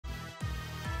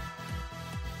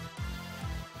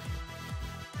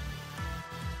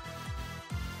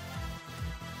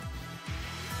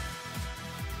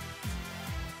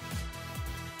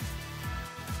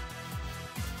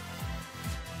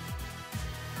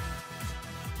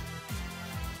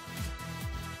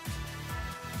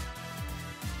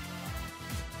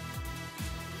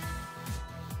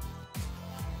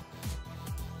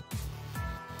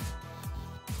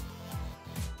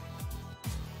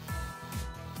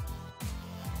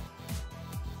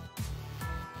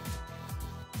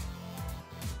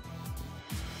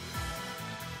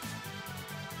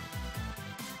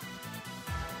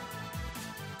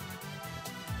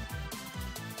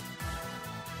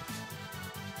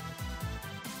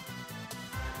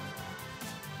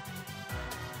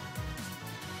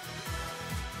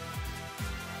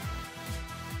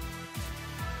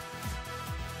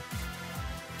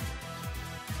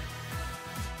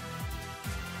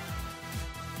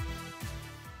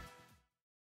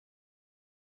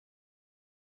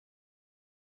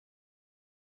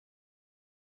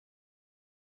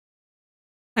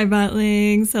Hi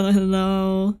Batlings, hello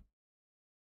hello.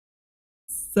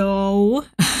 So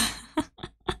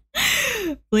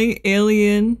playing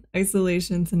Alien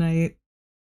Isolation tonight.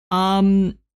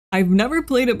 I've never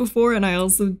played it before and I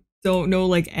also don't know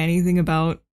like anything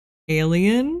about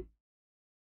Alien.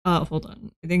 Hold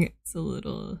on. I think it's a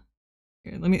little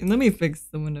here. Let me fix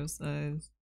the window size.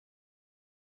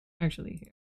 Actually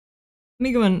here. Let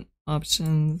me go on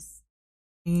options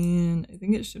and I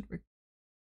think it should work.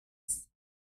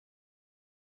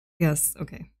 Yes,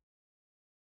 okay.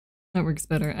 That works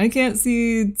better. I can't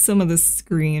see some of the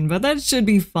screen, but that should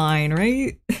be fine,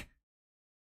 right?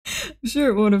 I'm sure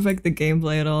it won't affect the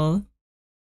gameplay at all.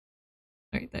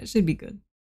 Alright, that should be good,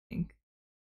 I think.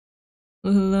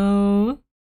 Hello.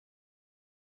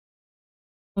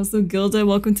 Also, Gilda,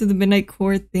 welcome to the Midnight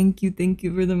Court. Thank you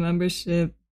for the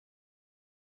membership.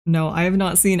 No, I have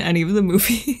not seen any of the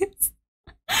movies.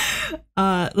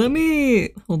 Let me...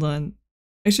 hold on.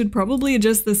 I should probably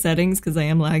adjust the settings because I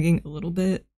am lagging a little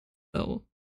bit. So,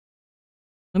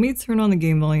 let me turn on the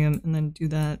game volume and then do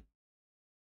that.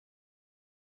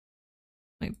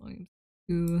 My volume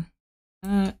to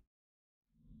that.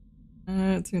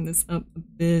 Turn this up a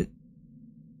bit.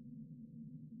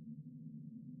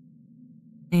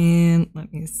 And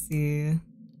let me see.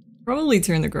 Probably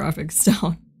turn the graphics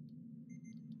down.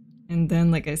 And then,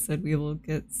 like I said, we will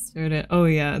get started. Oh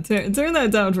yeah, turn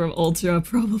that down from ultra,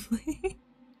 probably.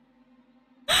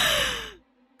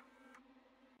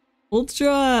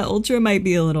 Ultra might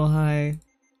be a little high.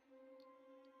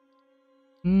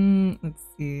 Let's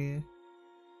see.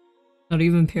 Not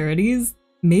even parodies?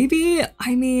 Maybe?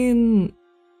 I mean...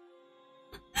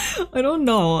 I don't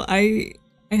know. I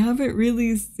haven't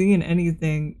really seen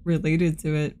anything related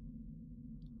to it.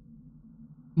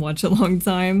 Watch a long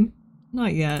time?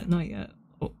 Not yet, not yet.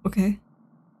 Oh, okay.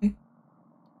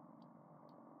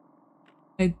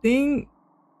 I think...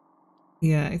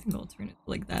 yeah, I think I'll turn it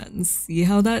like that and see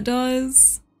how that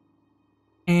does.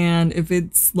 And if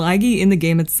it's laggy in the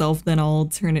game itself, then I'll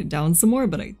turn it down some more,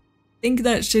 but I think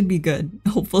that should be good,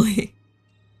 hopefully.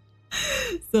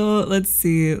 So let's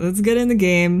see, let's get in the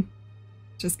game.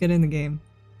 Just get in the game.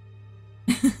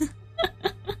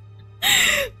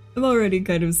 I'm already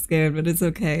kind of scared, but it's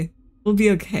okay. We'll be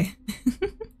okay.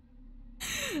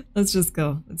 Let's just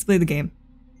go. Let's play the game.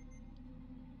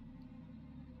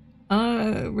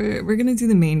 We're gonna do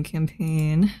the main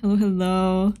campaign. Hello,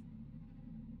 hello.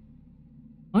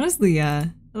 Honestly, yeah.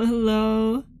 Hello,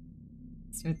 hello.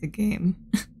 Start the game.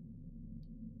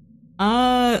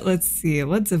 Let's see.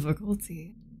 What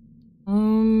difficulty?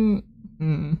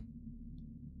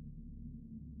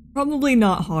 Probably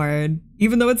not hard.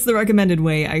 Even though it's the recommended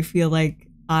way, I feel like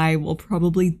I will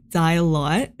probably die a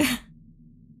lot.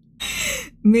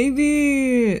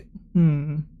 Maybe...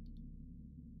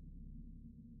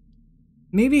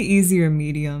 maybe easy or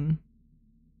medium.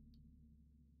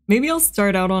 Maybe I'll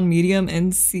start out on medium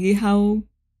and see how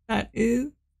that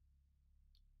is.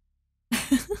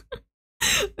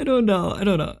 I don't know.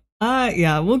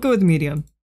 Yeah, we'll go with medium.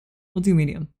 We'll do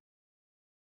medium.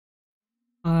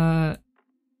 Let's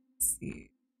see.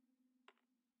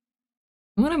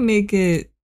 I want to make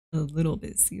it a little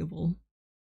bit seeable.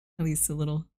 At least a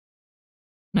little.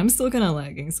 And I'm still kind of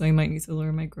lagging, so I might need to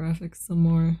lower my graphics some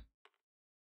more.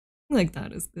 Like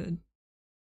that is good.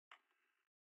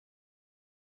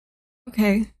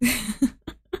 Okay.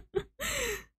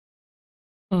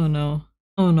 Oh no.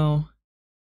 Oh no.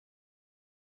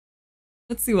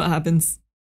 Let's see what happens.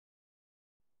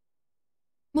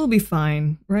 We'll be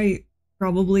fine, right?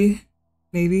 Probably.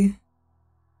 Maybe.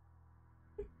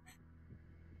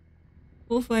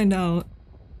 We'll find out.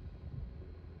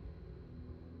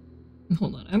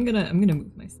 Hold on, I'm gonna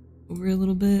move myself over a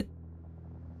little bit.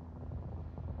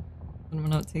 I'm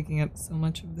not taking up so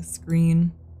much of the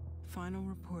screen. Final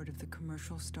report of the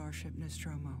commercial starship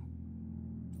Nostromo.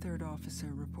 Third officer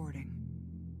reporting.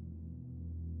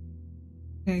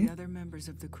 Okay. The other members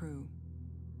of the crew.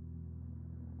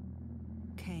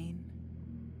 Kane,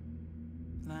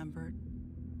 Lambert,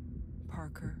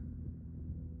 Parker,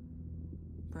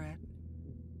 Brett.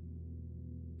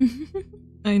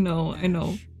 I know.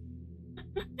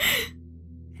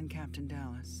 And Captain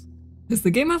Dallas. Does the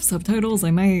game have subtitles?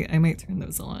 I might turn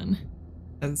those on.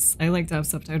 Because I like to have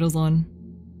subtitles on.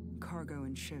 Cargo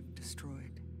and ship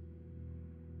destroyed.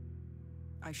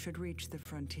 I should reach the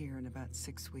frontier in about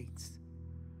 6 weeks.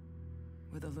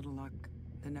 With a little luck,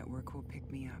 the network will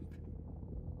pick me up.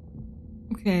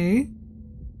 Okay.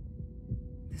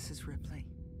 This is Ripley.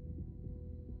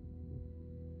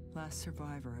 Last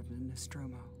survivor of the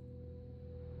Nostromo.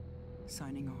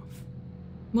 Signing off.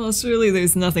 Well, surely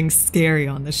there's nothing scary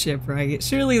on the ship, right?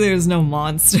 Surely there's no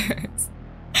monsters.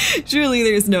 Surely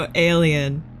there's no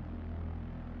alien.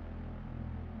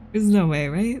 There's no way,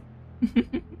 right?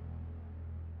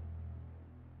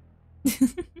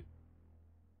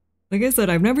 Like I said,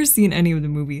 I've never seen any of the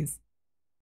movies.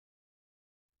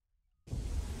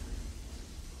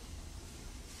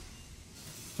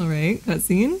 Alright,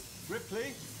 cutscene.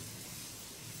 Ripley?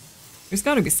 There's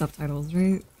gotta be subtitles,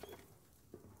 right?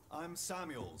 I'm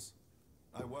Samuels.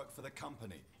 I work for the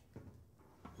company.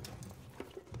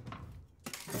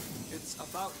 It's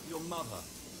about your mother.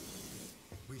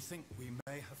 We think we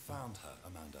may have found her,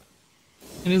 Amanda.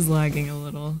 It is lagging a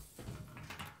little.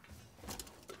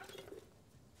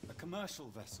 A commercial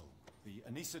vessel, the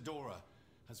Anisadora,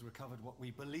 has recovered what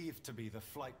we believe to be the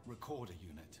flight recorder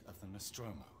unit of the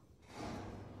Nostromo.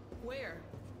 Where?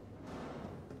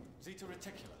 Zeta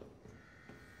Reticula.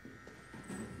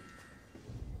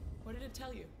 What did it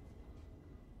tell you?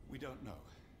 We don't know.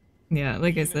 Yeah,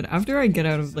 like I said, after I get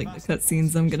out of like the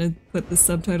cutscenes, I'm gonna put the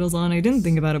subtitles on. I didn't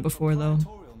think about it before though.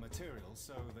 Material,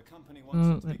 so the company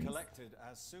wants it to be collected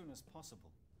as soon as possible.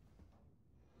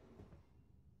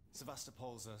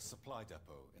 Sevastopol's a supply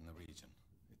depot in the region.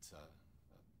 It's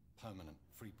a permanent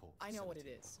free port facility. I know what it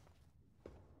is.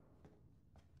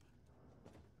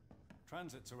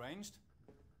 Transit's arranged.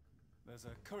 There's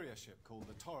a courier ship called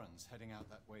the Torrens heading out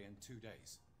that way in 2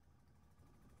 days.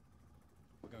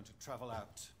 We're going to travel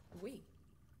out. We?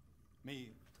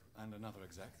 Me and another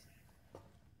exec.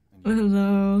 And Oh, you,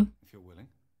 hello. if you're willing.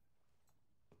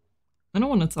 I don't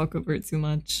want to talk over it too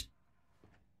much.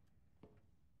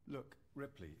 Look,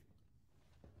 Ripley.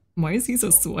 Why is he so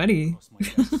sweaty? Across my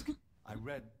desk, I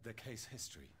read the case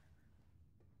history.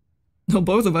 No,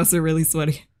 both of us are really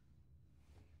sweaty.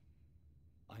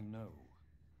 I know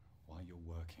why you're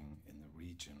working in the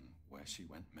region where she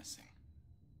went missing.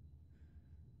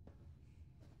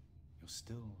 You're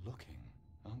still looking,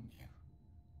 aren't you?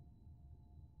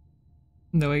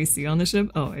 No AC on the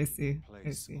ship? Oh, I see. I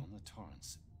Place see. on the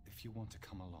Torrens if you want to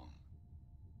come along.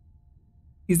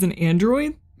 He's an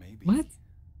android? Maybe What?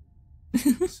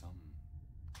 some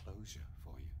closure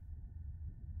for you.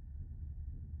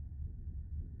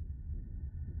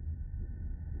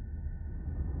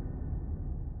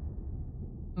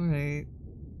 Alright.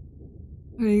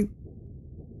 Alright.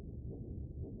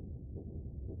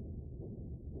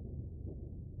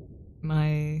 Am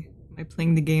I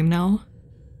playing the game now?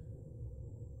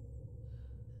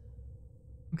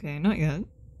 Okay, not yet.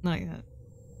 Not yet.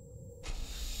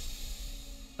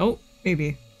 Oh,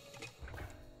 maybe.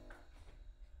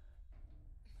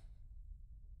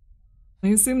 I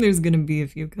assume there's gonna be a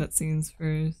few cutscenes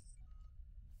first.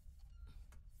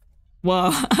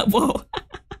 Whoa, whoa.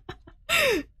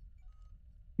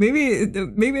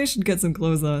 Maybe I should get some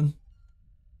clothes on.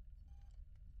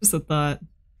 Just a thought.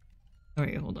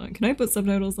 Alright, hold on. Can I put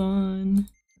subtitles on?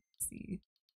 Let's see.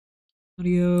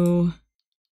 Audio.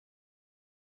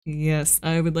 Yes,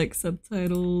 I would like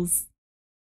subtitles.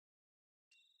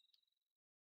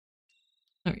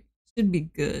 Alright, should be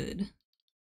good.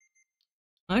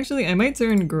 Actually, I might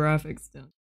turn graphics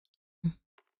down.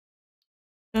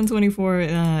 1024,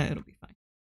 it'll be fine.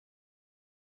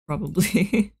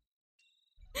 Probably.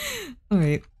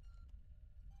 Alright.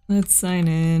 Let's sign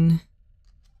in.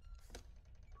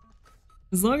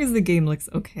 As long as the game looks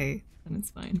okay, then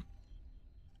it's fine.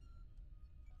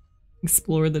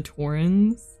 Explore the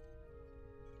Torrens.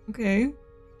 Okay.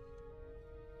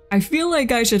 I feel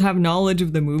like I should have knowledge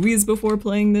of the movies before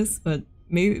playing this, but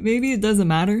maybe it doesn't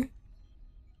matter.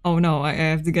 Oh no, I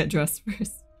have to get dressed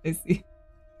first. I see.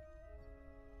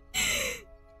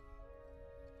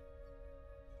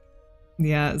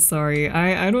 Yeah, sorry.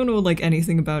 I don't know like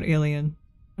anything about Alien.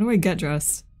 How do I get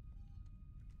dressed?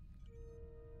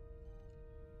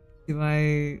 Do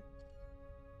I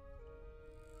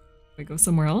go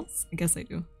somewhere else? I guess I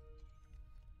do.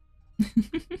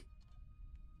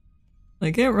 I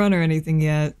can't run or anything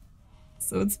yet,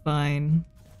 so it's fine.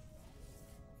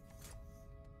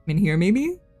 I'm in here,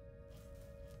 maybe?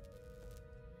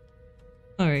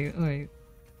 Alright, alright.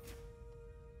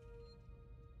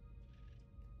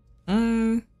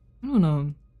 I don't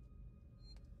know.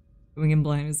 Going in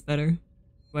blind is better.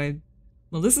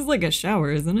 Well, this is like a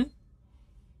shower, isn't it?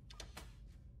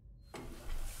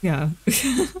 Yeah.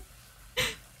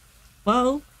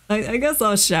 Well, I guess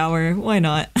I'll shower. Why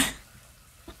not?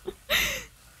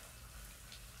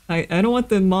 I don't want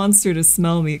the monster to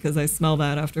smell me because I smell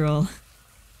bad after all.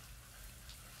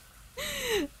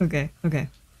 Okay, okay.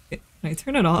 Can I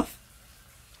turn it off?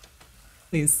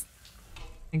 Please.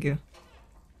 Thank you.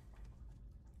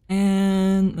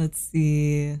 And let's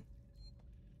see.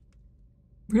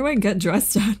 Where do I get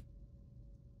dressed at?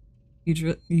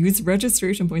 Use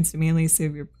registration points to manually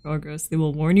save your progress. They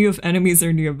will warn you if enemies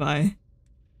are nearby.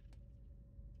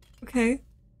 Okay.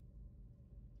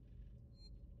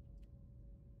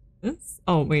 This?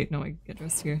 Oh, wait, no, I get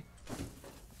dressed here.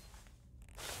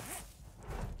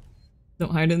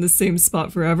 Don't hide in the same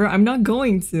spot forever. I'm not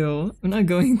going to. I'm not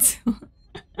going to.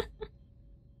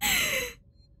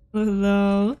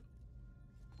 Hello.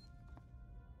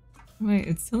 Wait,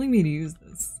 it's telling me to use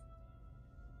this.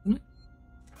 Isn't it?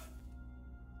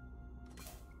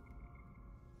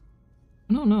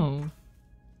 I don't know.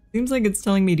 Seems like it's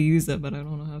telling me to use it, but I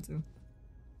don't know how to.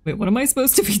 Wait, what am I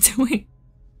supposed to be doing?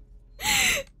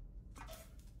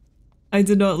 I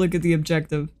did not look at the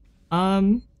objective.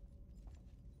 Okay,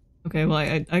 well,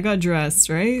 I got dressed,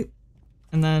 right?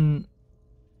 And then...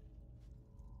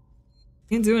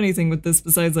 Can't do anything with this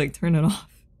besides, like, turn it off.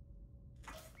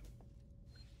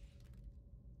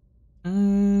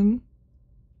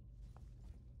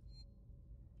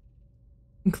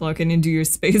 Clocking into your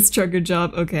space trucker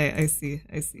job. Okay, I see,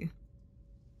 I see.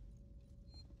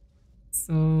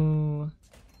 So...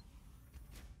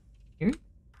 Here?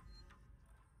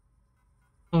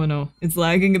 Oh no, it's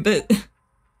lagging a bit.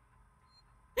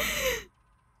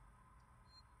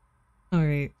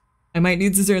 Alright. I might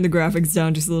need to turn the graphics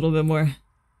down just a little bit more.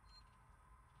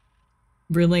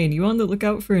 Verlaine, you on the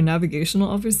lookout for a navigational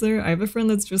officer? I have a friend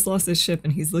that's just lost his ship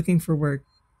and he's looking for work.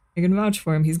 I can vouch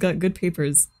for him, he's got good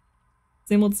papers.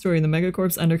 Same old story, the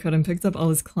megacorps undercut and picked up all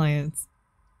his clients.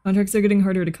 Contracts are getting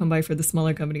harder to come by for the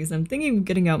smaller companies. I'm thinking of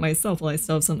getting out myself while I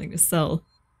still have something to sell.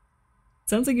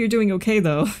 Sounds like you're doing okay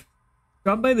though.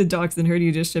 Dropped by the docks and heard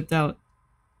you just shipped out.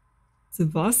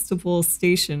 Sevastopol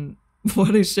Station. What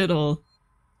a shithole.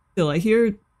 Still, I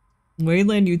hear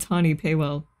Wayland Yutani pay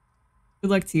well. Good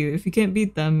luck to you. If you can't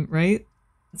beat them, right?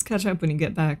 Let's catch up when you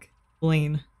get back.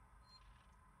 Blaine.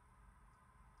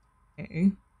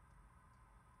 Okay.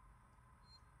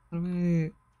 How do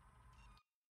I...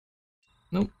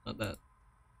 Nope, not that.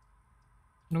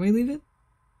 How do I leave it?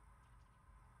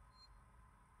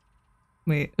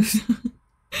 Wait.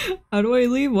 How do I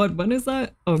leave? What? When is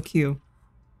that? Oh, Q.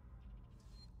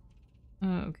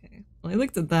 Okay. Well, I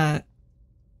looked at that.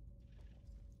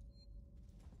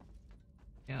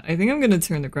 Yeah, I think I'm gonna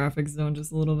turn the graphics down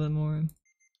just a little bit more.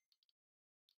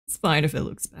 It's fine if it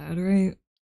looks bad, right?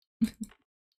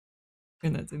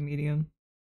 Turn that to medium.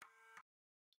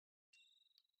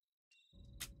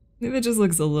 If it just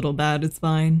looks a little bad, it's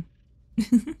fine.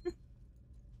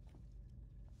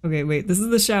 Okay, wait, this is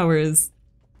the showers.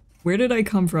 Where did I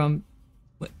come from?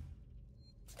 What?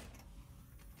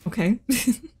 Okay.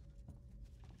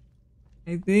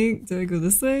 I think, do I go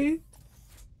this way?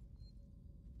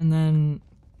 And then...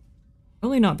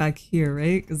 Probably not back here,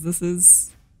 right? Because this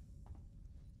is...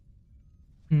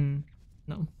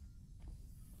 no.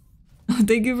 Oh,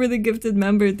 thank you for the gifted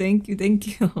member. Thank you,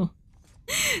 thank you.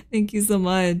 Thank you so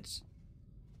much.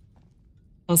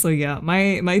 Also, yeah,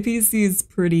 my PC is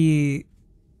pretty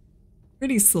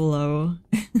slow.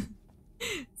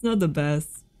 It's not the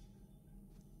best.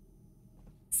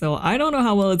 So I don't know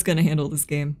how well it's gonna handle this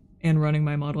game and running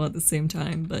my model at the same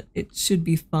time, but it should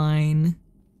be fine,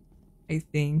 I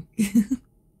think.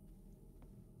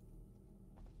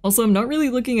 Also, I'm not really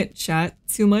looking at chat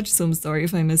too much, so I'm sorry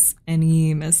if I miss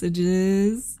any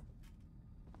messages.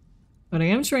 But I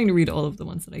am trying to read all of the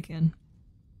ones that I can.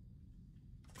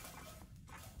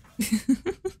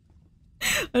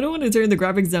 I don't want to turn the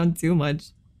graphics down too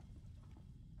much.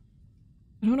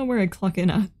 I don't know where I clock in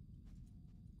at.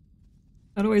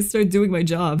 How do I start doing my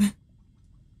job?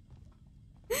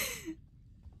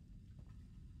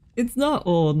 It's not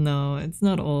old, no, it's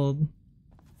not old.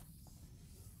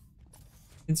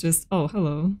 It's just, oh,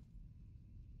 hello.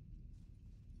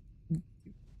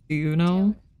 Do you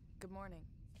know? Good morning.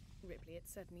 Ripley,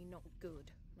 it's certainly not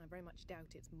good. I very much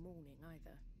doubt it's morning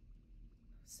either.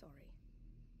 Sorry.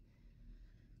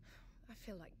 I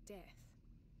feel like death.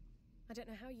 I don't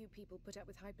know how you people put up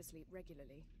with hypersleep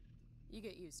regularly. You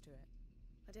get used to it.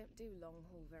 I don't do long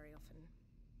haul very often.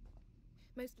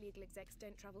 Most legal execs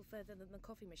don't travel further than the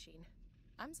coffee machine.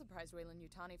 I'm surprised Wayland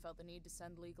Yutani felt the need to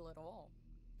send legal at all.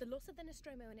 The loss of the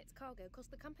Nostromo and its cargo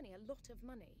cost the company a lot of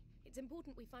money. It's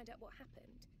important we find out what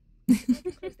happened. If I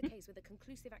can close the case with a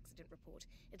conclusive accident report,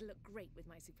 it'll look great with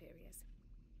my superiors.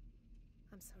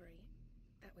 I'm sorry.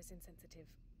 That was insensitive.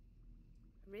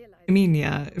 I mean,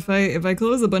 yeah, if I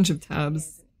close a bunch of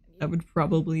tabs, that would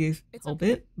probably help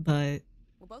it, but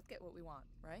we'll both get what we want,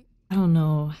 right? I don't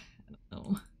know. I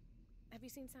don't know. Have you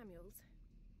seen Samuels?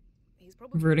 He's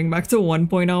probably Reverting back to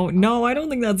 1.0. No, I don't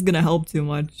think that's gonna help too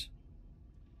much.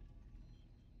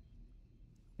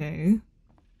 Okay.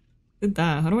 Did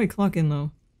that. How do I clock in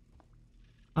though?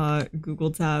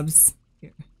 Google tabs.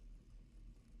 Here.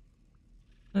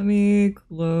 Let me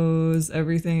close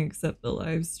everything except the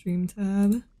live stream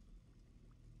tab.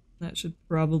 That should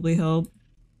probably help.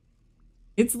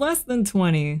 It's less than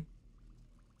 20.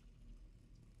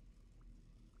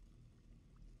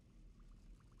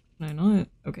 Can I not?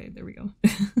 Okay, there we go.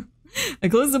 I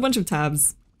closed a bunch of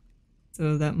tabs,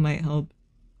 so that might help.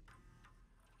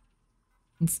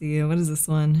 Let's see, what is this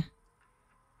one?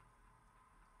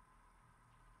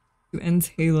 To N.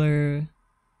 Taylor,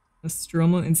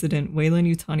 Nostromo incident,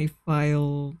 Weyland-Yutani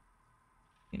file,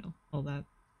 you know, all that.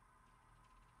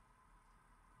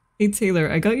 Hey Taylor,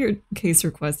 I got your case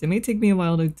request. It may take me a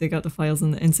while to dig out the files,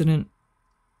 and the incident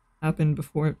happened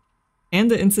before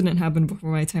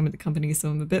my time at the company, so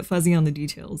I'm a bit fuzzy on the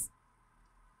details.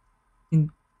 In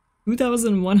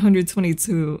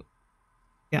 2122,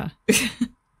 yeah.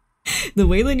 The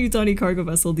Weyland-Yutani cargo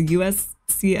vessel, the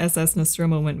USCSS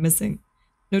Nostromo, went missing.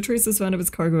 No trace was found of its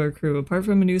cargo or crew. Apart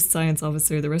from a new science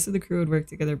officer, the rest of the crew had worked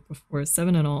together before,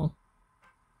 7 in all.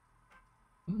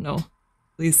 Oh no.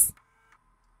 Please.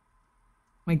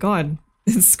 My god.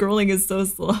 Scrolling is so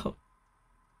slow.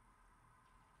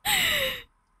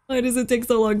 Why does it take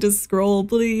so long to scroll,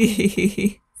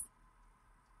 please?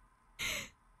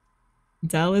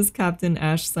 Dallas Captain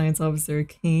Ash Science Officer,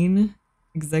 Kane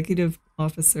Executive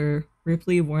Officer,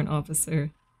 Ripley Warrant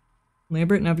Officer,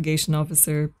 Lambert Navigation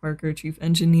Officer, Parker Chief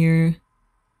Engineer,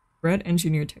 Brett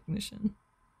Engineer Technician.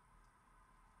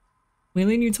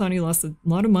 Weyland-Yutani lost a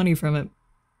lot of money from it.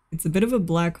 It's a bit of a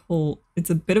black hole. It's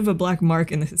a bit of a black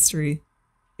mark in the history.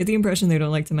 Get the impression they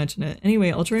don't like to mention it.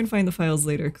 Anyway, I'll try and find the files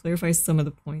later, clarify some of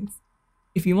the points.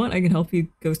 If you want, I can help you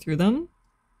go through them.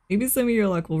 Maybe some of your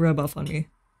luck will rub off on me.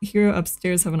 The hero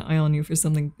upstairs have an eye on you for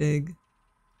something big.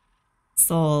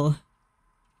 Saul.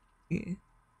 Yeah.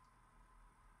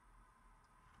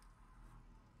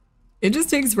 It just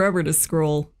takes forever to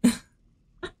scroll.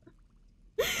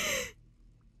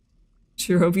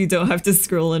 Sure hope you don't have to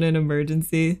scroll in an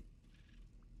emergency.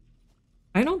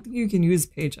 I don't think you can use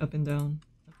page up and down.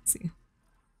 Let's see.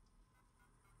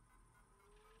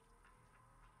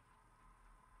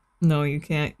 No, you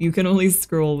can't. You can only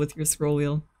scroll with your scroll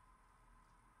wheel.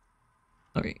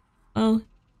 Alright. Well,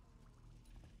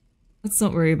 let's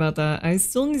not worry about that. I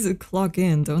still need to clock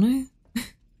in, don't I?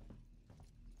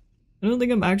 I don't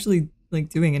think I'm actually, like,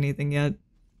 doing anything yet.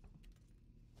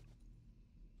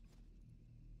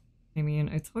 I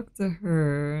mean, I talked to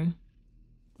her. I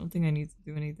don't think I need to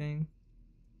do anything.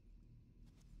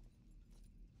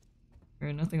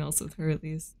 Or nothing else with her, at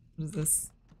least. What is this?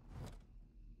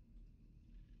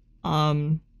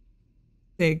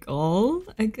 Take all,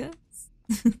 I guess?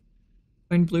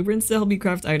 Find blueprints to help you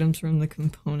craft items from the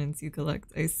components you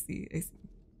collect. I see, I see.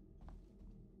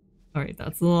 Alright,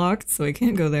 that's locked, so I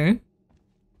can't go there.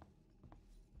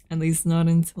 At least not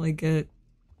until I get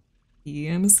key,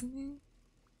 I'm assuming.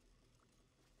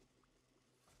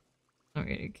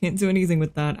 Alright, I can't do anything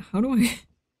with that. How do I...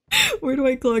 Where do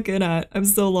I clock in at? I'm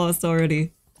so lost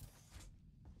already.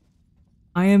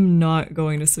 I am not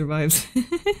going to survive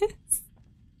this.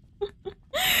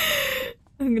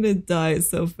 I'm gonna die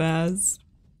so fast.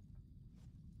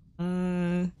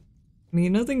 I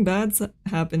mean, nothing bad's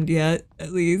happened yet,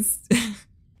 at least.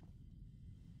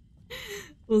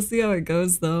 We'll see how it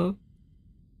goes, though.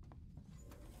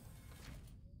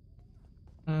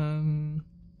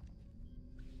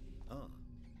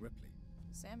 Ripley.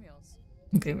 Samuels.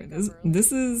 Okay, wait,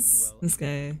 this is this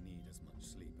guy. Need as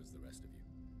much sleep as the rest of you.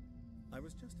 I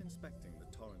was just inspecting the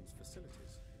Torrens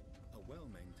facilities. A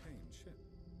well-maintained ship.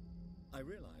 I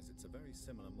realize it's a very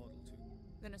similar model to...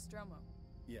 The Nostromo.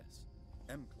 Yes,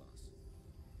 M-class.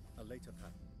 A later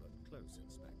pattern, but close in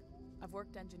spec. I've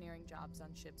worked engineering jobs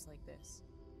on ships like this.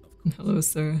 Of course. Hello,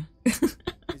 sir.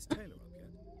 Is Taylor up yet?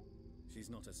 She's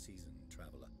not a seasoned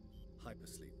traveler.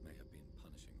 Hypersleep may have been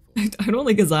punishing for her. I don't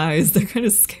like his eyes. They're kind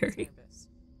of scary. Nervous.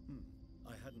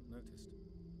 I hadn't noticed.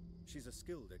 She's a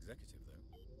skilled executive,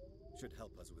 though. Should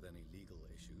help us with any legal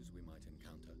issues we might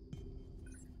encounter.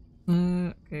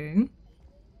 Okay.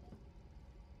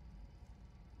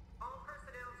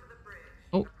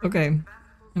 Oh, okay.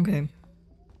 Okay.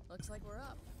 Looks like we're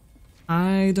up.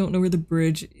 I don't know where the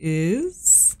bridge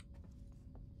is.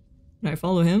 Can I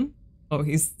follow him? Oh,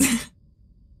 he's...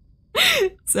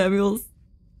 Samuels.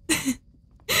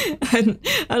 had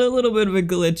a little bit of a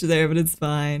glitch there, but it's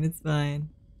fine. It's fine.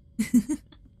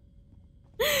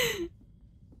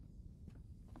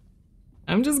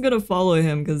 I'm just gonna follow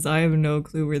him because I have no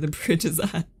clue where the bridge is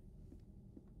at.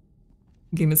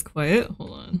 Game is quiet.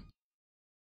 Hold on.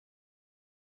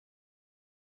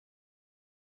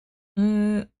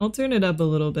 I'll turn it up a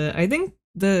little bit. I think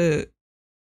the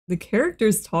the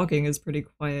characters talking is pretty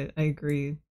quiet. I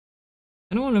agree.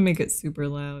 I don't want to make it super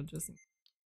loud. Just.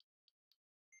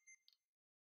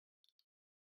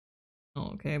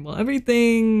 Oh, okay. Well,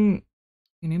 everything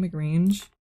dynamic range.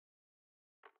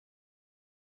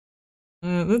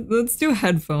 Let's do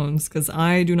headphones because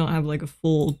I do not have like a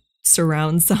full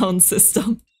surround sound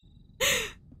system.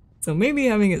 So maybe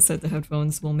having it set to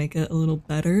headphones will make it a little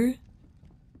better.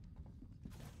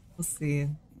 We'll see.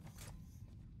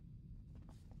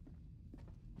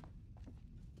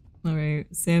 Alright,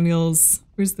 Samuel's.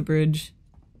 Where's the bridge?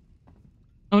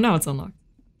 Oh, now it's unlocked.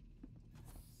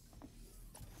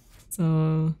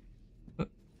 So...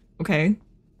 okay.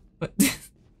 But...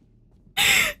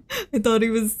 I thought he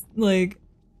was, like,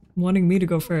 wanting me to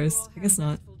go first. I guess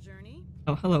not.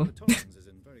 Oh, hello.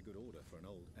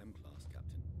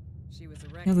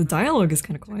 Yeah, the dialogue is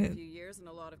kind of quiet. A few years and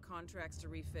a lot of contracts to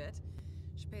refit.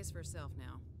 She pays for herself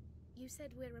now. You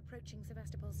said we're approaching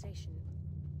Sevastopol Station.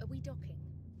 Are we docking?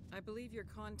 I believe your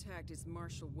contact is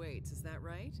Marshal Waits, is that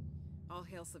right? I'll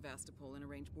hail Sevastopol and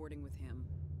arrange boarding with him.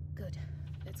 Good.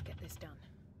 Let's get this done.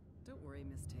 Don't worry,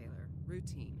 Miss Taylor.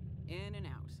 Routine. In and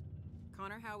out.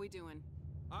 Connor, how we doing?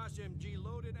 SMG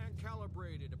loaded and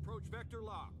calibrated. Approach vector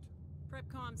locked. Prep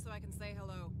comm so I can say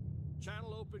hello.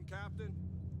 Channel open, Captain.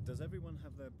 Does everyone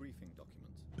have their briefing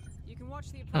documents? You can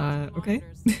watch the approach on the okay.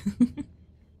 monitors.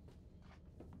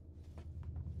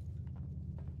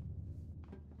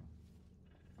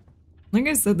 Like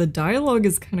I said, the dialogue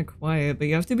is kind of quiet, but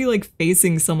you have to be like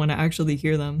facing someone to actually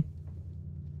hear them.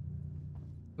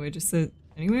 Do I just sit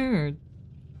anywhere or?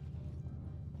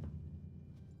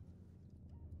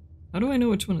 How do I know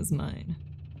which one is mine?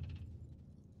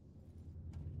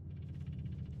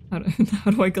 How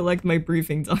do I collect my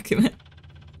briefing document?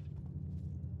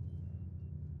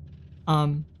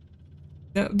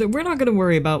 We're not gonna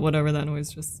worry about whatever that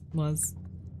noise just was.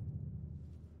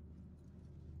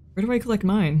 Where do I collect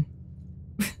mine?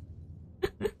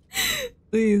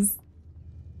 Please.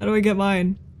 How do I get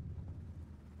mine?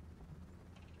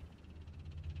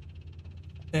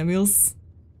 Samuels?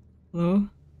 Hello?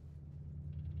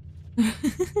 I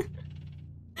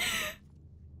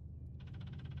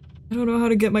don't know how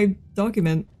to get my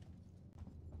document.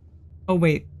 Oh,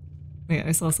 wait. Wait,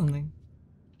 I saw something.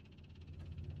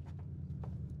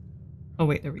 Oh,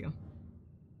 wait, there we go.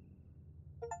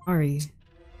 Sorry.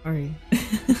 Sorry.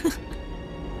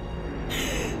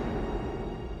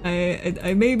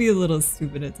 I may be a little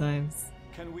stupid at times.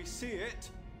 Can we see it?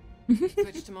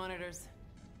 Switch to monitors.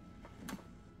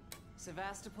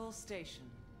 Sevastopol Station.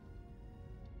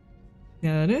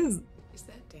 Yeah, it is. Is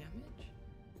that damage?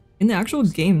 In the actual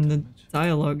game, the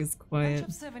dialogue is quiet.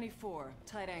 Matchup 74,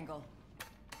 tight angle.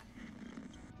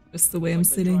 Just the way I'm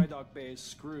sitting. The dry dock bay is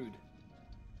screwed.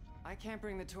 I can't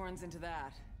bring the Torrens into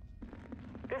that.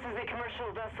 This is a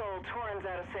commercial vessel, Torrens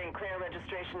out of St. Clair,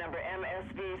 registration number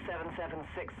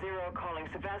MSV7760, calling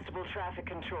Sevastopol Traffic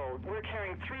Control. We're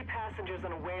carrying 3 passengers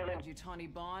on a Wayland Yutani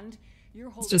Bond. You're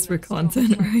holding It's just for the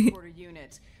content, right?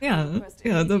 Unit. Yeah,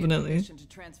 yeah, definitely. To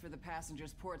transfer the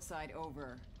passengers port side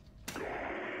over.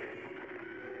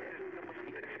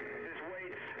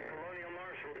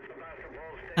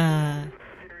 Hello,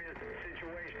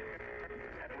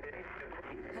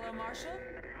 Marshal?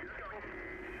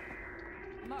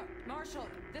 Marshal,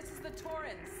 this is the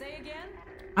Torrens. Say again?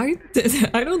 I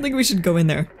don't think we should go in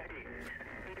there.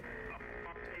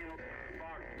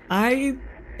 I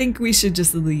think we should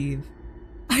just leave.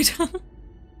 I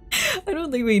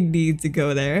don't think we need to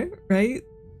go there, right?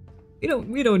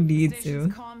 We don't need to.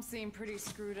 Comms seem pretty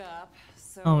screwed up,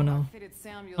 so oh no.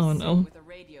 Oh no. With a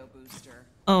radio booster.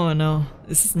 Oh no.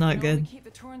 This is not good. Keep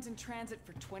the Torrens in transit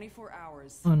for 24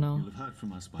 hours. Oh no. You'll have heard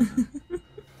from us by now.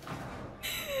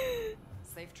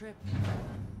 Safe trip.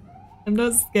 I'm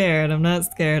not scared. I'm not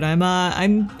scared. I'm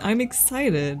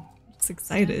excited. Just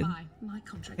excited.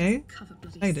 Okay?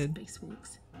 Excited. It's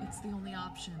the only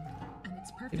option, and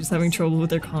it's They're just having trouble with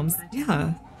their comms.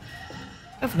 Yeah.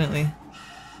 Definitely.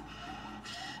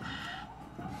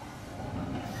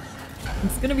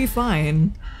 It's gonna be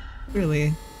fine.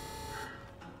 Really.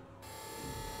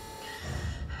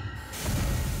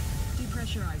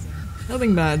 Depressurizing.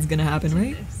 Nothing bad's gonna happen,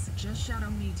 right? Just shadow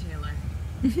me, Taylor.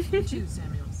 You too,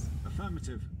 Samuels.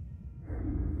 Affirmative.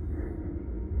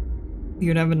 You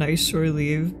would have a nice shore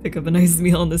leave, pick up a nice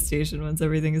meal on the station once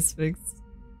everything is fixed.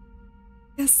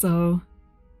 Guess so.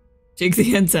 Shake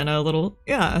the antenna a little.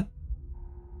 Yeah.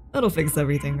 That'll fix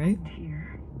everything, right?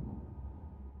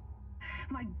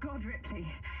 My God,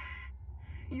 Ripley.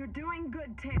 You're doing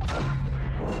good, Taylor.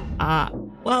 Ah,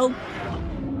 well.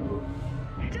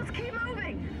 Just keep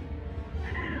moving.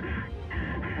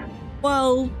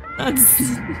 Well, that's...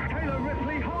 Taylor,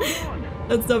 Ripley, hold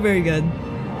That's not very good.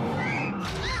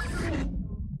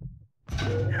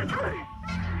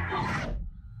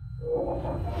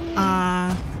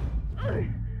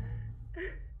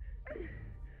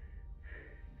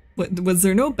 What, was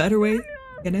there no better way to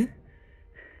get in?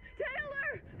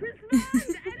 Taylor!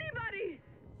 Respond! Anybody!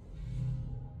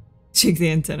 Shake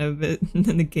the antenna a bit and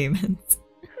then the game ends.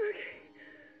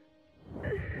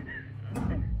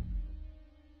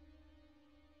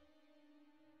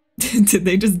 Did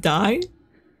they just die?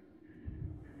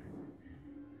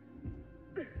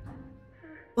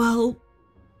 Well,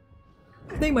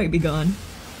 they might be gone.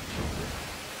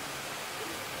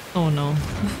 Oh no.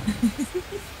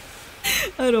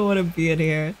 I don't want to be in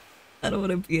here. I don't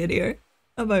want to be in here.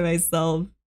 I'm by myself.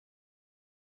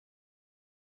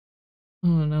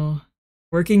 Oh no.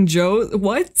 Working Joe?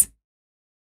 What?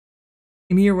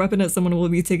 Aiming your weapon at someone will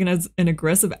be taken as an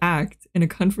aggressive act, and a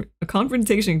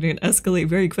confrontation can escalate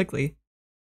very quickly.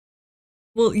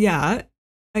 Well, yeah.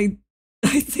 I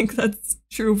think that's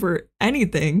true for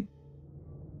anything.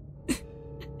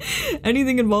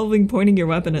 Anything involving pointing your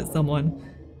weapon at someone.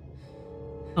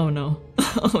 Oh no.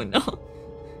 Oh no.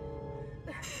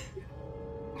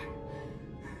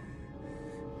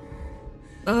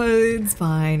 It's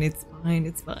fine, it's fine,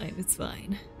 it's fine, it's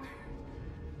fine.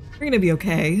 We're gonna be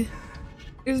okay.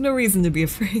 There's no reason to be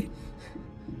afraid.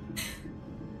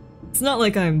 It's not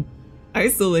like I'm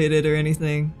isolated or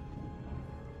anything.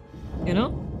 You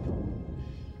know?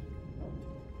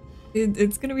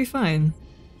 It's gonna be fine.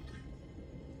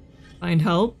 Find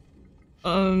help?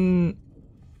 I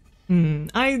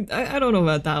don't know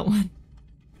about that one.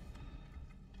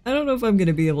 I don't know if I'm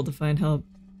gonna be able to find help.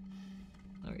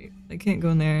 Alright, I can't go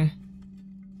in there.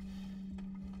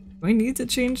 Do I need to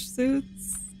change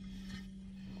suits?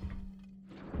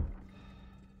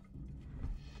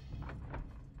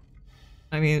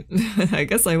 I mean, I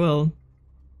guess I will.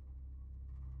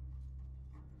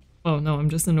 Oh no, I'm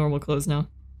just in normal clothes now.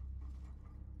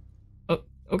 Oh,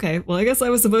 okay, well I guess I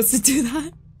was supposed to do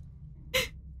that. I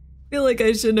feel like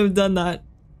I shouldn't have done that.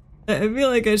 I feel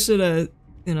like I should have,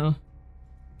 you know,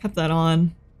 kept that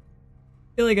on.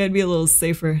 I feel like I'd be a little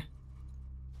safer.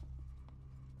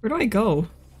 Where do I go?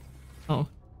 Oh.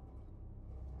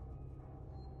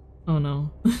 Oh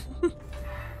no.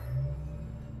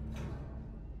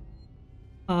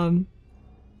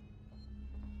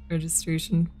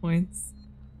 Registration points.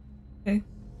 Okay.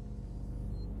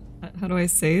 How do I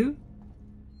save?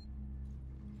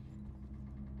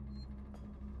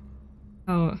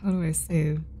 How do I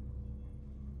save?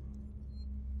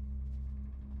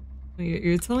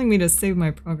 You're telling me to save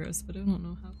my progress, but I don't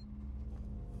know how.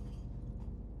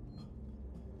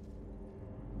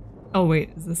 Oh wait,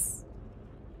 is this...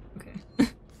 Okay.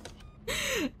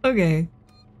 Okay.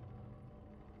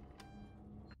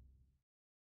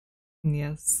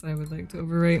 Yes, I would like to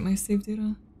overwrite my save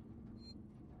data.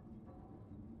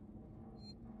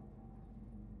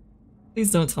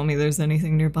 Please don't tell me there's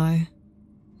anything nearby.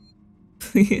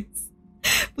 Please.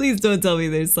 Please don't tell me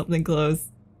there's something close.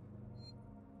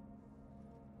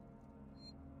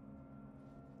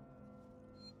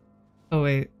 Oh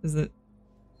wait, is it...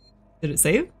 Did it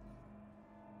save?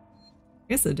 I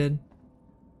guess it did.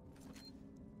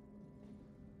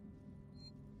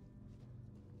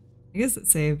 I guess it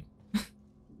saved.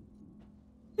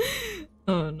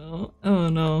 Oh no. Oh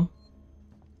no.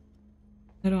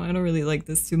 I don't really like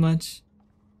this too much.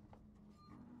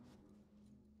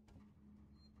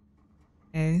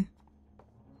 Okay.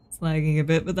 It's lagging a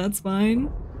bit, but that's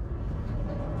fine.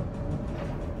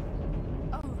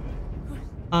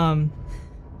 I'm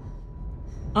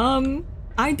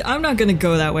not gonna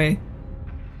go that way.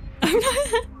 I'm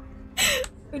not.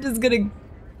 I'm just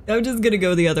gonna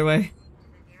go the other way.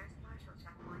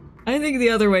 I think the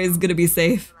other way is gonna be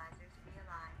safe.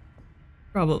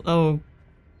 Probably. Oh.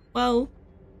 Well.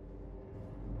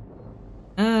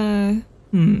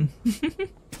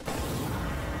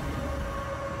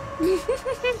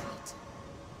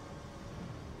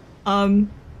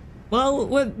 Well,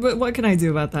 what can I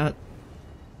do about that?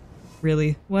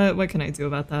 Really? What can I do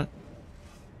about that?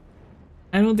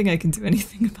 I don't think I can do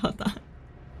anything about that.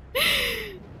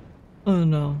 Oh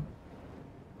no.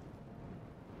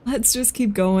 Let's just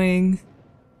keep going.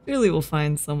 Surely we'll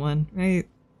find someone, right?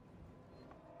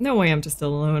 No way I'm just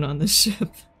alone on this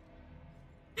ship.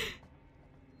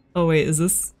 Oh wait, is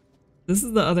this... This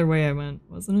is the other way I went,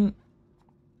 wasn't it?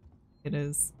 It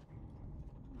is.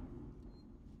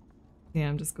 Yeah,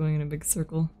 I'm just going in a big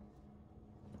circle.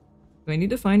 Do I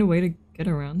need to find a way to get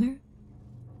around there?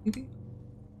 Maybe?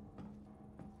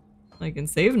 I can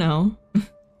save now.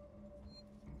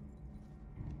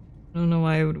 I don't know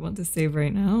why I would want to save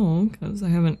right now, because I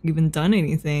haven't even done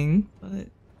anything, but...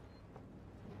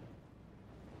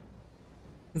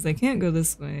 Because I can't go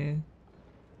this way.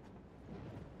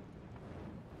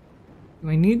 Do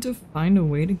I need to find a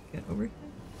way to get over here?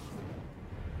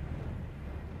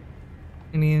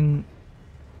 I mean...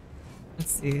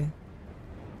 Let's see.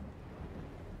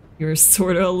 You're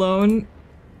sorta alone?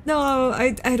 No,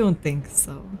 I don't think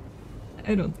so.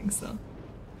 I don't think so.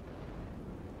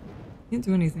 Can't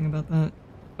do anything about that.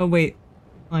 Oh wait,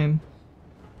 climb.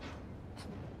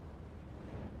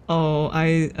 Oh,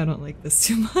 I don't like this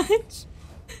too much.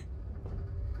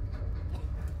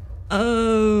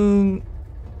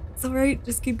 It's alright,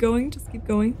 just keep going, just keep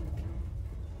going.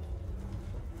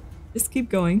 Just keep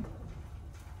going.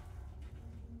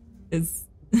 It's...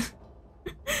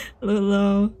 hello,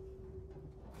 hello.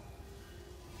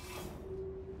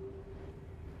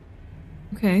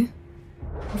 Okay,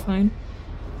 we're fine.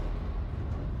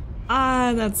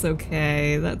 Ah, that's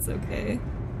okay, that's okay.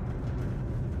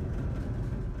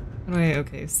 How do I,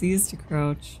 okay, C is to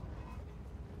crouch.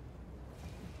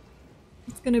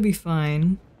 It's gonna be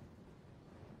fine.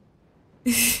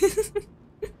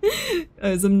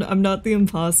 Guys, I'm not the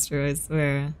imposter, I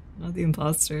swear. I'm not the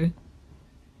imposter.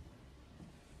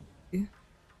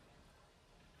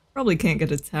 Probably can't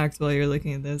get attacked while you're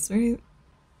looking at this, right?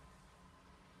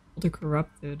 They're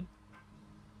corrupted.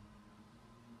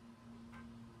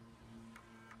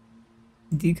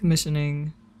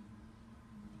 Decommissioning.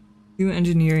 New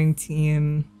engineering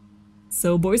team.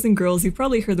 So, boys and girls, you've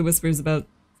probably heard the whispers about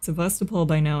Sevastopol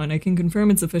by now, and I can confirm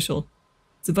it's official.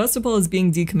 Sevastopol is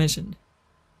being decommissioned.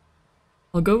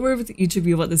 I'll go over with each of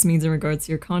you what this means in regards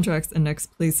to your contracts and next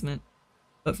placement.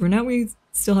 But for now, we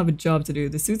still have a job to do.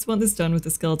 The suits want this done with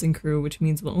the skeleton crew, which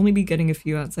means we'll only be getting a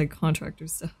few outside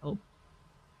contractors to help.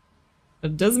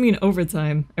 But it doesn't mean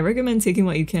overtime. I recommend taking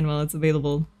what you can while it's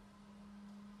available.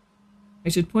 I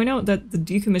should point out that the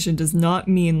decommission does not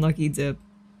mean lucky dip.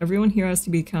 Everyone here has to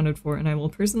be accounted for, and I will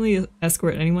personally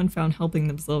escort anyone found helping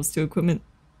themselves to equipment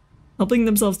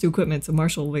to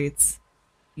Marshal Waits.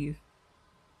 Eve.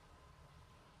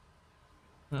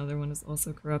 The other one is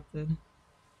also corrupted.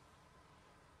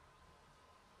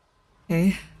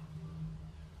 Okay.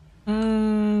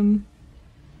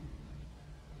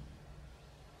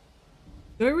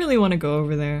 Do I really want to go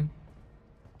over there?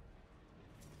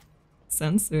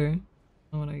 Sensor?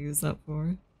 I want to use that for.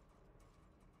 I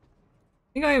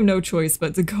think I have no choice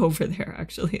but to go over there,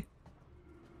 actually.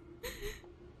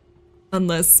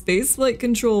 Unless spaceflight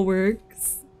control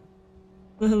works.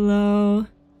 Hello.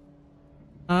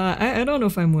 I don't know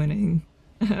if I'm winning.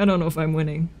 I don't know if I'm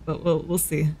winning, but we'll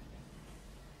see.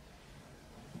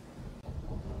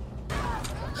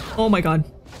 Oh my god.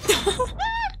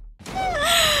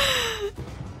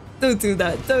 Don't do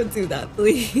that. Don't do that,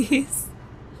 please.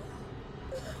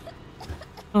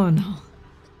 Oh no.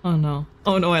 Oh no.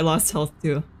 Oh no, I lost health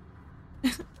too.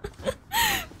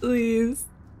 Please.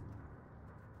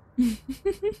 God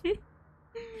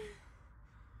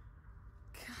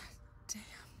damn.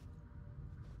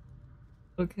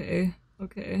 Okay.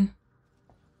 Okay.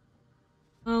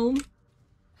 Well.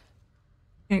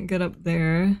 Can't get up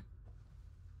there.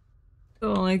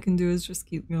 So all I can do is just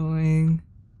keep going.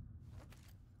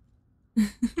 Help.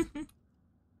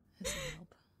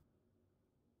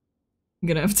 You're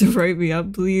gonna have to write me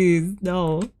up, please.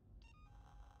 No.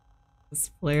 This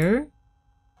flare?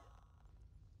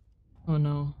 Oh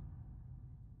no.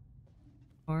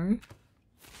 R?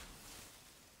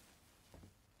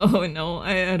 Oh no,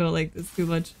 I don't like this too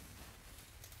much.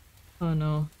 Oh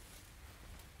no.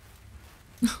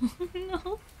 Oh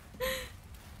no.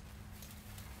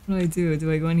 What do I do?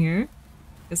 Do I go in here?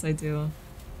 Yes, I do.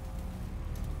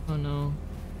 Oh no.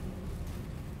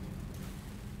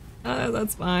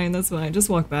 That's fine, that's fine. Just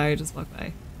walk by, just walk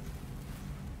by.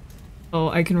 Oh,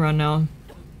 I can run now.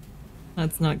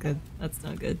 That's not good. That's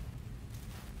not good.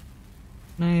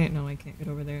 No, I can't get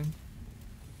over there.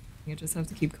 I just have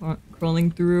to keep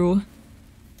crawling through.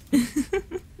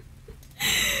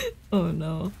 Oh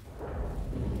no.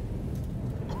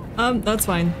 That's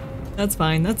fine. That's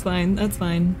fine, that's fine, that's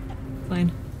fine.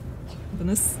 Fine. Open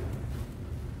this.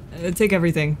 Take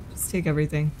everything. Just take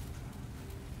everything.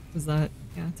 What was that?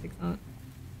 Yeah, take that.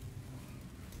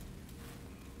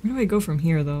 Where do I go from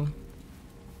here, though?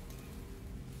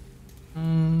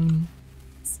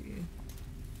 Let's see.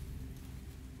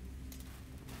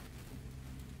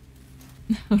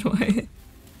 How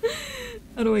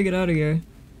do I get out of here?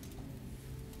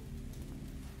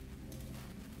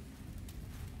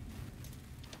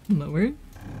 Lower?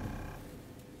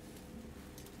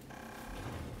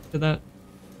 Did that?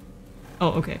 Oh,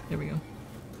 okay, there we go.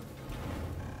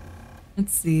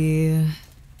 Let's see.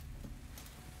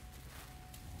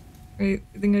 Right,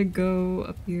 I think I go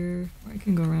up here, or I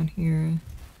can go around here.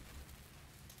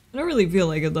 I don't really feel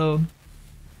like it though.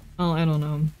 Well, I don't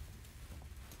know.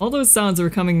 All those sounds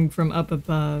were coming from up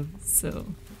above, so...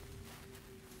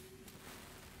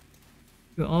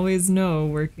 You always know,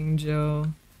 Working Joe.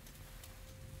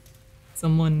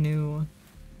 Someone new.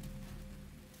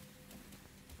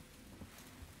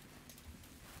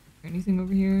 Anything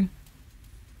over here?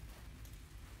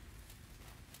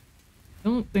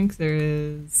 Don't think there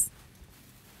is.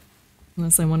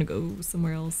 Unless I want to go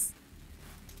somewhere else.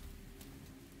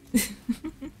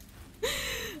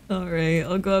 Alright,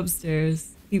 I'll go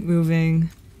upstairs. Keep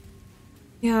moving.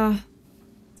 Yeah,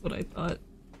 that's what I thought.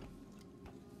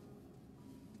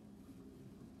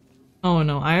 Oh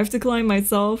no, I have to climb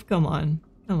myself? Come on.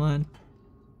 Come on.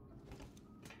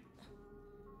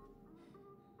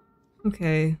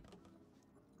 Okay.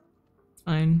 It's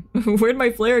fine. Where'd my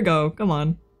flare go? Come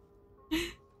on.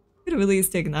 Could have at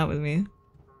least taken that with me.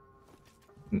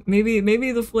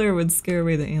 Maybe the flare would scare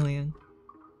away the alien.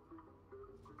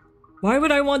 Why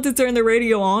would I want to turn the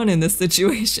radio on in this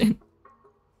situation?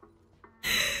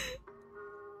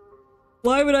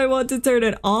 Why would I want to turn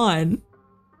it on?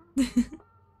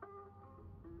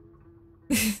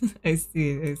 I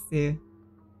see, I see.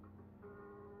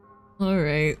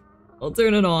 Alright, I'll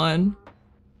turn it on.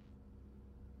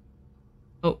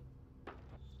 Oh.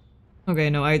 Okay,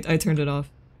 no, I turned it off.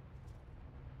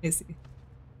 I see.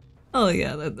 Oh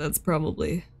yeah, that's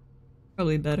probably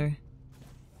better.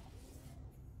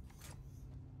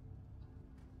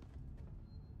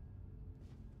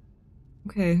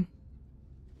 Okay.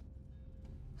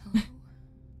 Hello?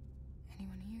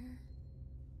 Anyone here?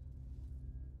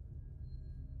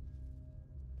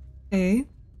 Okay.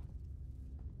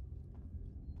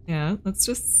 Yeah, let's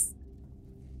just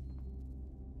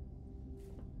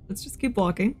keep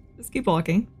walking. Just keep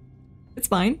walking. It's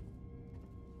fine.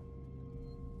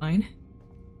 Fine.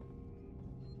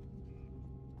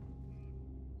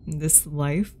 This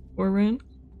life we're in?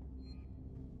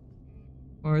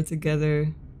 Or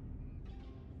together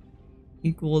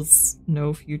equals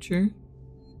no future?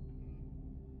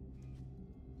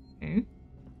 Okay.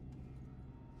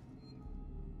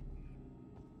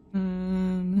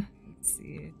 Let's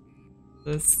see.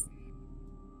 This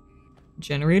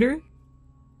generator?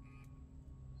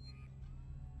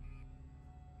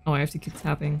 Oh, I have to keep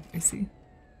tapping. I see.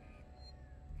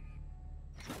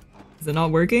 Is it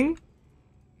not working?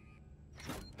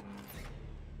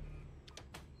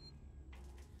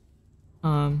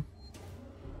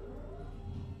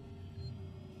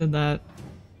 Did that.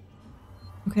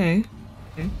 Okay.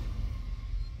 Okay.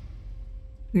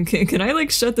 Okay, can I like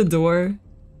shut the door?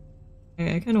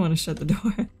 I kind of want to shut the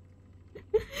door.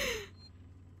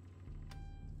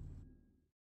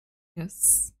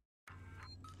 Yes.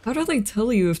 How do they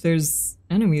tell you if there's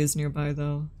enemies nearby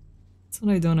though? That's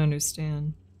what I don't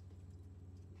understand.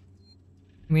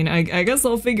 I mean, I guess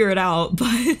I'll figure it out,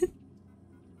 but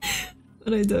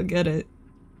but I don't get it.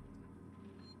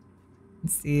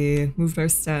 Let's see. Moved our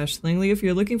stash. Langley, if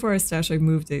you're looking for our stash, I've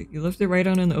moved it. You left it right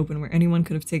out in the open where anyone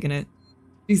could have taken it.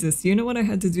 Jesus, do you know what I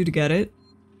had to do to get it?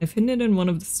 I've hidden it in one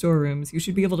of the storerooms. You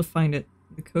should be able to find it.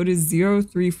 The code is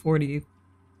 0340.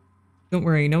 Don't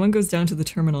worry, no one goes down to the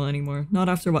terminal anymore. Not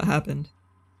after what happened.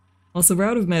 Also, we're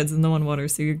out of meds and low on water,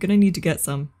 so you're gonna need to get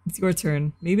some. It's your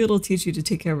turn. Maybe it'll teach you to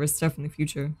take care of our stuff in the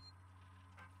future.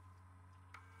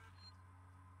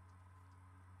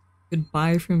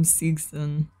 Goodbye from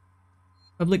Siegson.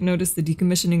 Public notice the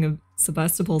decommissioning of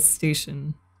Sebastopol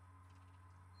Station.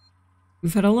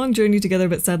 We've had a long journey together,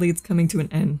 but sadly it's coming to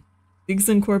an end.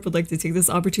 Siegson Corp would like to take this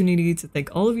opportunity to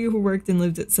thank all of you who worked and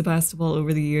lived at Sebastopol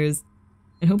over the years,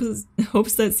 and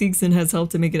hopes that Siegson has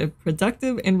helped to make it a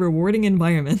productive and rewarding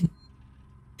environment.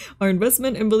 Our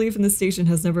investment and belief in the station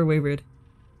has never wavered.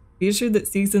 Be assured that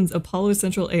Siegson's Apollo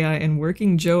Central AI and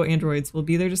Working Joe androids will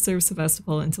be there to serve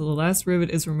Sebastopol until the last rivet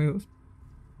is removed.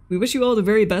 We wish you all the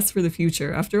very best for the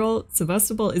future. After all,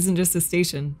 Sebastopol isn't just a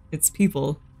station, it's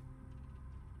people.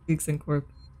 Siegson Corp.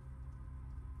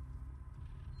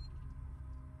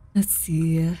 Let's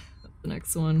see. What's the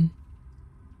next one?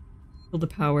 Kill the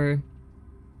power.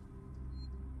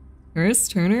 Harris,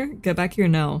 Turner, get back here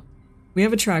now. We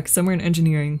have a track somewhere in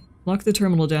engineering. Lock the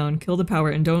terminal down, kill the power,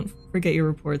 and don't forget your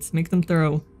reports. Make them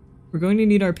thorough. We're going to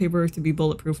need our paperwork to be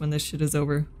bulletproof when this shit is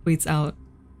over. Waits out.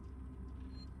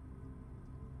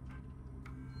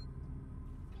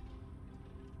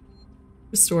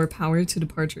 Restore power to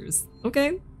departures.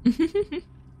 Okay.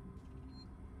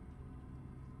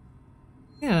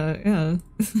 Yeah.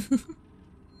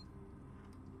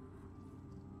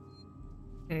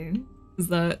 Okay. Is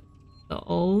that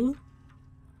all.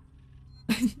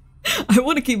 I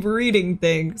want to keep reading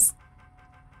things.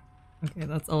 Okay,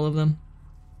 that's all of them.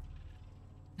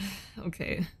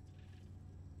 Okay.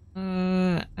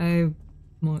 I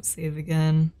won't save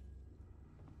again.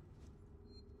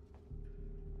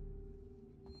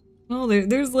 Well,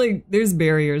 there's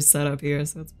barriers set up here,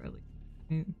 so it's probably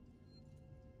right.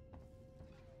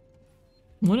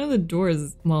 One of the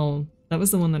doors, well, that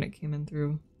was the one that it came in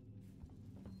through.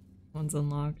 One's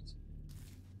unlocked.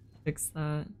 Fix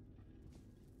that.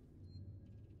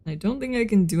 I don't think I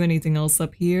can do anything else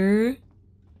up here.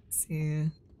 Let's see.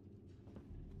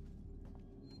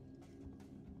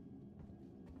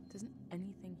 Doesn't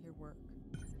anything here work?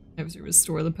 I have to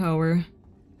restore the power.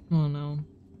 Oh no.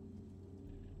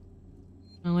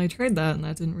 Well, I tried that and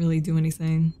that didn't really do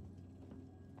anything.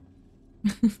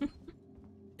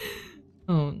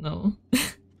 Oh no.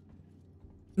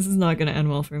 This is not gonna end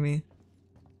well for me.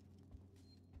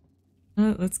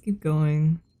 Let's keep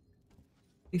going.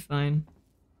 Be fine.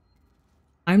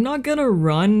 I'm not gonna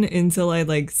run until I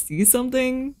like see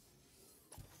something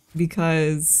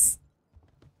because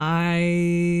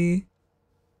I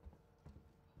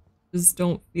just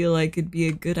don't feel like it'd be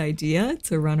a good idea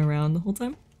to run around the whole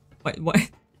time.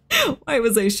 Why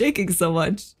was I shaking so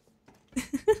much?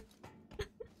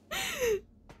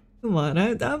 Come on,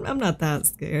 I'm not that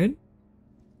scared.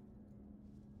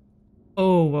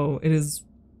 Oh, whoa, it is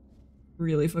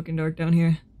really fucking dark down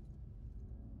here.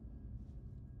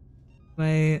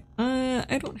 Wait,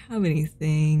 I don't have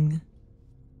anything.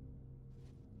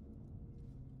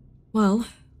 Well,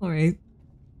 alright.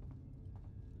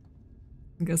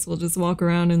 I guess we'll just walk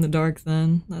around in the dark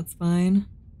then. That's fine.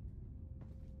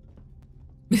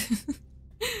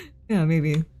 Yeah,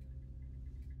 maybe.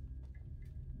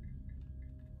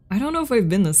 I don't know if I've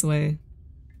been this way.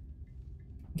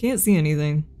 I can't see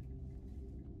anything.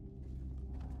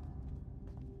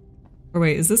 Or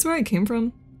wait, is this where I came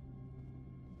from?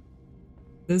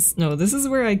 No, this is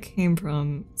where I came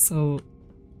from, so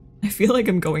I feel like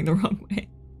I'm going the wrong way.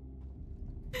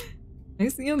 Can I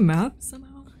see a map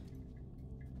somehow?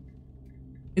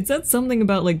 It said something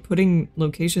about like putting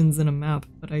locations in a map,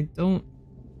 but I don't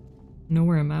know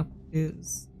where a map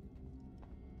is.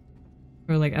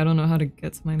 Or like, I don't know how to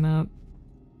get to my map.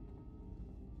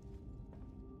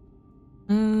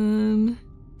 Okay.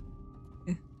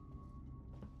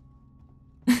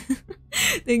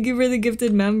 Thank you for the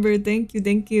gifted member. Thank you,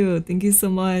 thank you. Thank you so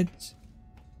much.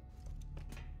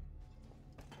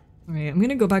 Alright, I'm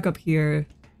gonna go back up here.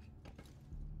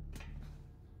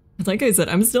 Like I said,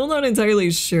 I'm still not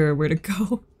entirely sure where to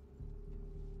go.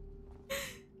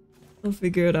 I'll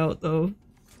figure it out though.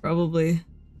 Probably.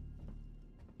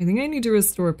 I think I need to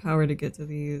restore power to get to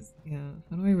these. Yeah,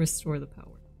 how do I restore the power?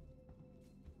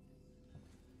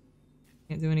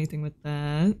 Can't do anything with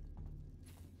that.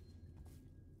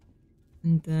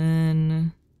 And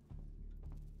then...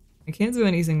 I can't do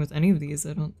anything with any of these,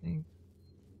 I don't think.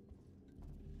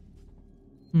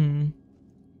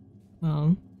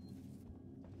 Well...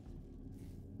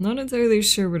 Not entirely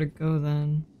sure where to go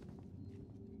then.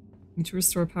 Need to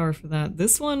restore power for that.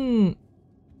 This one...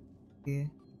 Yeah.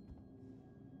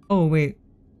 Oh, wait.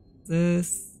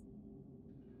 This...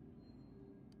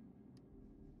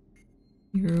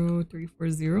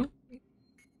 0340?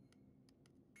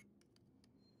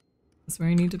 That's where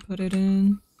I need to put it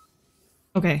in.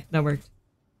 Okay, that worked.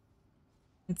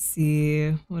 Let's see.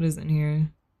 What is in here?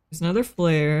 There's another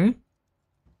flare.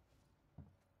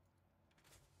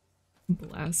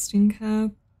 Blasting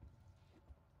cap.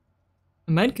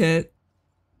 A medkit.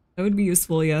 That would be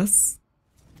useful, yes.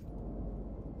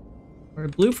 Or a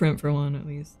blueprint for one, at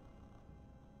least.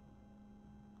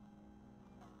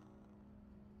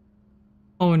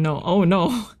 Oh no, oh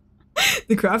no.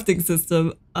 The crafting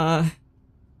system.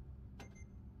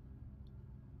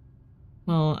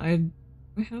 Well, I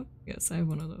have? Yes, I have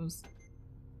one of those.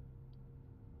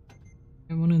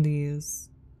 I have one of these.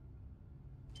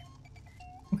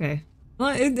 Okay.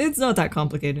 Well, it's not that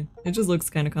complicated. It just looks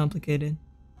kind of complicated.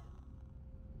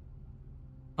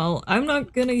 Well, I'm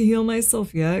not gonna heal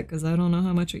myself yet, because I don't know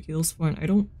how much it heals for, and I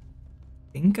don't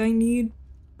think I need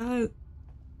that.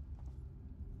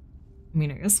 I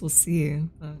mean, I guess we'll see,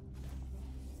 but...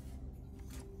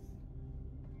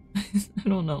 I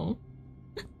don't know.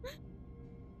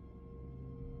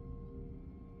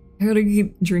 I gotta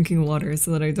keep drinking water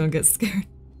so that I don't get scared.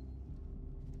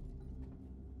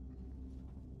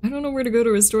 I don't know where to go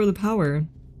to restore the power.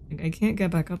 Like, I can't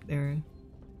get back up there.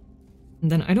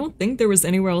 And then I don't think there was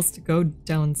anywhere else to go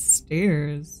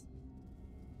downstairs.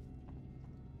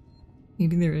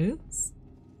 Maybe there is?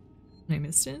 And I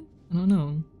missed it? I don't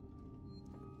know.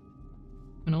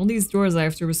 And all these doors I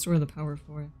have to restore the power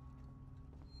for.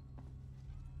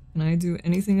 Can I do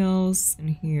anything else in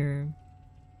here?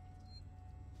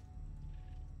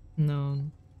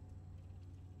 No.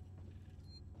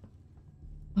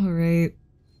 Alright.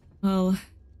 Well,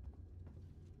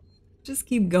 just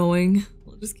keep going.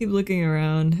 We'll just keep looking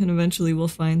around and eventually we'll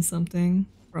find something.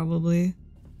 Probably.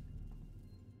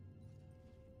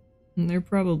 And there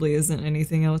probably isn't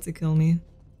anything out to kill me.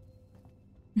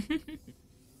 Is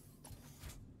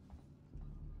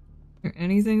there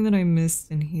anything that I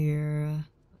missed in here?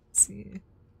 Let's see.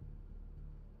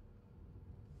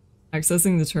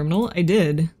 Accessing the terminal? I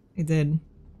did. I did.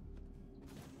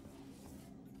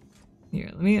 Here,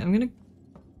 I'm gonna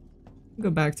go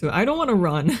back to it. I don't want to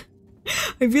run.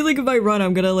 I feel like if I run,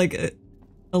 I'm gonna like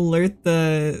alert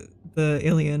the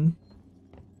alien.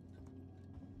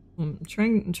 I'm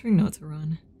trying not to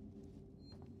run.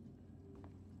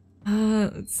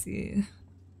 Let's see.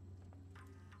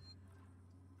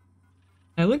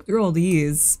 I looked through all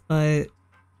these, but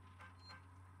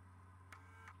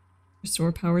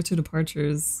restore power to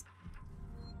departures.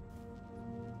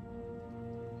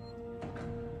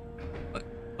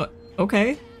 What?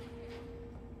 Okay.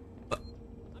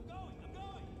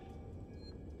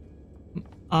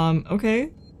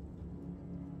 Okay.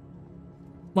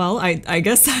 Well, I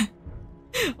guess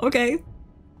okay.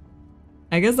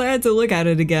 I guess I had to look at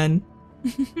it again.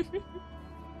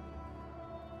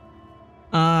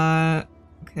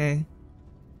 Okay.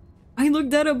 I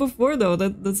looked at it before though,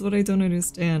 that's what I don't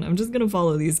understand. I'm just gonna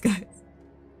follow these guys.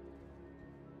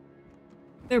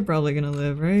 They're probably gonna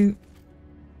live, right?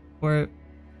 Or...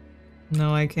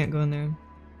 no, I can't go in there.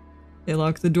 They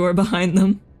locked the door behind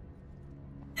them.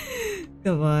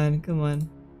 Come on, come on.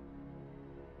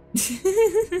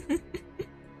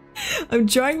 I'm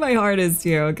trying my hardest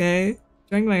here, okay?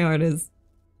 Trying my hardest.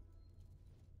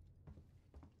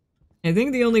 I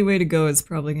think the only way to go is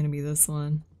probably gonna be this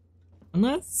one.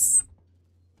 Unless...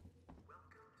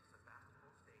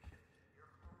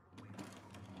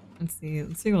 let's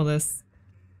see all this.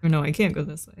 Or no, I can't go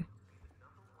this way.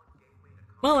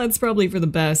 Well, that's probably for the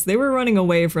best. They were running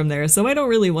away from there, so I don't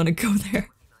really want to go there.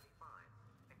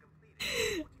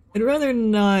 I'd rather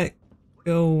not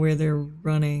go where they're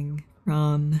running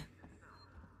from.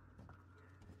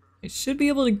 I should be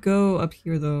able to go up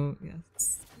here though,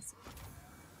 yes.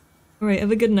 Alright,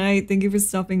 have a good night. Thank you for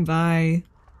stopping by.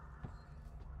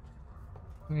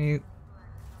 Alright.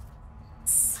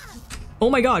 Oh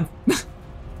my god!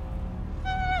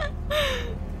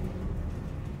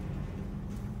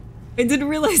 I didn't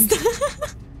realize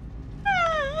that.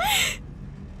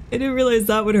 I didn't realize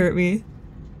that would hurt me.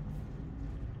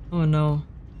 Oh no.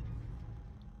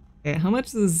 Okay, how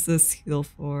much does this heal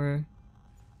for?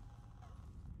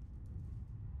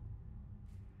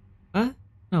 Huh?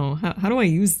 No, how do I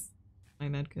use my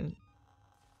medkit?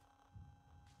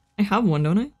 I have one,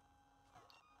 don't I?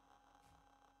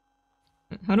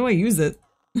 How do I use it?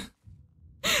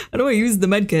 How do I use the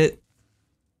medkit?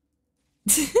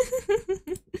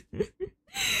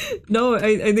 No,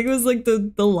 I think it was like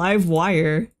the live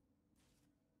wire.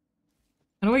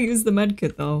 How do I use the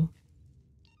medkit though?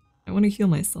 I want to heal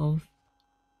myself.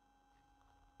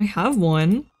 I have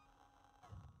one.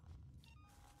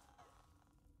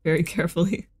 Very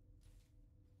carefully.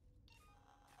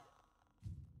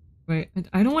 Wait,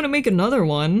 I don't want to make another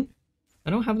one.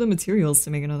 I don't have the materials to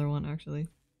make another one, actually.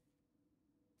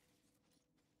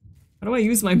 How do I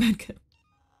use my medkit?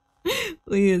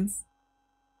 Please.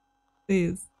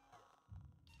 Please.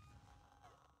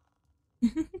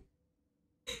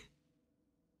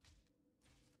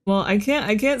 Well, I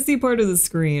can't see part of the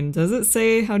screen. Does it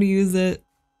say how to use it?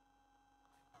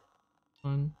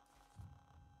 Hold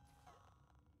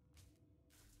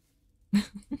on.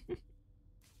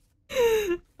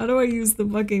 How do I use the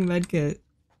fucking medkit?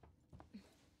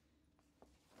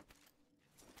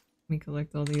 Let me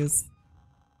collect all these.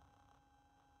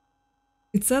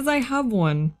 It says I have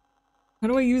one. How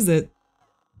do I use it?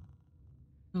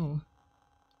 Oh.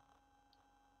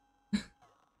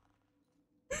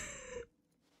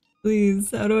 Please,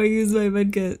 how do I use my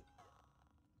medkit?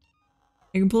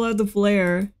 I can pull out the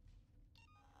flare.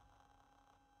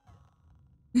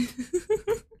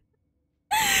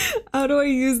 How do I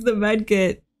use the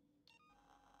medkit?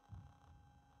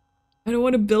 I don't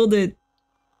want to build it.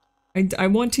 I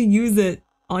want to use it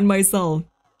on myself.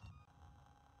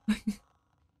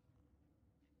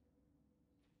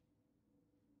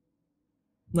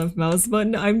 Left mouse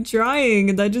button? I'm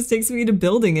trying. That just takes me to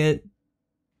building it.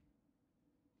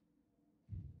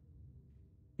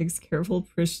 Takes careful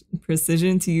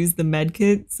precision to use the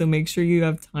medkit, so make sure you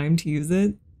have time to use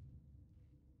it.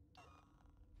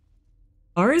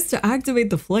 R is to activate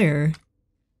the flare.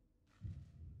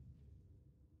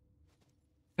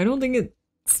 I don't think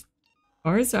it's...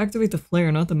 R is to activate the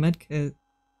flare, not the medkit.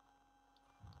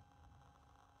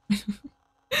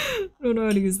 I don't know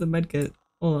how to use the medkit.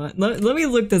 Hold on. Let me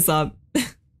look this up.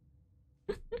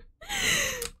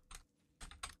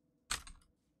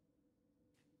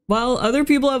 Well, other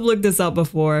people have looked this up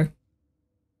before.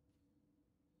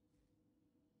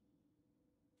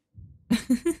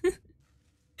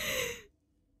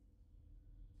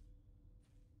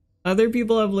 Other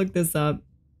people have looked this up.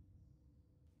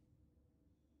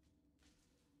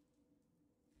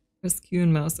 Press Q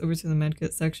and mouse over to the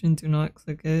medkit section. Do not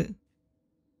click it.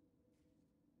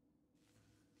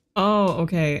 Oh,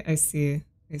 okay. I see.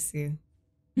 I see.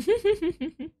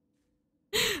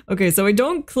 Okay, so I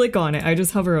don't click on it. I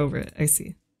just hover over it. I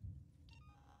see.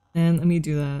 And let me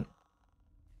do that.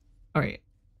 Alright.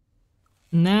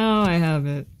 Now I have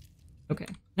it. Okay.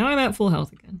 Now I'm at full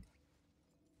health again.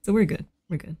 So we're good.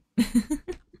 We're good.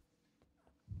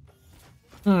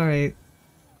 Alright.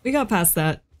 We got past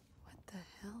that. What the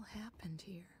hell happened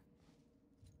here?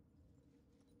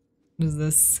 What is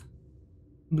this?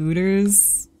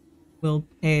 Looters will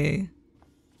pay.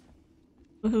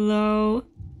 Oh, hello.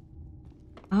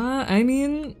 I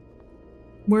mean,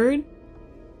 word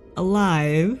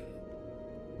alive.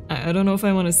 I don't know if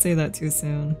I want to say that too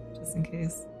soon, just in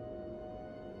case.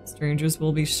 Strangers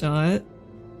will be shot.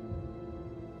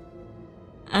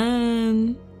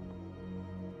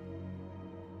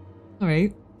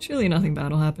 Alright, surely nothing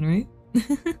bad will happen, right?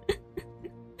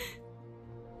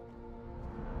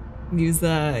 Use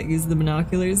the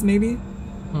binoculars, maybe?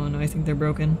 Oh no, I think they're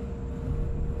broken.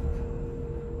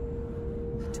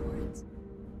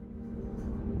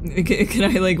 Can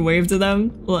I like wave to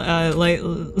them? Light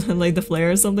the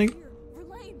flare or something?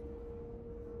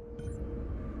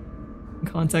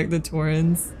 Contact the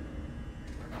Torrens.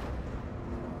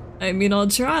 I mean, I'll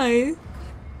try.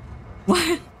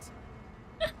 What?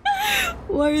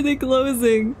 Why are they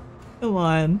closing? Come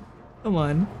on. Come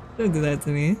on. Don't do that to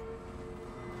me.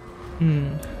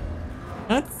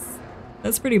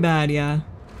 That's pretty bad, yeah.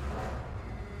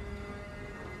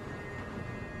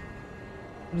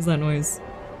 What is that noise?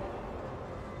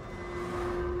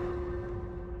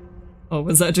 Oh,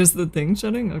 was that just the thing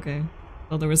shutting? Okay.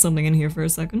 Well, there was something in here for a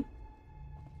second.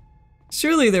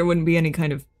 Surely there wouldn't be any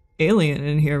kind of alien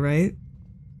in here, right?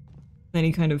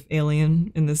 Any kind of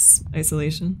alien in this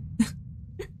isolation?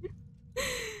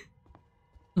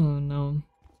 Oh no.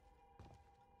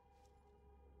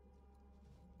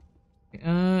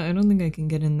 I don't think I can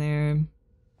get in there.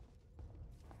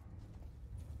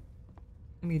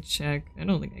 Let me check. I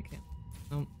don't think I can.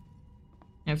 Nope.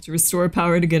 I have to restore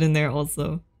power to get in there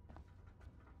also.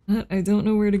 But I don't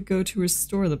know where to go to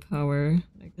restore the power.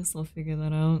 I guess I'll figure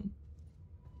that out.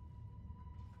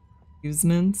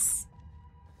 Amusements.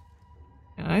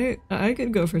 Yeah, I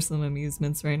could go for some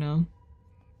amusements right now.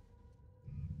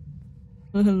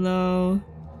 Oh, hello.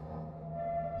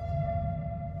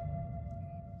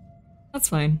 That's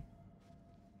fine.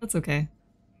 That's okay.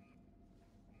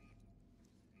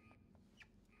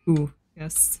 Ooh,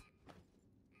 yes.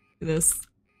 Do this.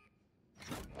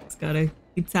 Just gotta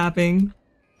keep tapping.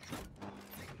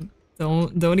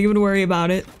 Don't even worry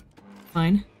about it.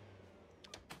 Fine.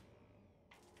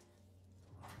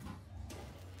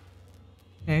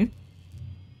 Okay.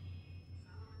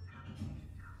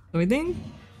 So I think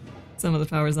some of the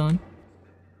power's on.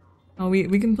 Oh,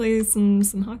 we can play some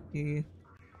hockey.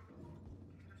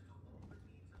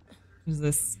 Is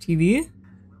this TV?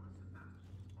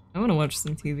 I want to watch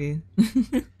some TV.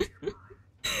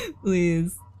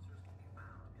 Please.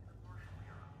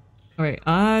 Alright,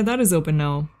 that is open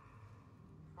now.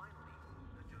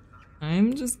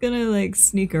 I'm just gonna like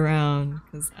sneak around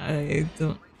because I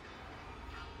don't.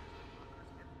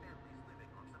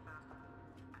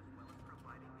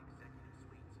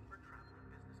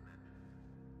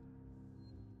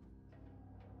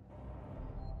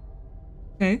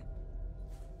 Okay.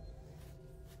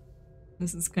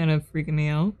 This is kind of freaking me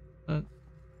out, but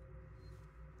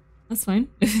that's fine.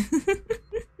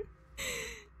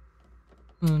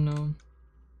 Oh no. Do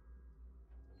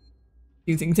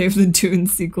you think they have the Dune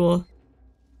sequel?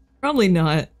 Probably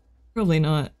not. Probably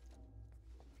not.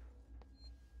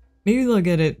 Maybe they'll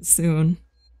get it soon.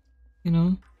 You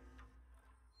know?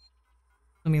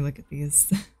 Let me look at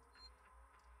these.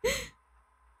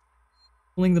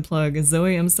 Pulling the plug.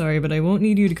 Zoe, I'm sorry, but I won't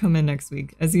need you to come in next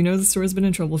week. As you know, the store's been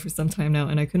in trouble for some time now,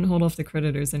 and I couldn't hold off the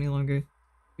creditors any longer.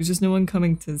 There's just no one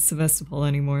coming to Sevastopol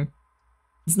anymore.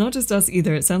 It's not just us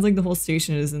either. It sounds like the whole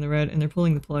station is in the red, and they're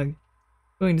pulling the plug.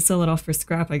 Going to sell it off for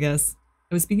scrap, I guess.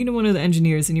 I was speaking to one of the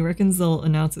engineers, and he reckons they'll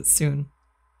announce it soon.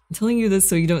 I'm telling you this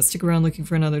so you don't stick around looking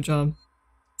for another job.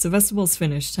 Sevastopol's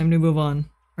finished. Time to move on.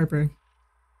 Harper.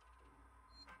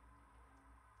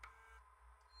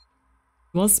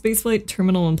 To all spaceflight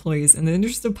terminal employees, in the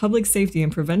interest of public safety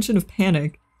and prevention of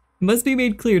panic, it must be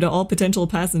made clear to all potential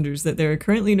passengers that there are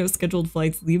currently no scheduled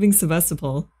flights leaving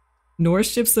Sevastopol, nor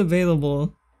ships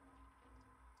available.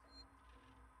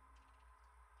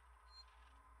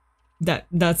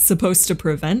 That's supposed to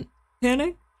prevent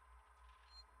panic?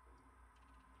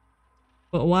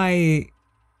 But why?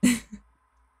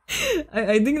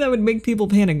 I think that would make people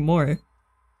panic more.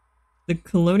 The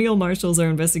Colonial Marshals are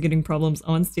investigating problems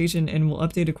on station and will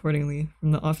update accordingly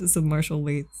from the Office of Marshal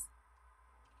Waits.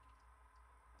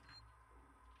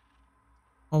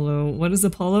 Apollo. What is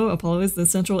Apollo? Apollo is the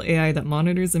central AI that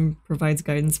monitors and provides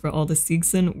guidance for all the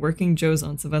Seegson working Joes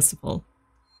on Sevastopol.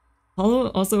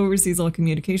 Apollo also oversees all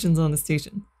communications on the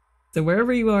station. So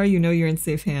wherever you are, you know you're in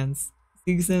safe hands.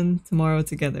 Seegson, tomorrow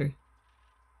together.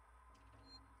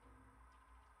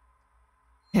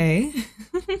 Hey.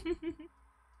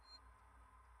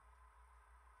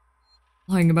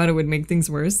 Lying about it would make things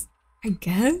worse, I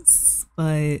guess,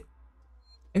 but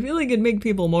I feel like it'd make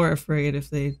people more afraid if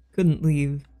they couldn't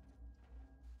leave.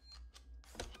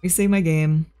 Let me save my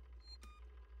game.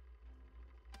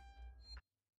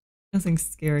 Nothing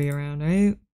scary around,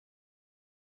 right?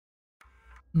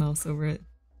 Mouse over it.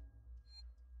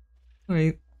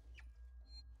 Alright.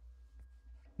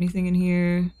 Anything in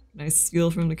here? Can I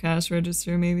steal from the cash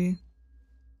register, maybe?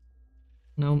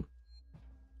 Nope.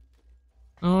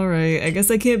 Alright, I guess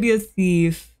I can't be a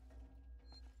thief.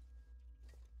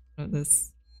 What about this?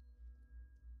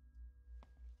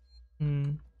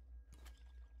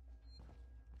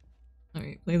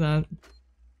 Alright, play that.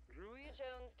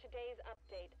 Jones, today's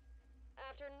update.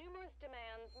 After numerous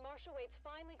demands, Marshal Waits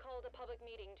finally called a public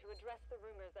meeting to address the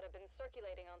rumors that have been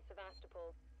circulating on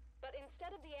Sevastopol. But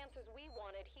instead of the answers we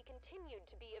wanted, he continued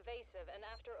to be evasive, and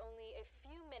after only a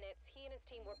few minutes, he and his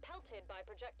team were pelted by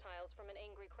projectiles from an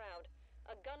angry crowd.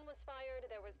 A gun was fired,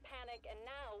 there was panic, and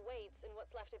now Waits and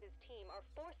what's left of his team are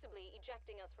forcibly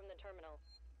ejecting us from the terminal.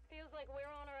 Feels like we're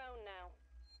on our own now.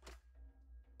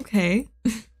 Okay.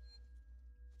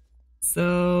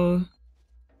 So...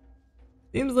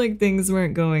 seems like things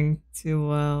weren't going too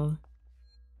well.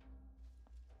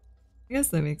 I guess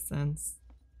that makes sense.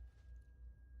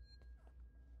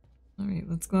 Alright,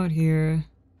 let's go out here.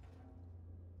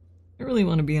 I really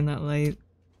want to be in that light.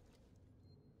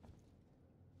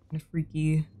 Kind of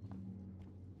freaky.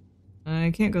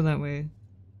 I can't go that way.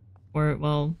 Or,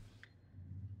 well...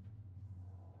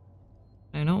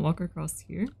 can I not walk across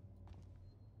here?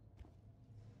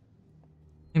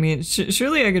 I mean,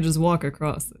 surely I could just walk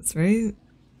across this, right?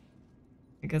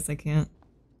 I guess I can't.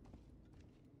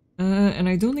 And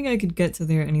I don't think I could get to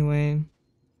there anyway.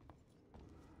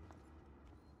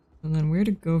 And then where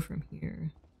to go from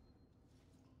here?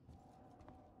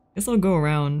 Guess I'll go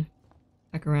around.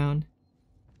 Back around.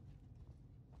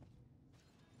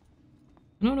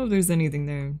 I don't know if there's anything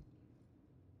there.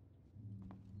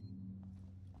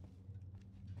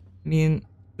 I mean,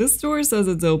 this door says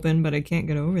it's open, but I can't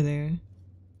get over there.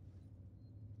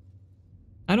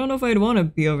 I don't know if I'd want to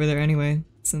be over there anyway,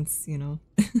 since, you know,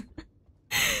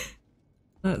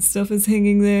 that stuff is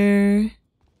hanging there.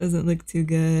 Doesn't look too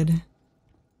good.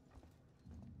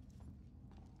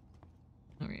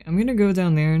 Alright, I'm gonna go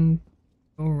down there and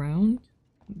go around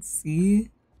and see.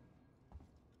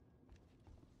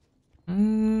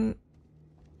 I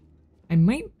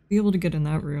might be able to get in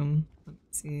that room. Let me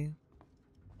see.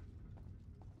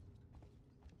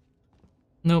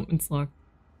 Nope, it's locked.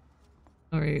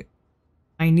 Alright.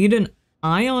 I need an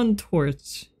ion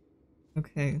torch.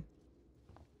 Okay.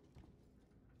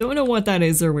 Don't know what that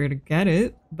is or where to get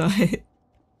it, but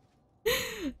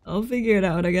I'll figure it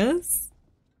out, I guess.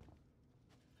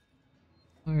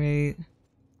 Alright.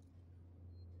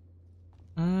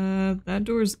 That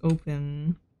door's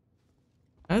open.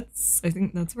 I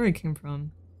think that's where I came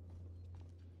from.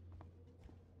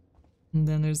 And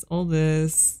then there's all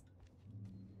this.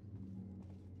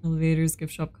 Elevators,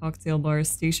 gift shop, cocktail bar,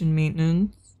 station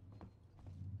maintenance.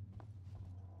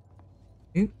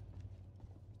 Okay.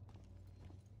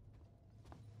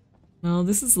 Well,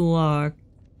 this is locked,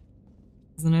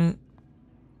 isn't it?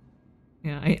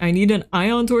 Yeah, I need an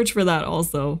ion torch for that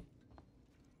also.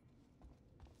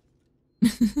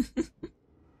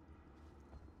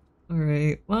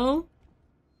 Alright, well.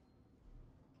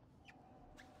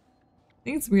 I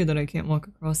think it's weird that I can't walk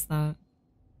across that.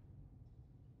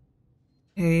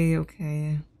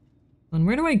 Okay. Then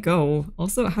where do I go?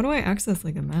 Also, how do I access,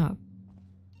 like, a map?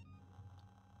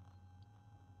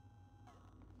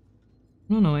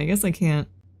 I don't know, I guess I can't.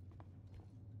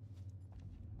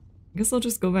 I guess I'll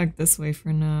just go back this way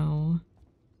for now.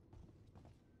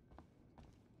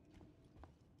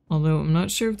 Although I'm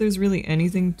not sure if there's really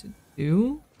anything to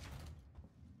do.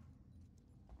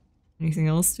 Anything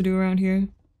else to do around here?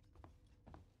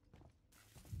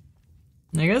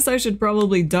 I guess I should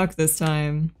probably duck this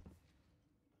time.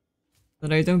 So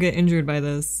that I don't get injured by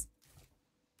this.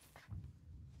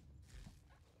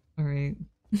 Alright.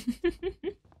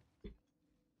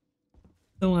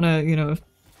 Don't wanna, you know,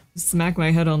 smack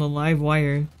my head on the live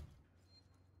wire.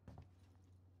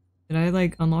 Did I,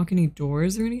 like, unlock any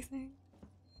doors or anything?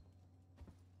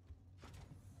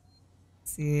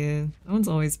 Let's see, that one's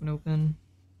always been open.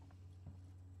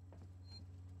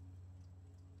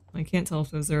 I can't tell if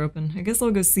those are open. I guess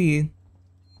I'll go see.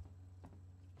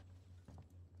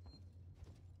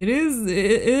 It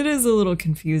is a little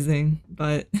confusing,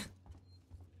 but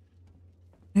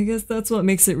I guess that's what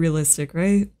makes it realistic,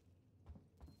 right?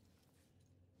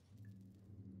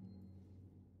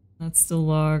 That's still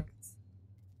locked.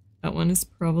 That one is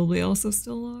probably also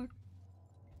still locked.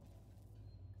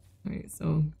 Alright,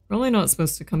 so probably not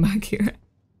supposed to come back here.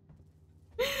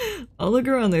 I'll look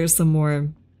around there some more.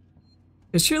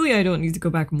 But surely I don't need to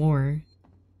go back more.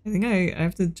 I think I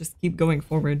have to just keep going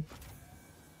forward.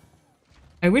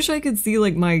 I wish I could see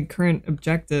like my current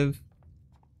objective.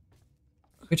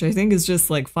 Which I think is just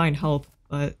like find help,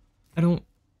 but I don't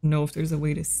know if there's a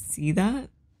way to see that.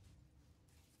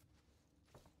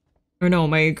 Or no,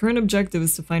 my current objective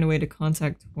is to find a way to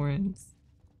contact Torrens.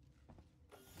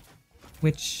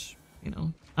 Which, you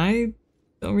know, I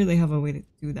don't really have a way to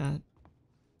do that.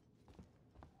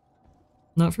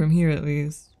 Not from here, at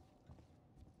least.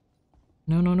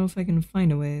 No, I don't know if I can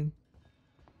find a way.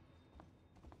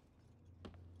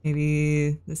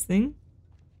 Maybe this thing?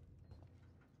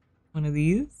 One of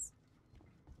these?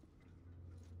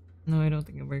 No, I don't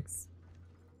think it works.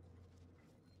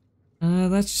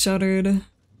 That's shuttered.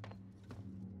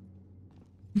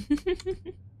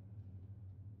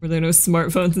 Were there no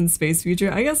smartphones in Space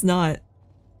Future? I guess not.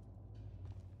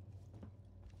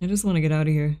 I just want to get out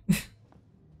of here.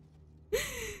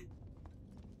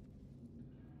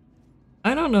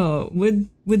 I don't know. Would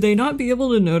they not be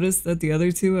able to notice that the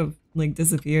other two have, like,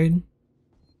 disappeared?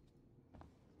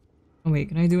 Oh wait,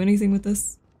 can I do anything with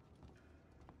this?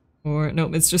 Or,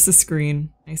 nope, it's just a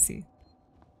screen. I see.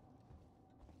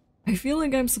 I feel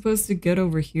like I'm supposed to get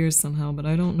over here somehow, but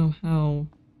I don't know how.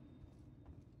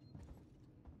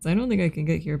 I don't think I can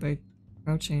get here by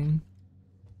crouching.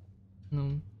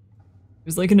 No.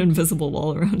 There's like an invisible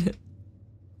wall around it.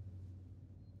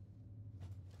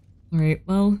 Alright,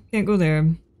 well, can't go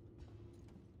there.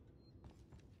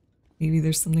 Maybe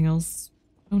there's something else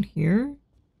down here?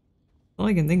 That's all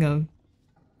I can think of.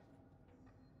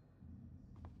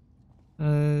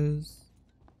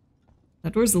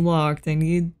 That door's locked. I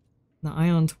need the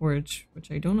ion torch,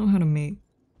 which I don't know how to make.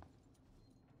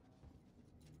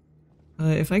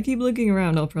 If I keep looking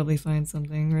around, I'll probably find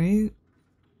something, right?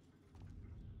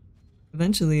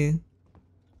 Eventually.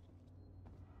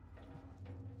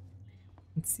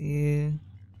 Let's see.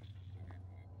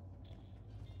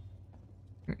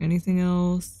 Or anything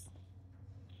else?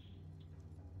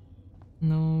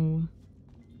 No.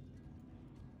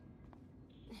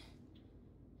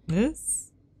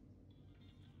 This?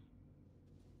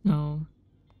 No.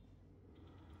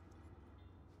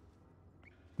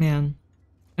 Man.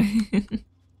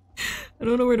 I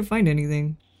don't know where to find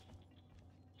anything.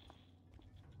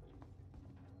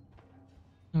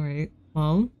 Alright,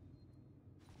 well.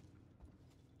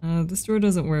 This door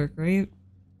doesn't work, right?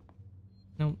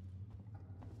 Nope.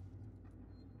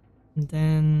 And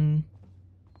then...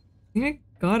 I think I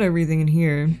got everything in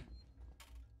here.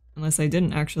 Unless I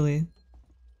didn't, actually.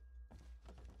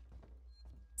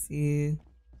 Let's see...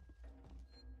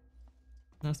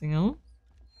 Nothing else?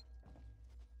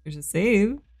 There's a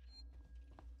save.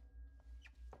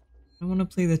 I want to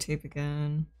play the tape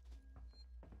again.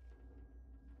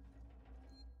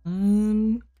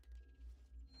 I'm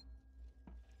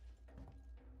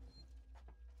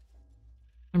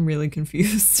really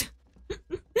confused.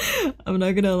 I'm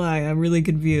not gonna lie, I'm really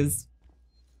confused.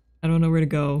 I don't know where to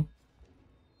go.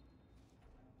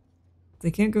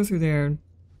 They can't go through there.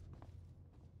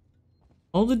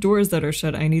 All the doors that are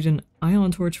shut I need an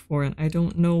ion torch for, and I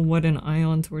don't know what an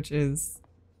ion torch is.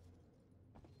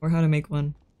 Or how to make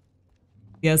one.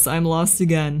 Yes, I'm lost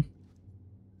again.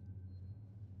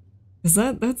 Is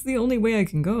that's the only way I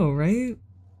can go, right?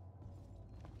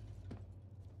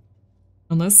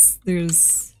 Unless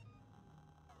there's...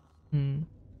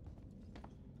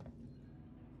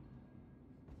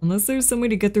 Unless there's some way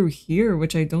to get through here,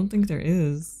 which I don't think there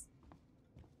is.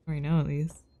 Right now, at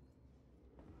least.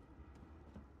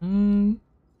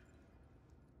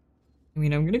 I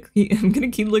mean, I'm gonna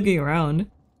keep looking around.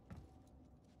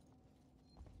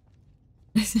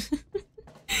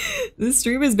 This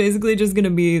stream is basically just gonna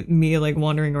be me like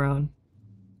wandering around.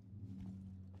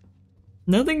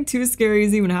 Nothing too scary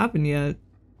has even happened yet,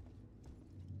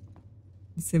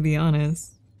 to be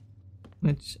honest.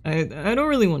 Which I don't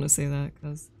really want to say that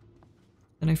because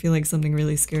then I feel like something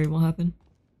really scary will happen.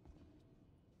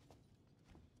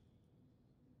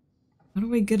 How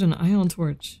do I get an ion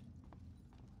torch?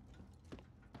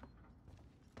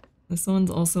 This one's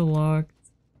also locked.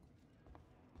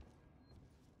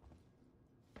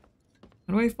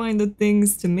 How do I find the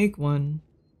things to make one?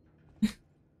 Did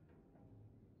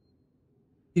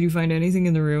you find anything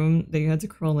in the room that you had to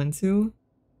crawl into?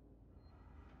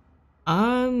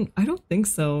 I don't think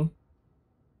so.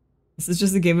 This is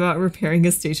just a game about repairing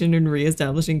a station and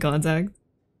re-establishing contact.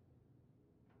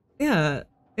 Yeah,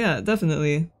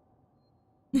 definitely.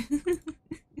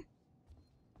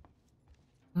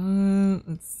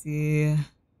 Let's see.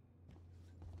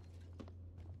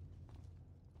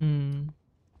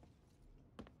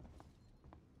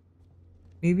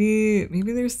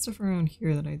 Maybe there's stuff around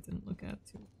here that I didn't look at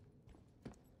too.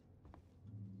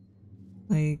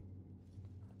 Like,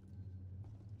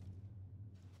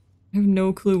 I have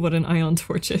no clue what an ion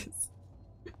torch is.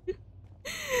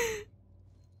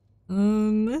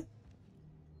 I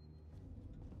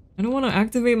don't want to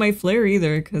activate my flare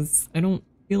either because I don't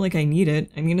feel like I need it.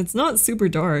 I mean, it's not super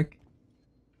dark.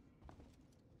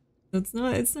 So it's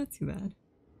not too bad.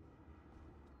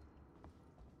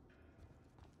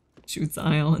 Shoots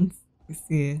ions. I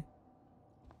see.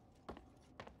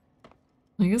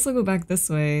 I guess I'll go back this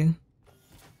way.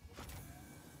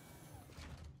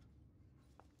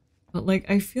 But like,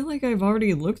 I feel like I've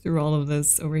already looked through all of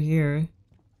this over here.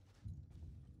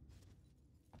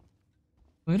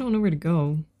 I don't know where to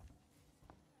go.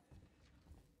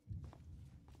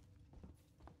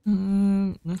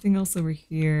 Nothing else over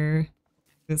here.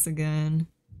 This again.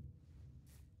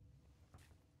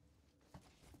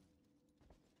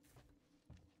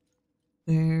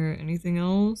 There anything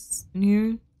else in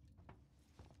here?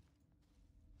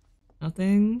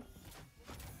 Nothing.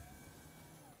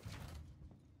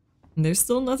 And there's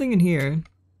still nothing in here.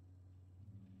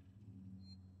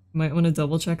 Might want to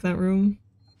double check that room.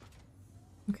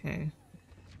 Okay.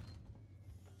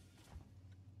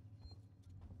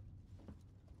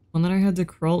 One that I had to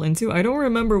crawl into? I don't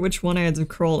remember which one I had to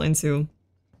crawl into.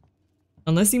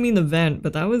 Unless you mean the vent,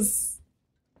 but that was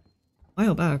a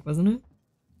while back, wasn't it?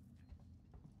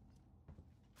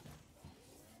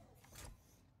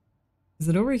 Is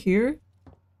it over here?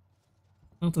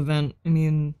 Not the vent, I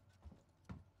mean...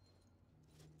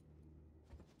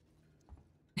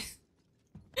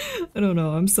 I don't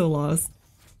know, I'm so lost.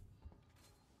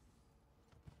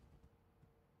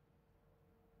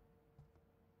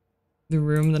 The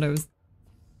room that I was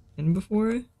in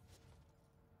before?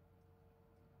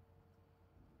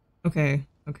 Okay.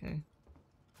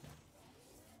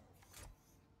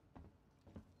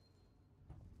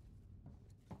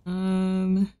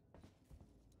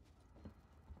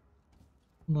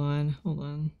 Hold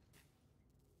on.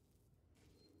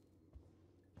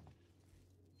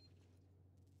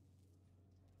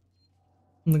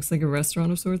 Looks like a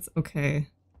restaurant of sorts? Okay.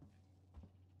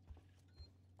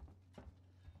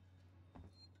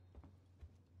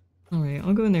 Alright,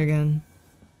 I'll go in there again.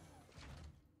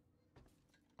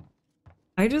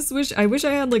 I wish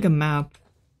I had like a map.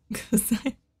 Because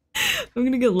I'm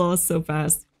gonna get lost so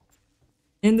fast.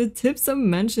 And the tips have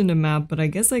mentioned a map, but I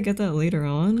guess I get that later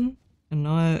on. And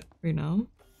not right now.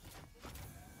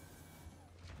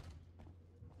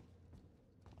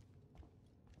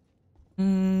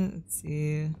 Let's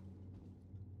see.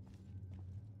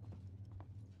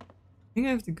 I think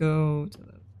I have to go to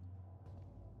the...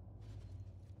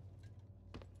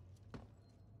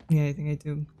 Yeah, I think I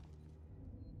do.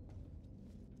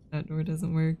 That door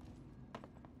doesn't work.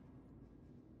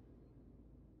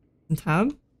 And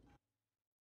tab?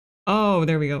 Oh,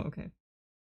 there we go. Okay.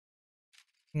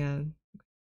 Yeah.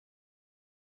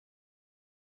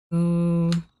 So...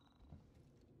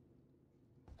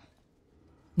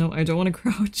 No, I don't want to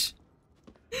crouch.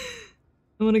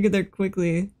 I want to get there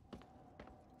quickly.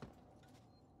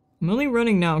 I'm only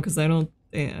running now because I don't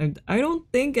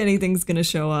think anything's gonna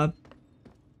show up.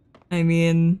 I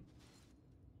mean,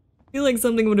 I feel like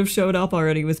something would have showed up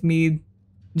already with me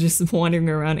just wandering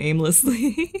around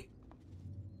aimlessly.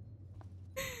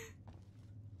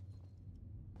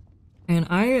 And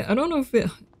I don't know if it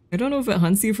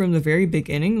hunts you from the very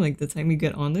beginning, like the time you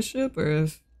get on the ship, or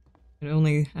if it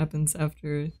only happens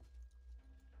after a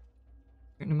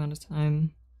certain amount of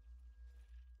time.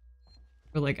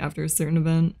 Or like after a certain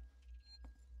event.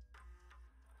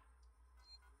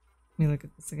 me look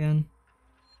at this again.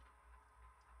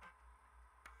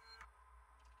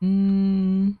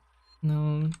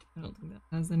 No, I don't think that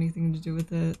has anything to do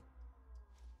with it.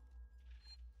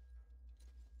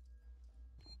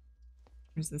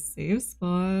 There's a save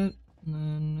spot, and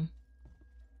then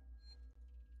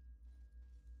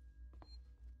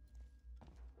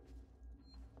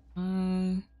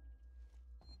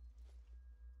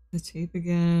the tape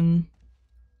again.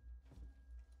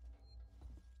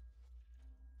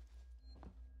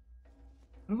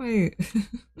 How do I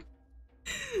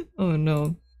oh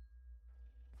no.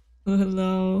 Oh,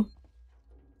 hello.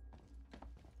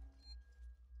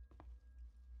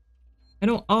 I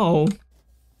don't oh.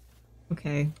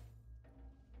 Okay.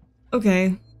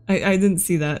 Okay. I didn't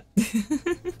see that.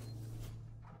 Did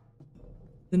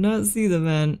not see the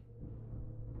vent.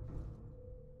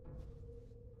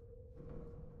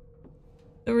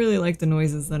 Don't really like the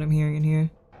noises that I'm hearing in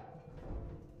here.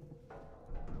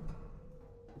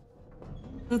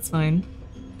 That's fine.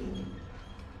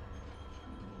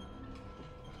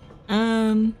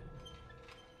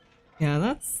 Yeah,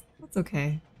 that's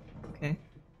okay. Okay.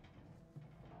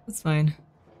 That's fine.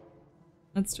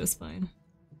 That's just fine.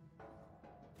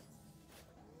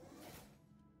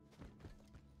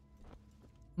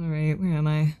 Alright, where am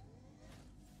I?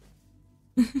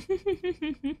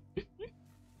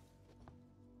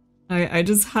 I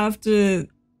just have to...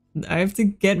 I have to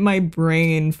get my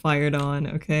brain fired on,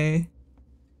 okay?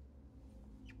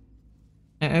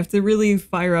 I have to really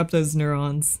fire up those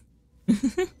neurons. Damn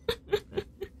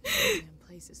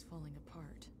place is falling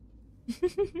apart.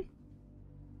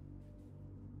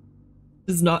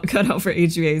 Does not cut out for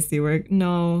HVAC work.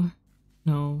 No.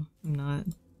 No, I'm not.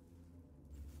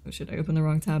 Oh shit, I opened the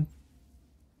wrong tab.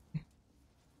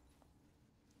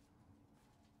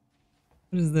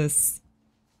 What is this?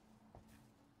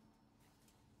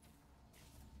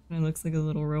 It looks like a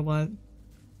little robot.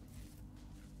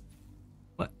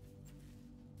 What?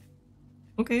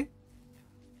 Okay.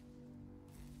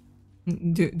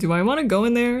 Do I want to go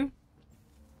in there? I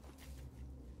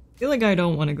feel like I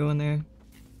don't want to go in there.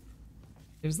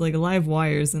 There's like live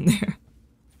wires in there.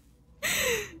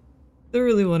 Don't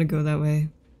really want to go that way.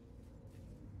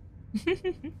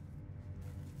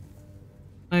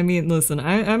 I mean, listen,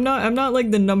 I'm not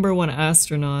like the #1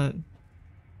 astronaut.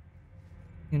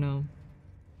 You know.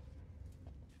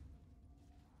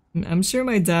 I'm sure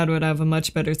my dad would have a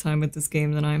much better time with this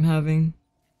game than I'm having.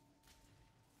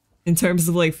 In terms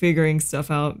of like figuring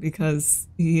stuff out, because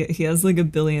he has like 1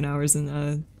 billion hours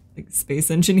in like space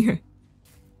engineer.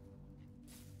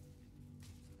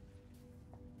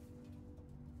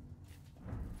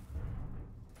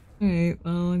 Alright,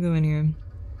 well, I'll go in here.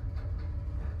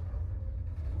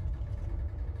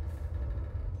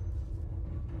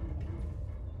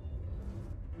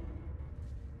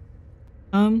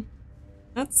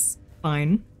 That's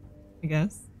fine, I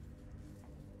guess.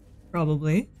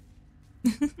 Probably.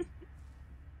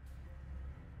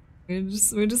 We're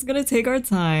just gonna take our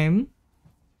time.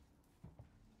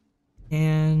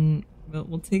 And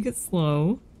we'll take it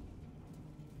slow.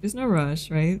 There's no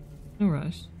rush, right? No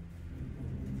rush.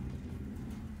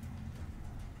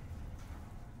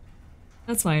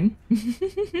 That's fine.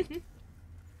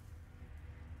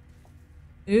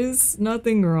 There's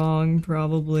nothing wrong,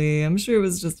 probably. I'm sure it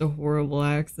was just a horrible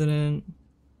accident.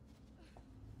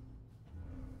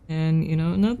 And, you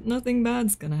know, nothing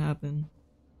bad's gonna happen.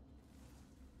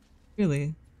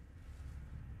 Really.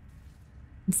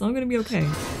 It's all gonna be okay.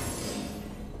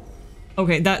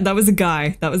 Okay, that was a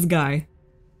guy. That was a guy.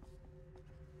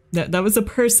 That was a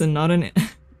person, not an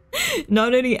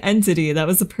not any entity. That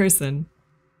was a person.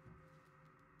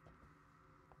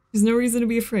 There's no reason to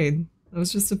be afraid. That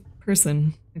was just a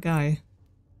person, a guy.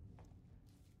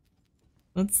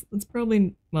 That's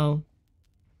probably, well,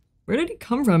 where did he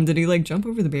come from? Did he like jump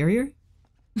over the barrier?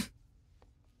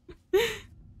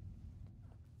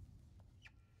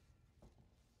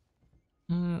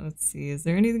 Let's see, is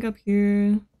there anything up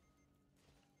here?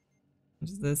 What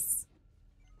is this?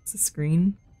 It's a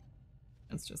screen?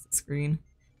 That's just a screen.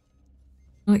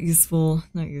 Not useful,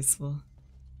 not useful.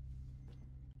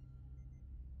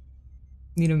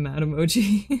 Need a mad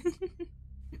emoji.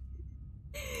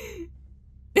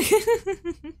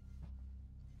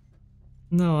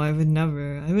 No, I would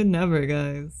never,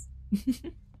 guys.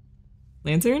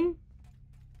 Lantern?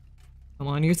 Come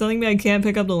on, you're telling me I can't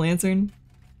pick up the lantern?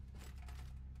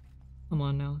 Come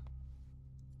on now.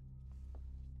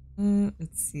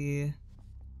 Let's see.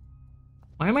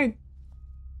 Why am I...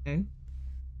 Okay.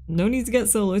 No need to get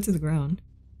so low to the ground.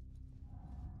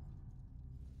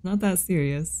 Not that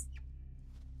serious.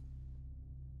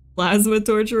 Plasma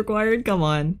torch required? Come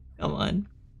on. Come on.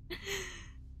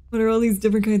 What are all these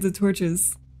different kinds of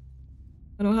torches?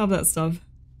 I don't have that stuff.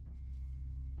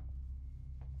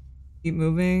 Keep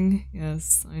moving.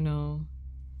 Yes, I know.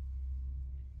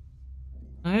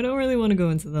 I don't really want to go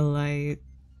into the light.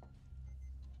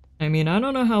 I mean, I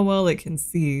don't know how well it can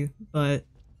see, but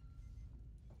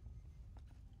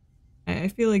I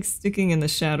feel like sticking in the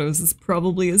shadows is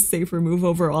probably a safer move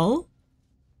overall.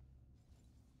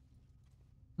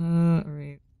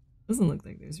 Alright. Doesn't look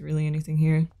like there's really anything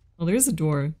here. Well, there's a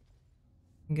door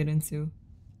I can get into.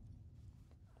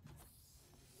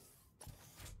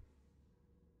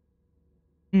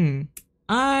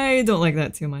 I don't like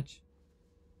that too much.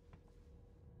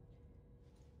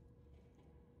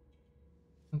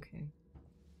 Okay.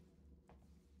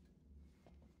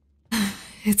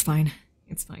 It's fine.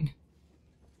 It's fine.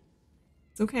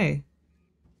 It's okay.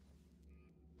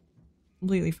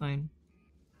 Completely fine.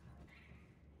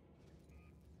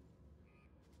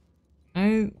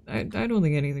 I don't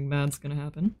think anything bad's gonna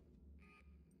happen.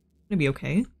 It's gonna be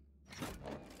okay.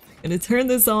 Gonna turn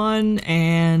this on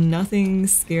and nothing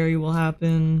scary will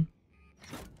happen.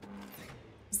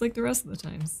 Just like the rest of the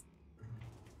times.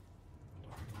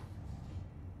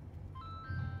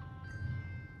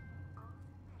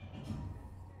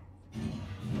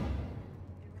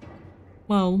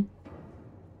 Well,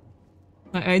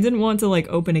 I didn't want to like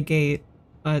open a gate,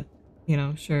 but you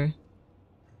know, sure.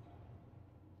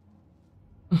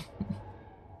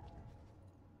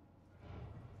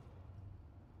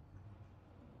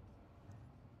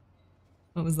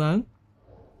 What was that?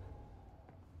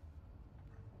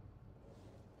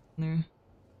 There.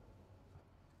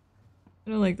 I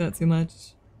don't like that too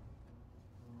much.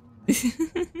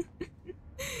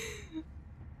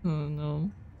 Oh no.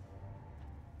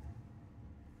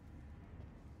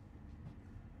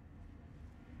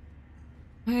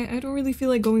 I don't really feel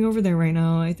like going over there right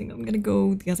now. I think I'm gonna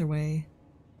go the other way.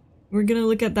 We're gonna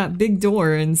look at that big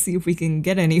door and see if we can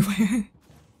get anywhere.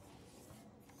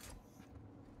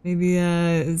 Maybe,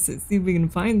 see if we can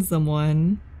find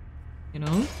someone, you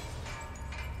know?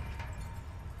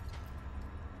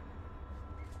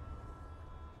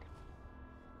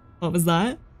 What was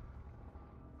that?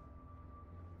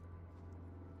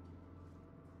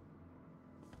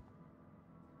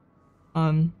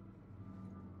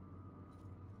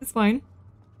 It's fine.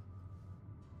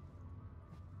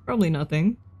 Probably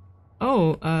nothing.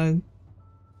 Oh, alright,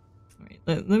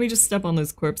 let me just step on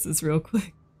those corpses real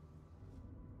quick.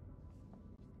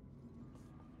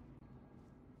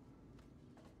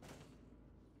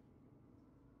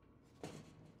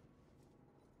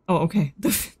 Oh, okay.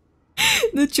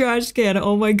 The trash can,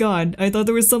 oh my god. I thought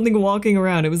there was something walking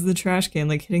around. It was the trash can,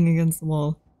 like, hitting against the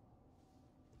wall.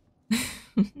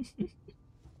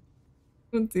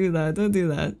 Don't do that, don't do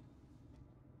that.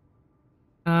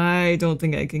 I don't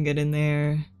think I can get in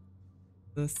there.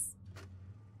 This is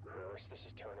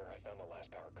Turner. I found the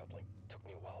last power coupling. Took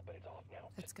me a while, but it's off now.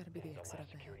 That's gotta be the exit up ahead.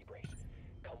 Security brace.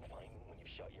 Come find me when you've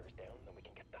shut yours down, then we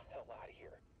can get the hell out of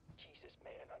here. Jesus,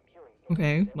 man, I'm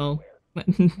hearing okay, well.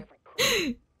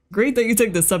 Great that you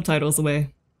took the subtitles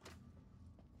away.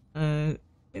 Say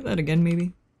that again,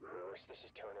 maybe. This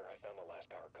is Turner. I found the last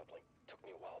power coupling. Took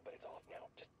me a while, but it's off now.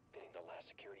 Just fitting the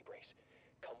last security brace.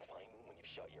 Come find me when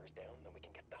you've shut yours down, then we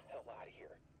can get the hell out of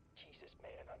here. Jesus,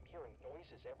 man, I'm hearing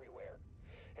noises everywhere.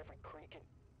 Every creak and...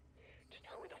 Just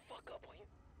hurry the fuck up, will you?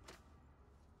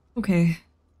 Okay.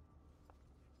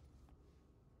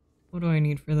 What do I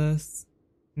need for this?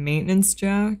 Maintenance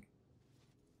jack?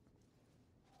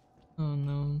 Oh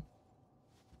no.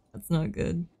 That's not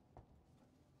good.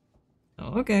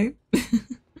 Oh, okay.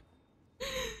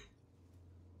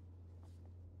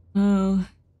 Well,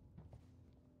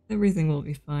 everything will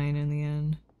be fine in the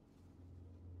end.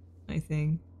 I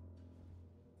think.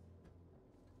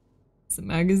 Some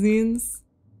magazines?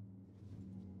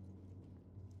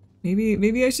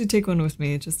 Maybe I should take one with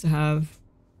me just to have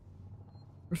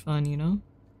for fun, you know?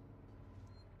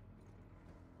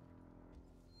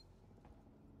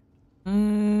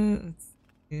 Let's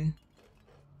see.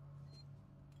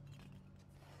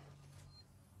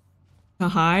 To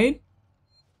hide?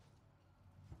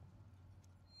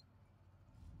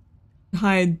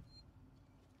 Hide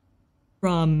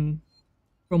from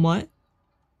what?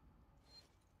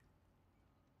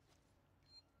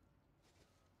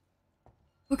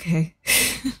 Okay.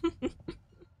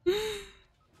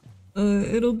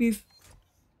 It'll be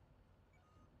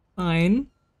fine.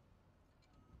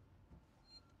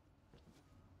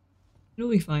 It'll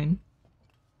be fine.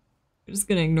 We're just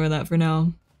gonna ignore that for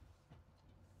now.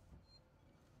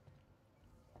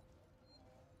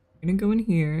 I'm gonna go in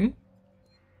here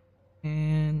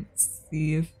and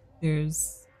see if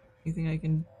there's anything I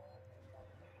can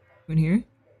do in here.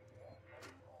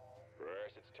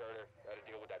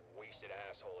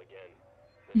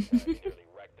 This guy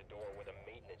nearly wrecked the door with a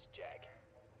maintenance jack.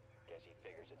 Guess he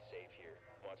figures it's safe here.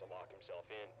 Wants to lock himself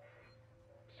in.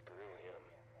 Screw him.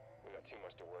 We got too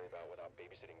much to worry about without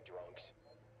babysitting drunks.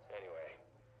 Anyway,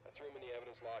 I threw him in the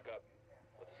evidence lockup.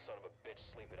 Let the son of a bitch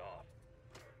sleep it off.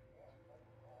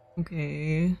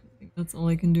 Okay, I think that's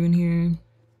all I can do in here.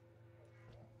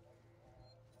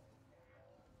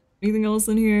 Anything else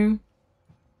in here?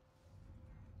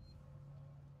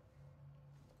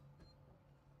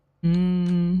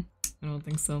 I don't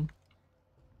think so.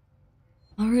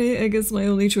 Alright, I guess my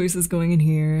only choice is going in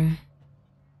here.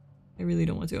 I really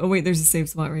don't want to. Oh wait, there's a save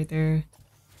spot right there.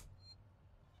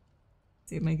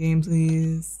 Save my game,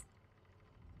 please.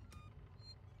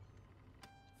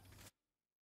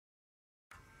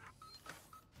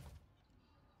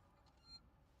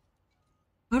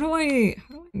 How do I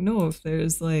know if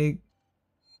there's like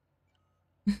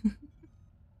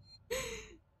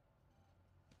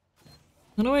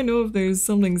how do I know if there's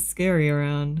something scary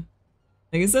around?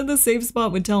 Like I said, the safe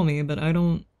spot would tell me, but I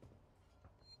don't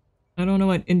know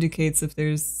what indicates if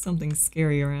there's something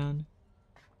scary around.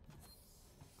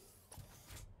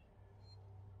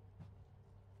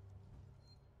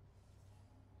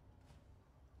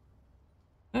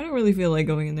 I don't really feel like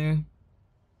going in there.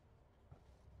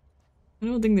 I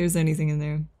don't think there's anything in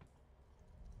there.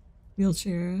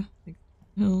 Wheelchair. Like,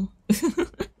 hell.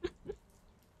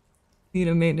 Need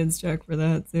a maintenance check for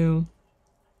that too.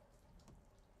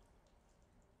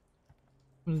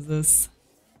 What is this?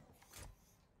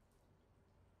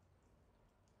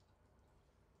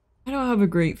 I don't have a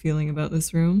great feeling about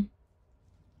this room.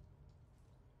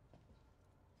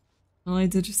 Well, I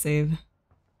did just save.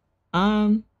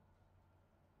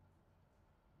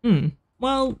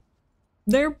 Well,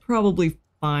 they're probably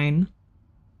fine.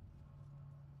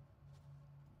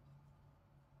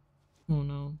 Oh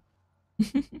no.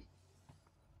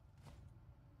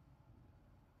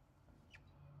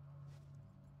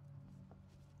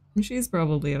 She's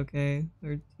probably okay.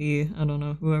 Or T, I don't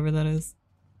know, whoever that is.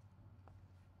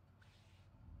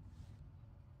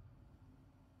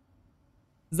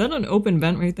 Is that an open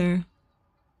vent right there?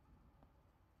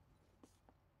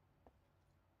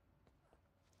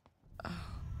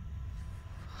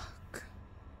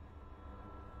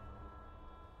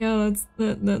 Yeah,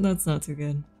 that's not too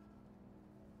good.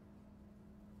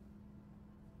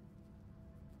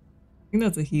 I think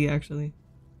that's a he, actually.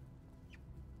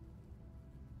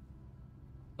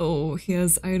 Oh, he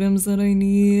has items that I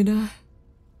need.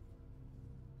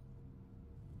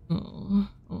 Oh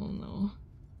no.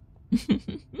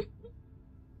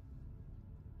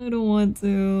 I don't want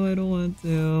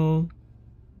to.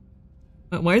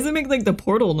 Why does it make like the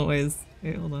portal noise?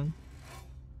 Wait, hold on.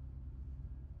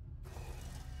 I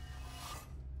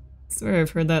swear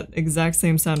I've heard that exact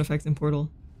same sound effect in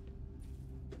Portal.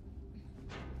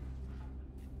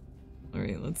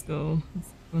 Alright, let's go. Let's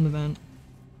go in the vent.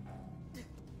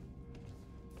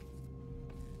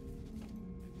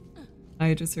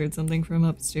 I just heard something from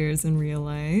upstairs in real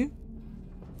life.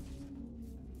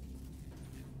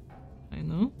 I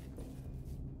know.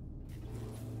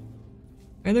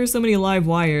 Why are there so many live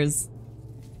wires?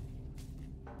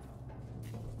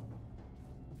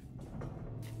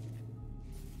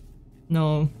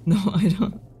 No, I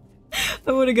don't.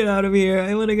 I want to get out of here.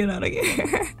 I want to get out of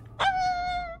here.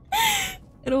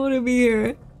 I don't want to be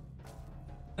here.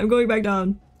 I'm going back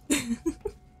down.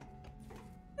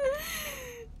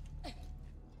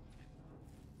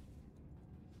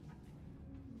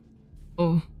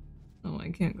 Oh. Oh,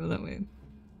 I can't go that way.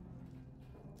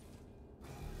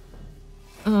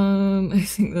 I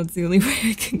think that's the only way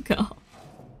I can go.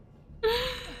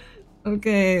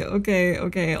 Okay, I'll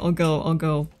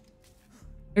go.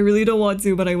 I really don't want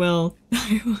to, but I will.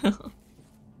 I will.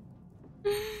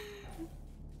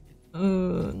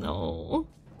 Oh, no.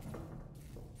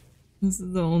 This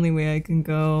is the only way I can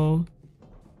go.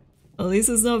 At least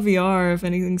it's not VR. If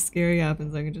anything scary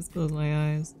happens, I can just close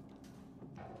my eyes.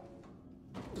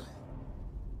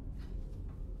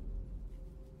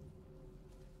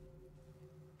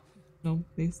 No,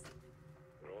 please.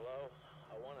 Hello?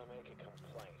 I want to make a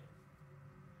complaint.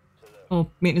 Oh,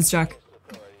 maintenance jack.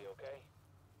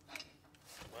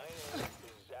 My name is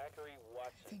Zachary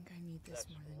Watson. I think I need this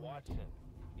more than Watson.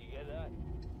 You get that?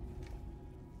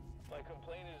 My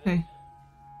complaint is Okay.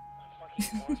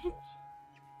 fucking marshals.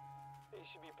 They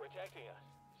should be protecting us.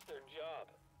 It's their job.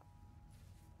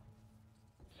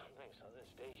 Something's on this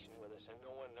station with us and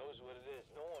no one knows what it is.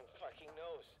 No one fucking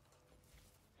knows.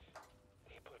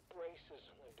 They put braces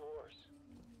on the doors.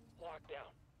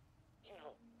 Lockdown. You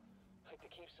know, like to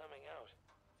keep something out.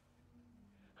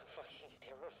 I'm fucking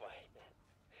terrified, man.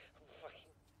 I'm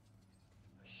fucking...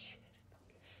 Oh, shit.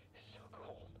 It's so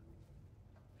cold.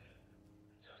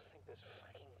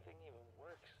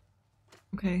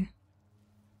 Okay.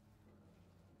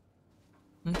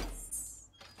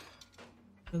 Let's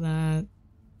do that. Oh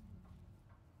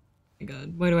my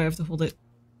god, why do I have to hold it?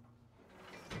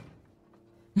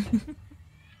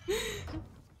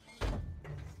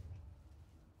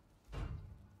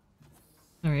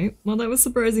 Alright, well that was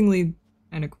surprisingly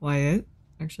kind of quiet,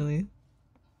 actually.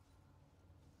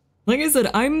 Like I said,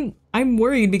 I'm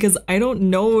worried because I don't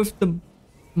know if the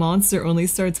monster only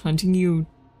starts hunting you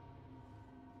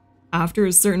after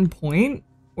a certain point,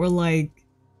 or like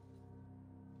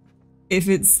if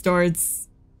it starts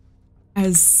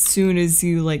as soon as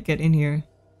you like get in here.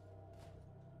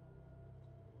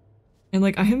 And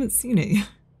like I haven't seen it yet.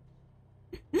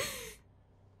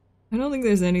 I don't think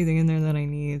there's anything in there that I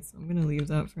need, so I'm gonna leave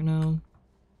that for now.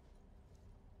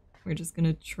 We're just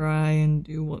gonna try and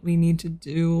do what we need to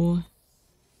do.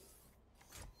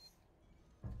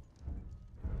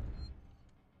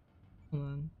 Hold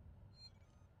on.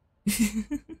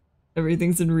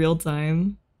 Everything's in real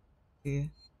time. Yeah.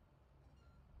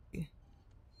 Yeah.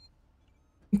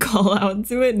 Call out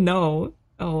to it? No.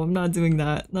 Oh, I'm not doing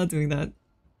that. Not doing that.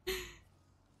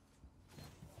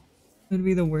 That would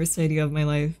be the worst idea of my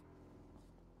life.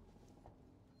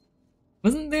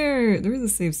 Wasn't there was a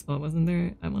save spot, wasn't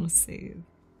there? I want to save.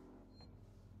 I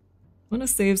want to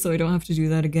save so I don't have to do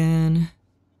that again.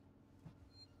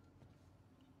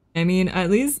 I mean, at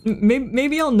least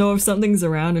maybe I'll know if something's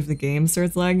around if the game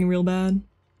starts lagging real bad.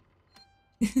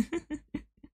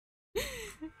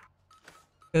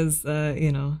 Because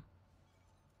you know.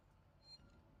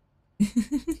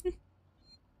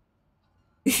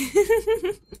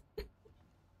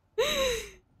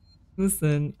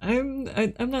 Listen,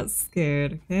 I'm not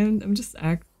scared, okay? I'm just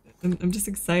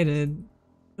excited.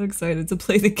 So excited to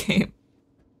play the game.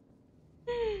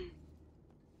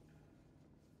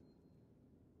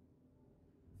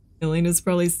 Elena's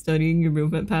probably studying your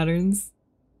movement patterns.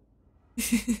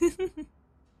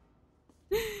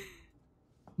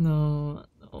 No,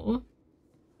 no.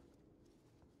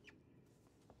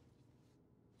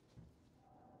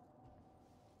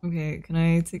 Okay, can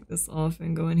I take this off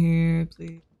and go in here,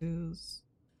 please?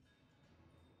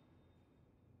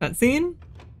 Cutscene?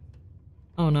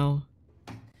 Oh no.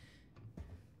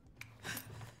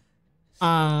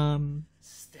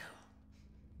 Still.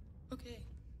 Okay.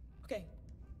 Okay.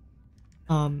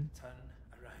 Turn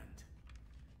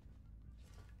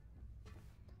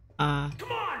around.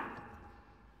 Come on!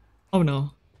 Oh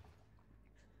no.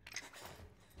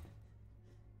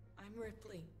 I'm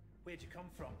Ripley. Where'd you come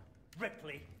from?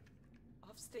 Ripley?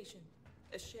 Off station.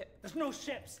 A ship. There's no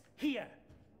ships here.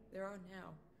 There are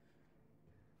now.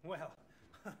 Well,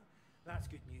 that's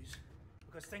good news.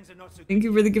 Because things are not so good. Thank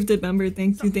you for the gifted member.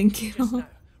 Thank you, thank you. Just now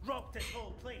rocked this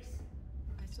whole place.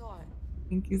 I saw it.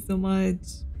 Thank you so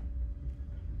much.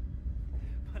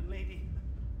 But lady,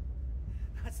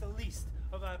 that's the least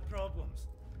of our problems.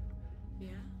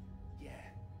 Yeah? Yeah.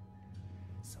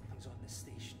 Something's on this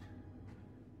station.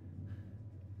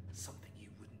 Something you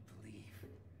wouldn't believe.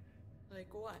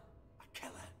 Like what? A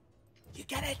killer. You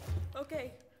get it?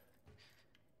 Okay.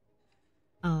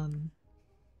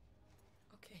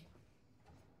 Okay.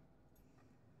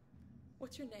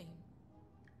 What's your name?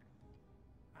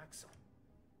 Axel.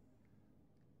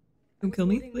 Don't kill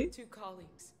me, With please. 2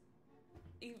 colleagues.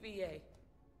 EVA.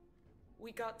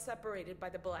 We got separated by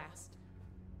the blast.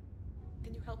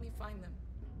 Can you help me find them?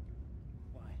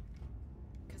 Why?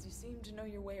 Because you seem to know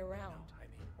your way around. No, I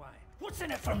mean, why? What's in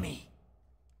it for me?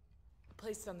 A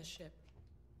place on the ship.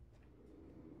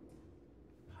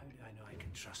 How do I know I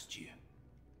can trust you?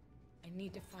 I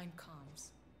need to find comms.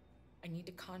 I need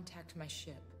to contact my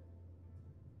ship.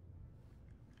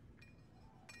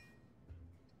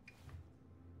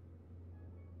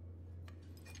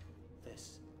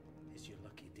 This is your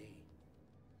lucky day.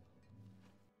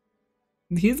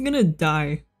 He's gonna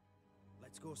die.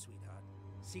 Let's go, sweetheart.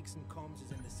 Seeks and comms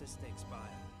is in the Cystic Spire.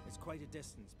 It's quite a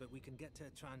distance, but we can get to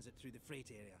transit through the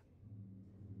freight area.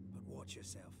 But watch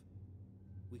yourself.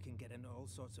 We can get into all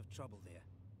sorts of trouble there,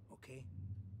 okay?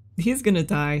 He's gonna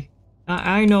die.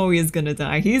 I know he's gonna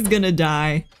die. He's gonna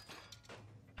die.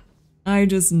 I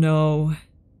just know.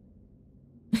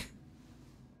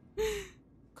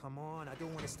 Come on, I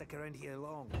don't want to stick around here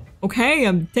long. Okay,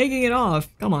 I'm taking it off.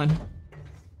 Come on.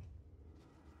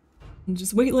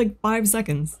 Just wait like 5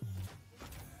 seconds.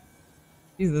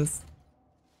 Jesus.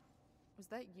 Was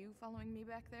that you following me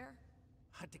back there?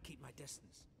 Had to keep my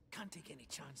distance. Can't take any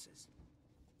chances.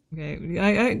 Okay,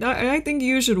 I think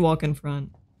you should walk in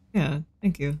front. Yeah,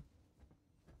 thank you.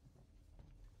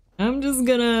 I'm just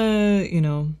gonna, you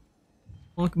know,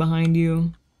 walk behind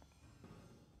you.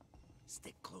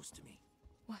 Stick close to me.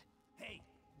 What? Hey,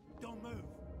 don't move.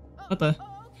 What the?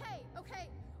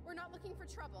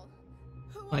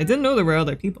 I didn't know there were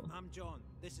other people. I'm John.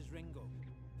 This is Ringo.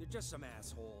 They're just some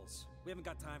assholes. We haven't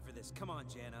got time for this. Come on,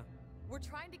 Jana. We're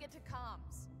trying to get to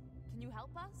comms. Can you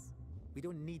help us? We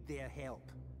don't need their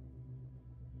help.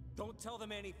 Don't tell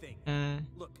them anything.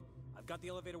 Look, I've got the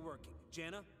elevator working.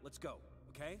 Jana, let's go,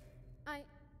 okay?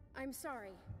 I'm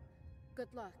sorry. Good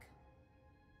luck.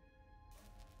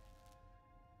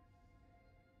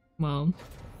 Well,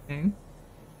 okay.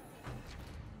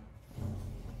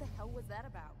 What the hell was that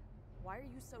about? Why are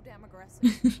you so damn aggressive?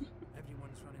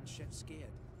 Everyone's running shit scared,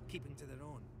 keeping to their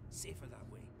own. Safer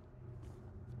that way.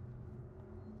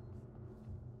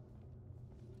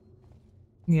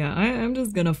 Yeah, I'm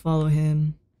just gonna follow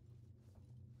him.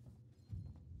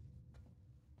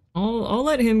 I'll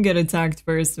let him get attacked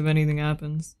first if anything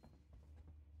happens.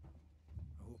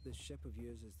 I hope this ship of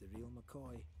yours is the real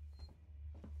McCoy.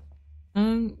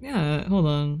 Yeah, hold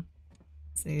on.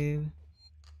 Save.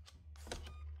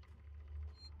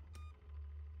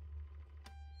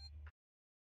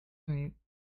 Alright.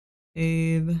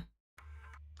 Save.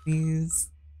 Please.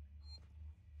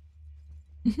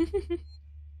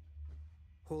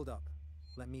 Hold up.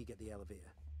 Let me get the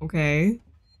elevator. Okay.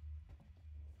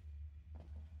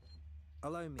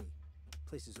 Allow me.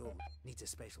 Place is old. Needs a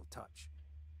special touch.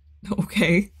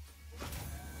 Okay.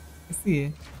 I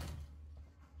see.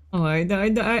 Oh,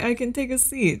 I can take a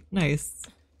seat. Nice.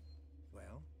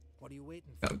 Well, what are you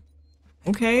waiting for?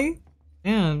 Okay.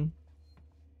 Damn.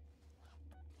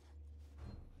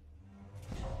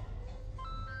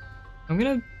 I'm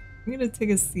gonna take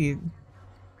a seat.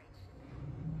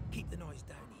 Keep the noise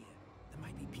down here. There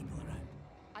might be people around.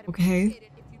 I'd Okay. appreciate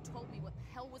it if you told me what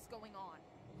the hell was going on.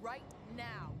 Right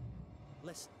now.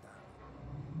 Listen, darling.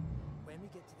 When we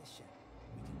get to the ship,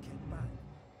 we can kick back,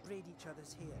 braid each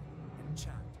other's hair, and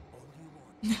chat all you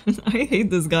want. I hate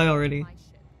this guy already. My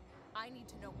ship. I need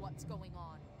to know what's going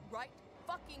on. Right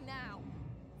fucking now.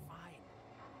 Fine.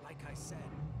 Like I said,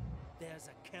 there's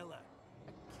a killer.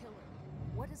 A killer.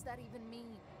 What does that even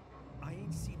mean? I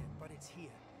ain't seen it, but it's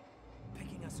here.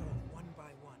 Picking us off one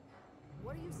by one.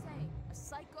 What are you saying? A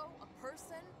psycho? A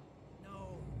person?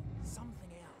 No, something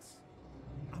else.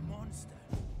 A monster.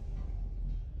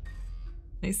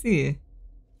 I see.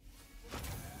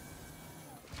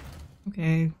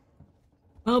 Okay.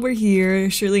 Well, we're here.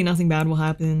 Surely nothing bad will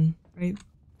happen, right?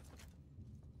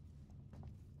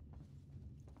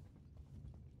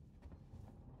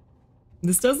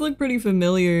 This does look pretty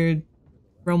familiar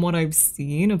from what I've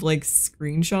seen of like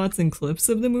screenshots and clips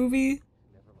of the movie.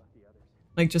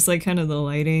 Like just like kind of the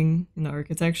lighting and the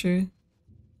architecture.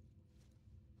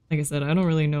 Like I said, I don't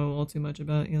really know all too much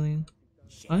about Alien.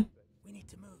 What? We need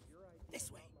to move.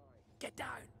 This way. Get down.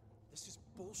 This is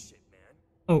bullshit, man.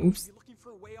 Oh, oops. You're looking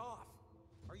for a way off.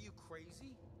 Are you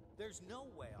crazy? There's no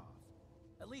way off.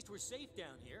 At least we're safe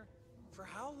down here. For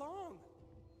how long?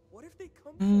 What if they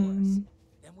come for us?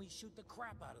 Then we shoot the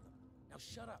crap out of them. Now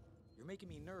shut up. You're making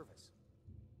me nervous.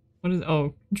 What is—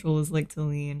 oh, control is like to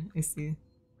lean. I see.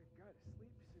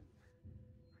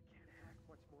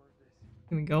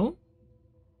 Can we go?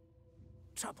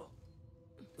 Trouble.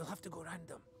 You'll have to go around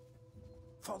them.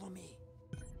 Follow me.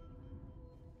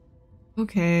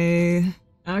 Okay.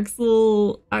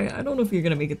 Axel, I don't know if you're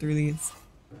gonna make it through these.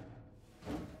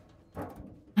 I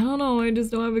don't know, I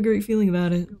just don't have a great feeling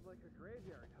about it.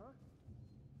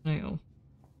 I know.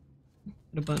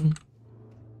 Hit a button.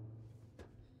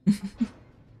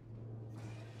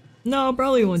 No,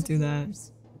 probably won't do that.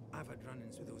 I've had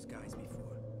run-ins with those guys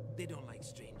before. They don't like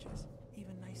strangers.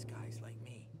 Even nice guys like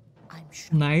me. I'm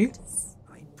sure. Nice?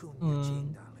 I'm pulling your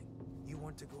chain, darling. You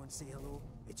want to go and say hello?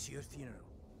 It's your funeral.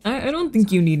 I don't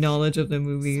think you need knowledge of the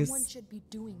movies. Someone should be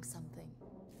doing something.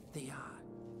 They are.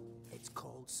 It's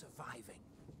called surviving.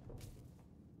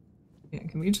 Yeah,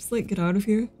 can we just like get out of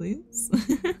here, please?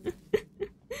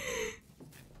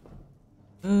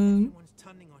 Everyone's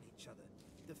turning on each other.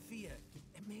 The fear,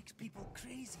 it makes people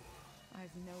crazy.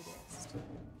 I've noticed.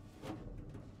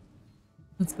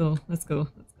 Let's go, let's go,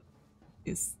 let's go.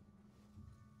 Yes.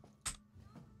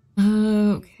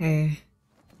 Okay.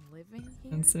 Living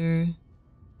here? Answer.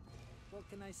 What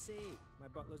can I say? My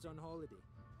butler's on holiday.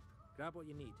 Grab what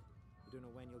you need. You don't know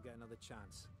when you'll get another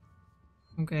chance.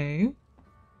 Okay.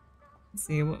 Let's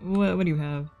see, what do you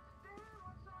have?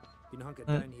 Been hunkered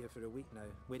down here for a week now,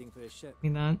 waiting for a ship.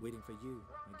 Mean that? Waiting for you,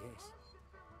 I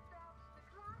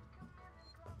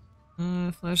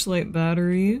guess. Flashlight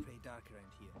battery. Pretty dark around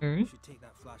here. Sure. You should take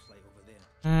that flashlight over there.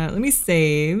 Let me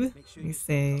save. Make sure Let me you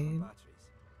save.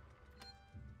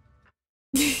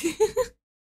 batteries.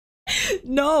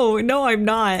 No, I'm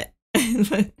not.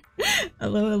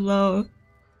 Hello, hello.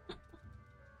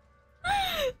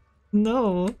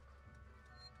 No.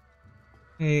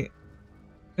 Wait.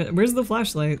 Where's the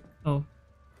flashlight? Oh.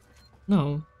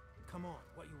 No. Come on,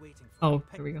 what are you waiting for? Oh,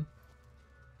 here we go.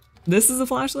 This is a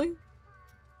flashlight?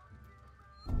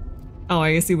 Oh,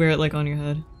 I guess you wear it like on your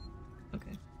head.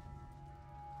 Okay.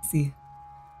 Let's see.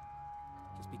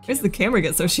 Where's the camera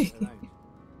get so shaky? You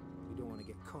don't want to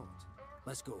get caught.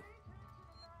 Let's go.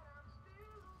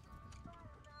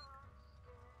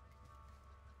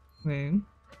 Wait.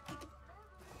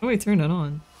 Oh, wait, turn it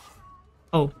on.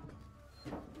 Oh.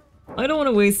 I don't want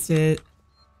to waste it.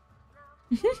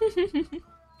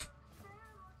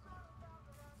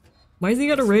 Why has he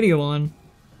got a radio on?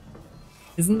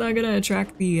 Isn't that gonna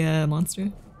attract the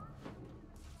monster?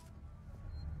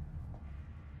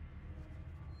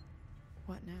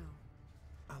 What now?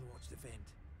 I'll watch the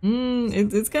vent.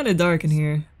 It's kind of dark in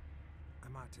here. I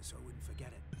marked it so I wouldn't forget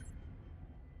it.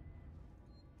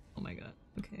 Oh my god.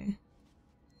 Okay.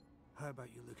 How about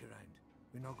you look around?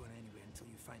 We're not going anywhere until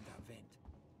you find that vent.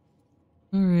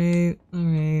 Alright,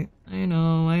 alright. I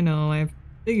know. I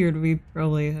figured we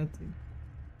probably had to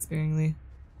sparingly.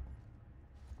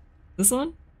 This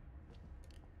one?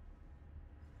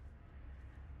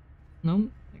 No,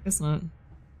 I guess not.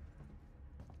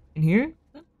 In here?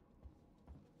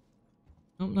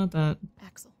 Nope, not that.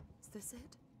 Axel, is this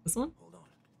it? This one? Hold on.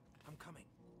 I'm coming.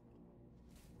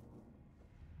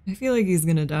 I feel like he's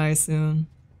gonna die soon.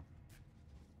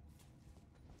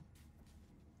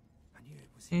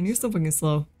 And you're still fucking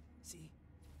slow. See?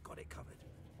 Got it covered.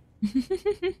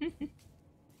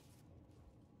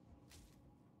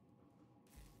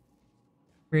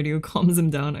 Radio calms him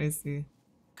down, I see.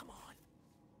 Come on.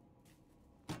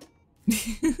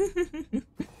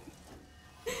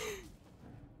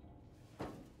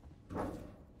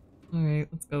 Alright,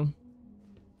 let's go.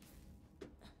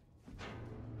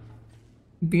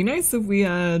 Be nice if we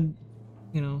had,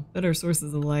 you know, better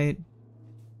sources of light.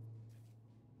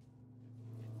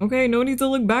 Okay, no need to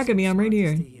look back at me, I'm right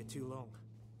here.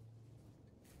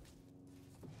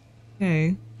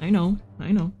 Okay, I know.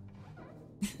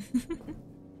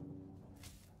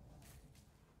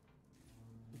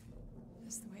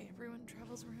 Is the way everyone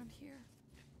travels around here?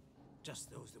 Just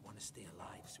those that want to stay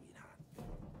alive, sweetheart.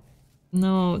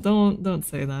 No, don't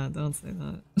say that. Don't say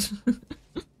that.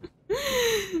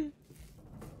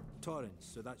 Torrance,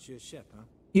 so that's your ship, huh?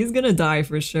 He's gonna die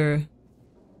for sure.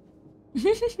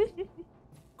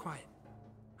 Quiet.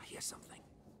 I hear something.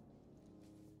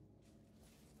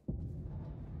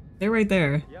 They're right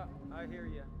there. Yeah, I hear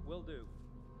you. Will do.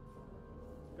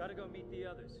 Gotta go meet the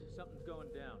others. Something's going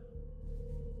down.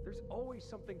 There's always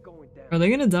something going down. Are they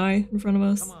gonna die in front of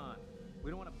us? Come on. We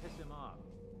don't want to piss him off.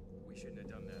 We shouldn't have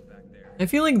done that back there. I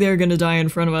feel like they're gonna die in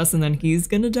front of us and then he's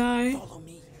gonna die. Follow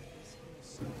me.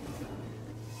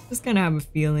 Just kinda have a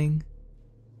feeling.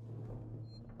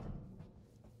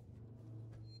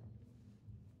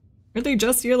 Weren't they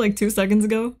just here like 2 seconds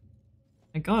ago?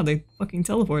 My god, they fucking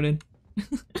teleported.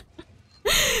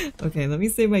 Okay, let me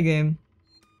save my game.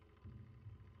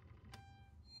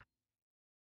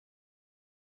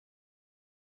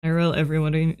 IRL,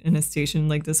 everyone in a station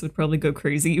like this would probably go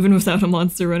crazy even without a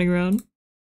monster running around.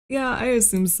 Yeah, I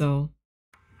assume so.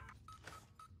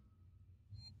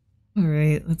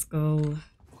 Alright, let's go.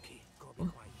 Okay, go be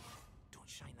quiet. Don't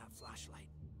shine that flashlight.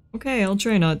 Okay, I'll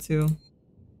try not to.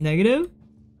 Negative?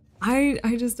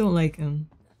 I just don't like him.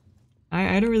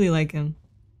 I don't really like him.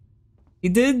 He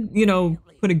did, you know,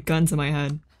 put a gun to my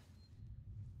head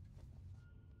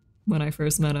when I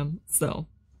first met him, so.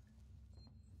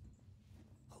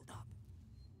 Hold up.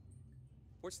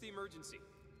 What's the emergency?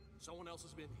 Someone else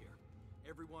has been here.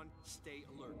 Everyone, stay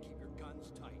alert. Keep your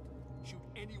guns tight. Shoot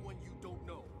anyone you don't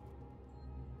know.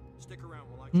 Stick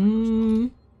around while I check our stuff.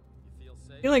 You feel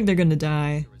safe? I feel like they're gonna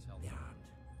die. They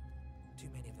aren't. Too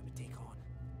many of them to take on.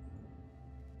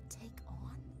 Take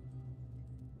on?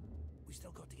 We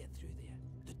still got to get through there.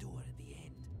 The door at the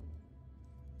end.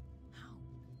 How?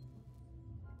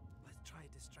 Let's try a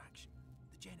distraction.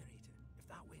 The generator. If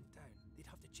that went down, they'd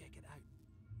have to check it out.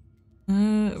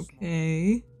 Okay.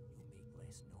 You'll make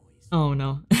less noise. Oh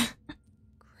no.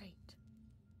 Great.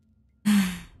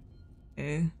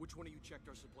 Okay. Which one of you checked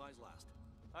our supplies last?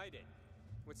 I did.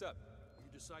 What's up? You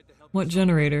decide to help What yourself?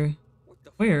 generator? What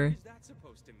the Where? fuck is that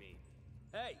supposed to mean?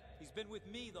 Hey, he's been with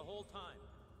me the whole time.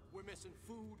 We're missing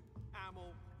food,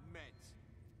 ammo, meds.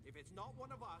 If it's not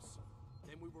one of us,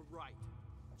 then we were right.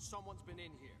 Someone's been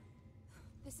in here.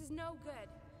 This is no good.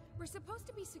 We're supposed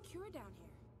to be secure down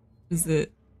here. Is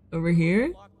it over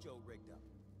here? Lock Joe rigged up.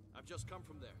 I've just come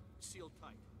from there. Sealed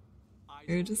tight.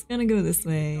 We're just gonna go this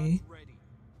way.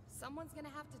 Someone's gonna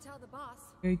have to tell the boss.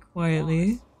 Very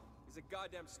quietly. He's a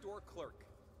goddamn store clerk.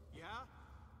 Yeah?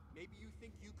 Maybe you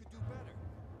think you could do better.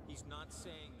 He's not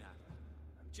saying that.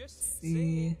 I'm Just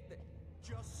see.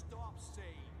 Just stop saying.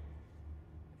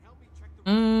 And help me check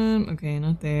the Okay,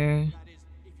 not there. That is,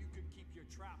 if you could keep your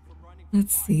trap from running.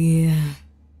 Let's see.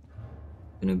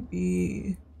 Gonna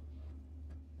be.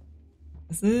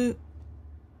 Is it?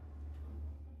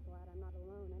 Glad I'm not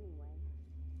alone anyway.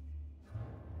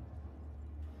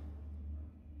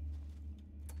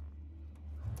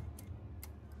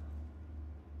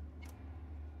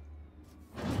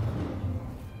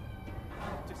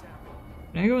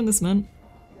 Can I go in this man?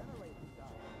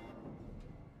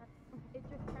 It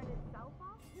just turned itself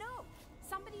off? No!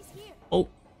 Somebody's here! Oh.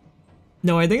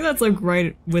 No, I think that's like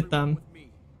right with them.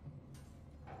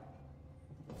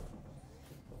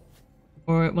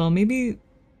 Or, well, maybe.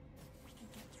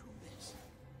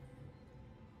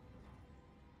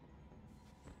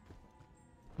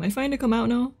 Am I fine to come out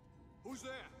now? Who's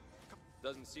there?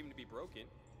 Doesn't seem to be broken.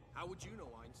 How would you know,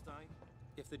 Einstein?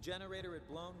 If the generator had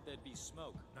blown, there'd be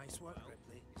smoke. Nice work,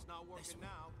 Ripley. It's not working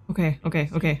now. Okay, okay,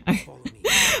 okay.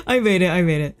 I made it, I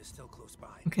made it. It's still close by.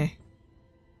 Okay.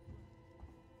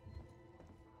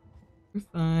 We're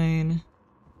fine.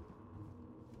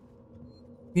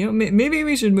 You know, maybe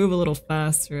we should move a little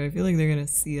faster. I feel like they're gonna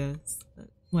see us, but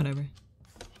whatever.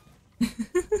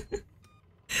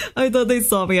 I thought they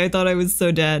saw me. I thought I was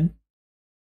so dead.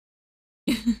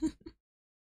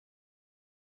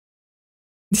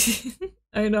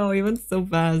 I know, he went so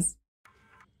fast.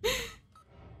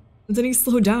 And then he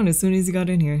slowed down as soon as he got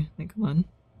in here. Like, come on.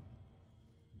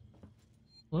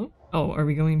 Hello? Oh, are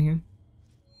we going here?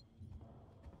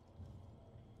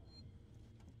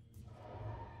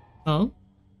 Oh?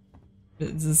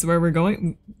 Is this where we're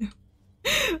going?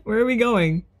 Where are we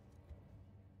going?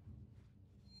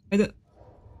 You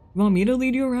want me to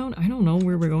lead you around? I don't know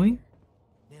where we're going.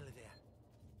 Nearly there.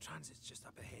 Transit's just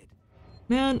up ahead.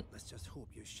 Man. Let's just hope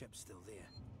your ship's still there.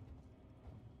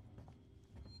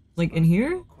 Like in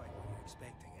here? Not quite what you're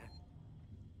expecting,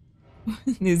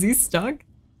 eh? Is he stuck?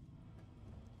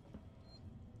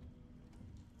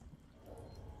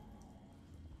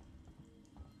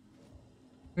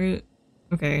 Where?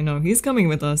 Okay, no, he's coming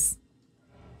with us.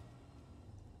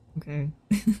 Okay.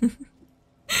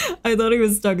 I thought he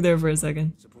was stuck there for a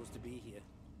second. Supposed to be here.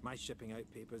 My shipping out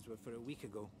papers were for a week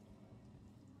ago.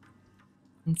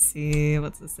 Let's see,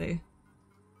 what's this say?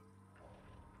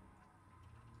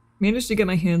 Managed to get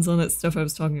my hands on that stuff I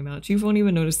was talking about. Chief won't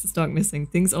even notice the stock missing.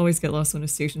 Things always get lost when a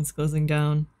station's closing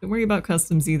down. Don't worry about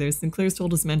customs either. Sinclair's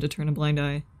told his men to turn a blind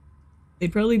eye.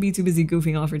 They'd probably be too busy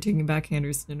goofing off or taking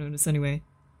backhanders to notice anyway.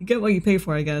 You get what you pay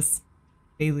for, I guess.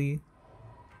 Bailey.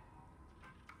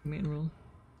 Man rule.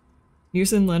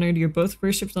 Nurse and Leonard, you're both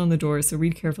first shift on the door, so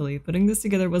read carefully. Putting this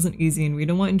together wasn't easy, and we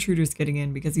don't want intruders getting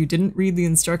in because you didn't read the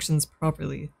instructions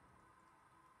properly.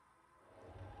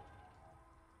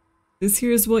 This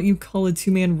here is what you call a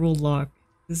two-man rule lock.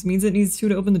 This means it needs two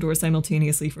to open the door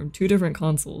simultaneously from two different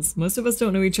consoles. Most of us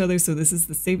don't know each other, so this is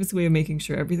the safest way of making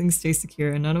sure everything stays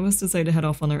secure, and none of us decide to head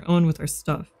off on our own with our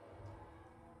stuff.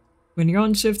 When you're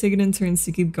on shift, take it in turns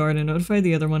to keep guard and notify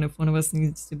the other one if one of us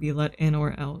needs to be let in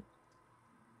or out.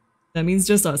 That means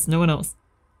just us, no one else.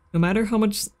 No matter how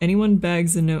much anyone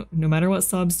begs and no matter what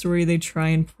sob story they try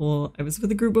and pull, I was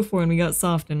with a group before and we got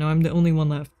soft and now I'm the only one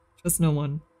left. Trust no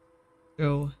one.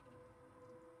 Go.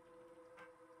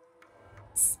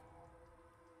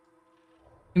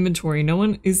 Inventory. No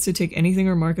one is to take anything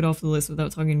or mark it off the list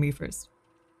without talking to me first.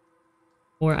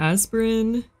 4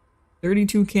 aspirin,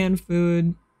 32 canned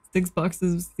food, 6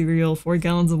 boxes of cereal, 4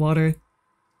 gallons of water,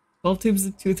 12 tubes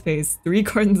of toothpaste, 3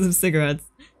 cartons of cigarettes,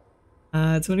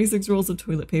 26 rolls of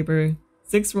toilet paper,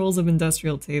 6 rolls of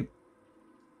industrial tape,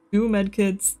 2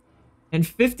 medkits, and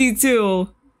 52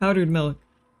 powdered milk.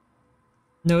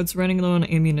 Notes running low on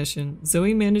ammunition.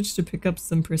 Zoe managed to pick up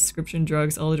some prescription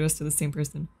drugs all addressed to the same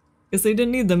person. Guess they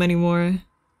didn't need them anymore.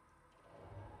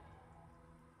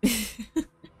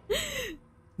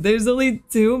 There's only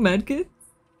 2 medkits?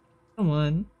 Come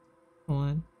on. Come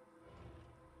on.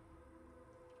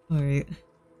 Alright.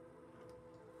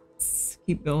 Let's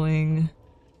keep going.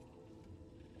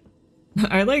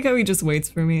 I like how he just waits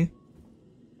for me.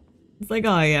 It's like,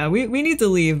 oh yeah, we need to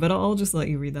leave, but I'll just let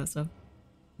you read that stuff.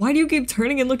 Why do you keep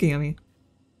turning and looking at me?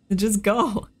 Just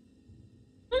go.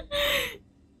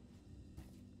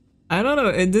 I don't know,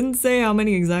 it didn't say how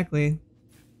many exactly.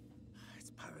 It's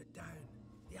powered down.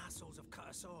 The assholes have cut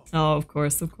us off. Oh, of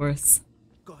course, of course.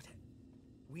 Got it.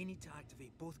 We need to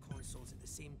activate both consoles at the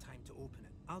same time to open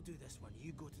it. I'll do this one.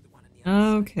 You go to the one on the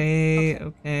other side.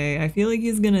 Okay. I feel like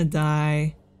he's gonna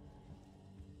die.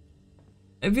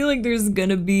 I feel like there's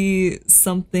gonna be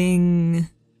something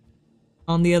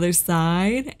on the other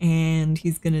side and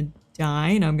he's gonna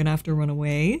die and I'm gonna have to run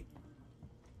away.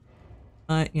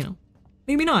 You know,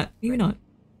 maybe not. Maybe not.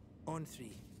 On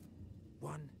 3.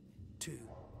 1, 2,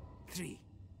 3.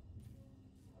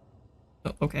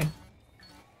 Oh, okay.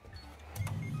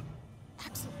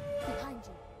 Axel, behind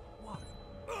you.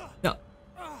 No.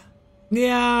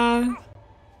 Yeah.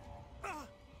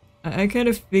 I kind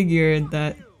of figured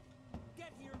that.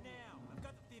 Get here now. I've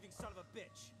got the thieving son of a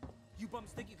bitch. You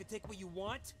bums think you can take what you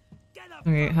want? Get up.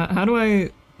 Okay, how do I?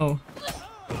 Oh.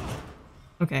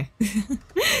 Okay.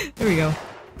 There we go.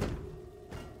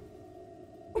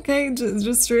 Okay,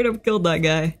 just straight up killed that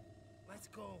guy. Let's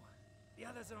go. The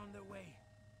others are on their way.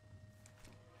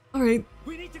 All right.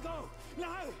 We need to go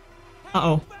now.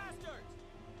 Uh-oh.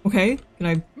 Okay, can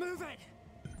I? Move it.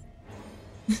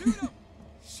 Shoot him.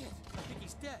 Shit, I think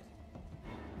he's dead.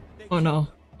 Oh no.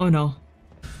 Oh no.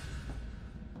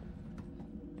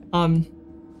 Oh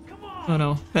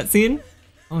no. Cutscene?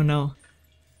 Oh no.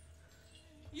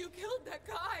 You killed that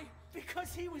guy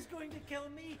because he was going to kill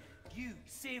me. You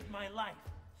saved my life.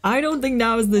 I don't think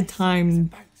now is the time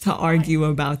to argue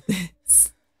about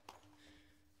this.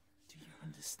 Do you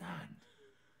understand?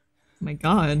 My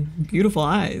god, beautiful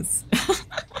eyes.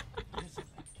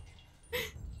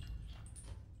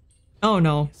 Oh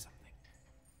no.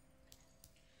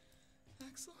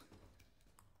 Axel?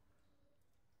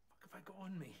 What have I got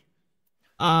on me?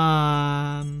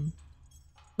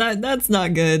 That's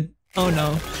not good. Oh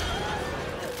no.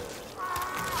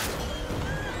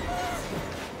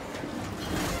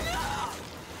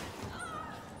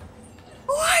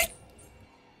 What?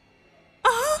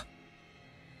 Oh.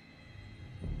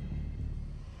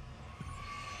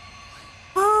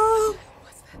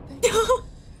 What's that thing?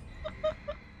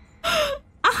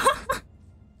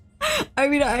 I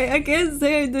mean, I can't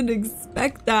say I didn't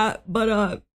expect that,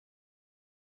 but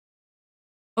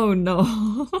oh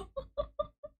no.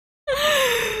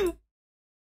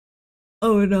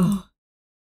 Oh no.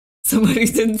 Somebody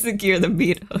didn't secure the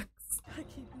beat hooks. I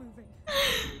keep moving.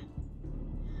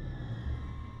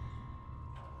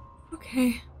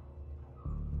 Okay.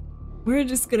 We're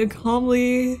just gonna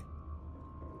calmly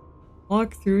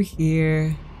walk through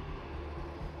here.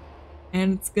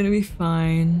 And it's gonna be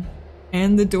fine.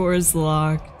 And the door is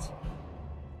locked.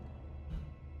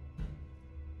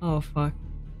 Oh fuck.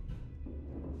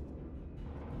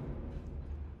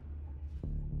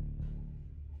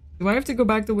 Do I have to go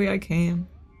back the way I came?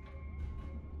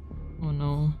 Oh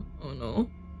no. Oh no.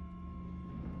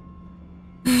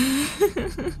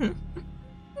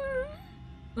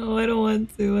 No, I don't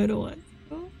want to. I don't want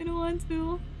to. I don't want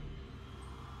to.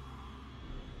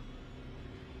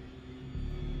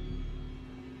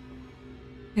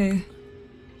 Okay.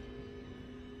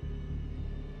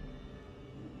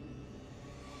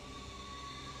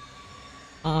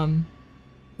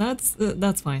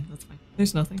 That's fine. That's fine.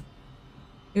 There's nothing.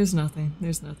 There's nothing.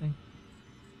 There's nothing.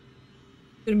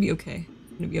 It's gonna be okay.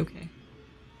 It's gonna be okay.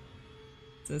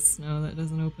 Is this? No, that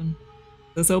doesn't open.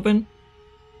 Is this open?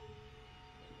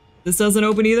 This doesn't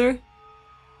open either?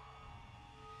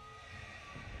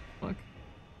 Fuck.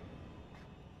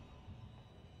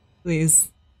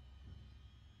 Please.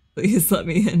 Please let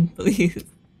me in, please.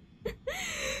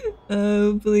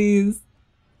 Oh, please.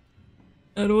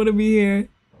 I don't want to be here.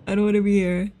 I don't want to be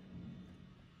here.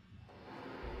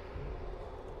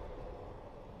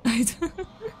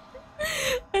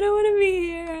 I don't want to be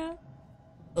here.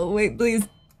 Oh, wait, please.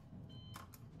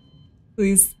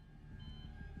 Please.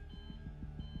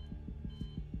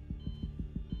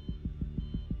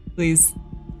 Please.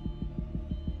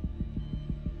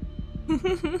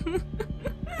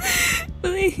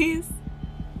 Please.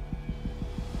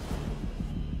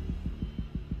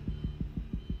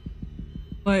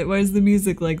 Why is the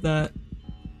music like that?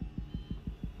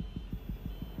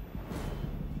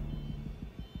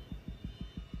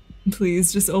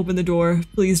 Please just open the door.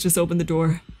 Please just open the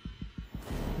door.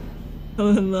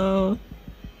 Oh, hello.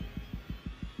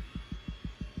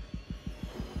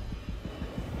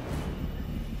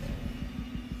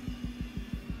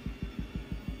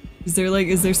 Is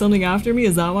there something after me?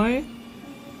 Is that why?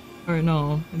 Or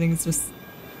no, I think it's just...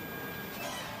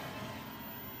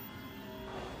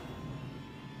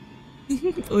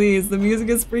 Please, the music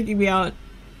is freaking me out.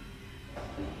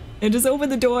 And just open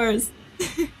the doors.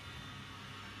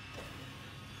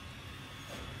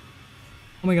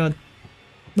 Oh my god.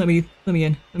 Let me in. Let me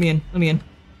in. Let me in.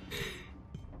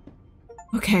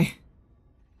 Okay.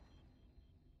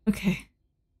 Okay.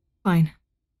 Fine.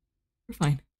 We're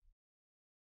fine.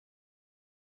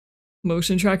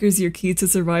 Motion tracker's your key to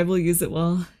survival. Use it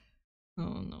well.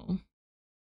 Oh no.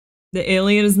 The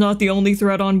alien is not the only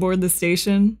threat on board the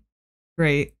station.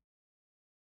 Great.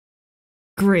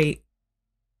 Great.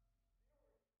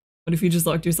 What if you just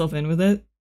locked yourself in with it?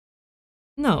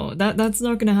 No, that's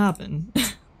not gonna happen.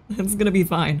 That's gonna be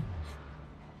fine.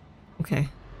 Okay.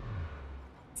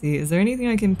 Let's see, is there anything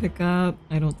I can pick up?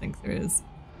 I don't think there is.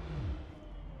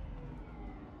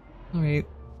 Alright.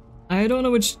 I don't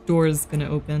know which door is gonna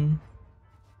open.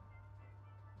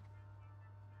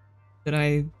 Did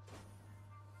I...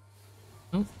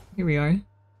 Oh, here we are.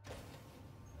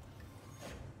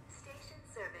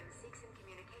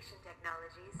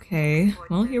 Okay,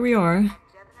 well here we are.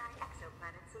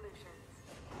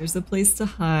 There's a place to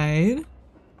hide.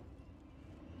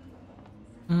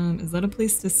 Is that a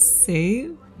place to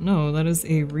save? No, that is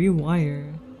a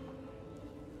rewire.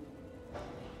 I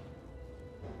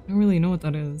don't really know what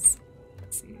that is.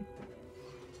 Let's see.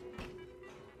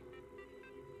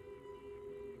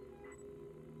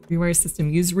 Rewire system.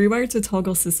 Use rewire to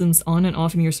toggle systems on and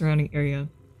off in your surrounding area.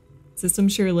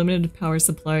 Systems share a limited power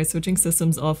supply. Switching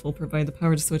systems off will provide the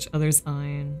power to switch others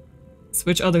on.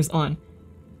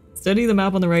 Study the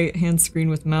map on the right-hand screen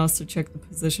with mouse to check the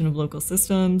position of local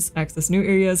systems, access new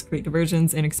areas, create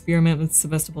diversions, and experiment with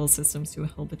Sevastopol systems to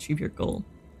help achieve your goal.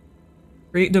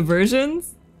 Create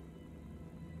diversions?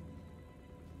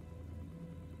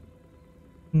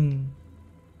 You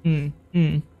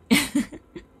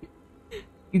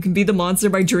can beat the monster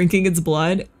by drinking its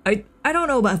blood? I don't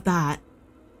know about that.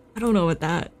 I don't know about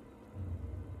that.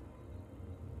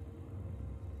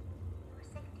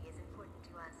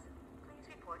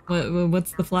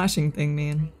 What's the flashing thing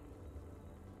mean?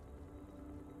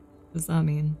 What does that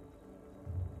mean?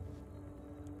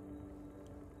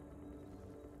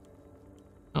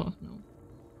 Oh, no.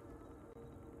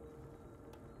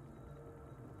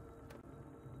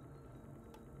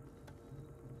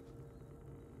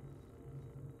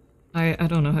 I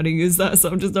don't know how to use that, so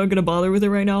I'm just not gonna bother with it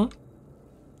right now.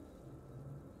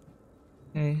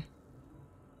 Okay.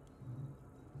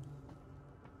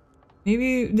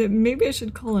 Maybe I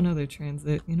should call another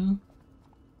transit, you know?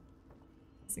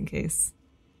 Just in case.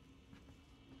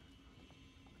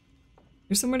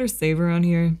 There's somewhere to save around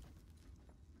here.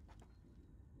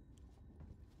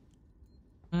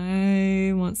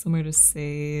 I want somewhere to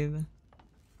save.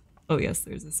 Oh yes,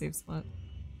 there's a save spot.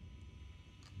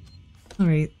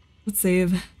 Alright, let's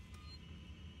save.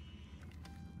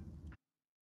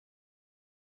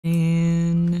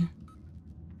 And...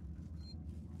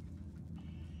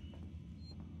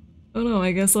 oh no,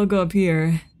 I guess I'll go up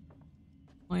here.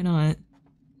 Why not?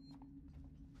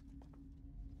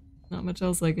 Not much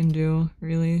else I can do,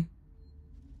 really.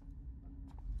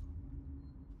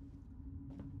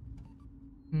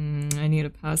 I need a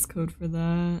passcode for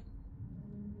that.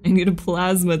 I need a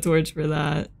plasma torch for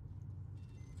that.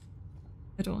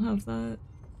 I don't have that.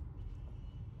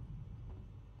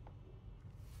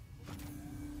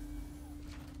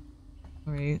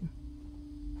 Alright.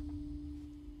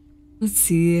 Let's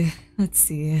see. Let's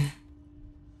see.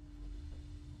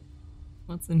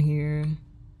 What's in here?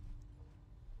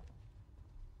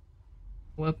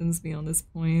 Weapons beyond this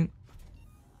point.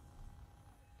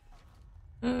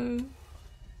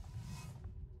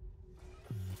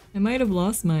 I might have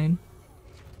lost mine.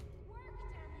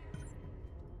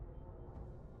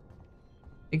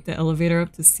 Take the elevator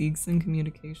up to Seegson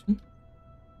Communication.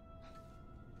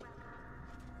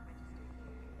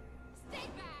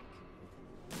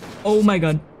 Oh my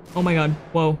god. Oh my god.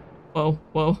 Whoa. Whoa.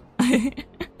 Whoa. I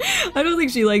don't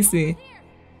think she likes me.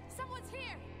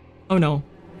 Oh no.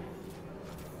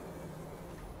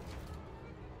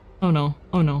 Oh no.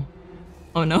 Oh no.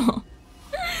 Oh no.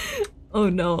 Oh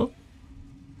no.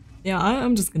 Yeah,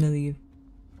 I'm just gonna leave.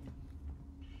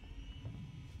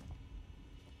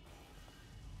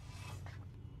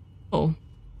 Oh.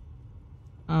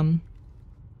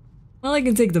 Well, I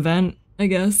can take the vent, I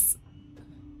guess.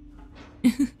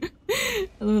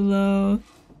 Hello.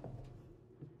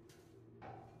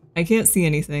 I can't see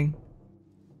anything.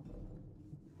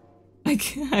 I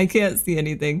can't see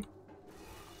anything.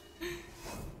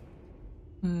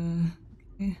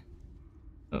 Okay.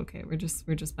 Okay, we're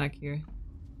just back here.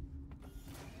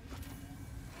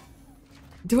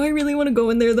 Do I really want to go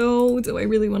in there though? Do I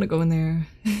really want to go in there?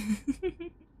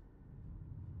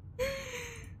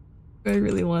 Do I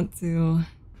really want to?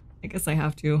 I guess I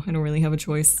have to. I don't really have a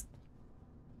choice.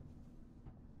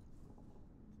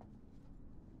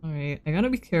 Alright, I gotta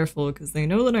be careful because they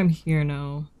know that I'm here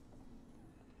now.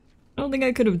 I don't think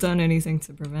I could have done anything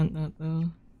to prevent that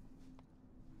though.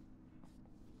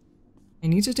 I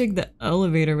need to take the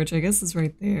elevator, which I guess is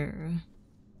right there.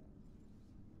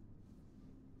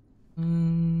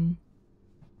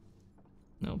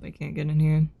 Nope, I can't get in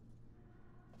here.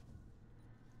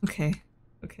 Okay,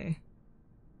 okay.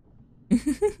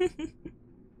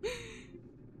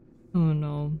 Oh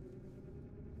no.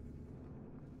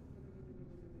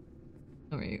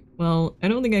 Alright, well, I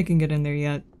don't think I can get in there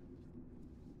yet.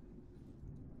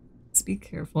 Let's be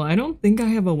careful. I don't think I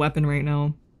have a weapon right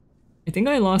now. I think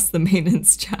I lost the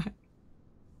maintenance jack.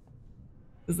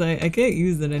 Because I can't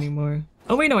use it anymore.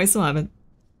 Oh wait, no, I still have it.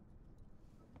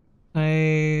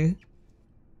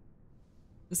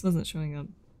 This wasn't showing up.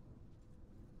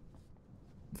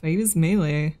 If I use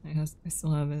melee, I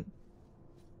still have it.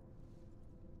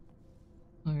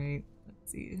 Alright,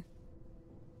 let's see.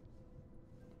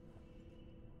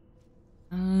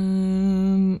 I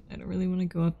don't really want to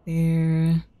go up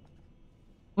there.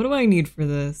 What do I need for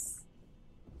this?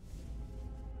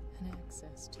 An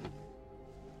access tuner.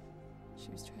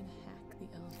 She was trying to hack the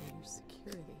elevator's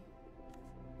security.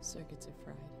 Circuits are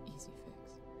fried. Easy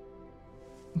fix.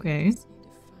 Okay. Just need to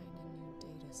find a new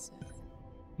data set.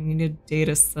 I need a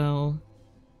data cell.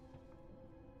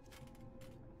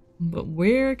 But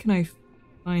where can I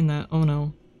find that? Oh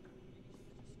no.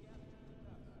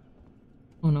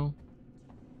 Oh no.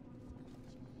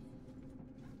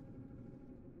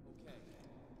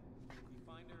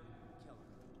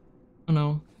 Oh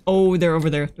no. Oh, they're over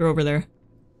there. They're over there.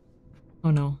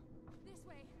 Oh no. This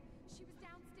way. She was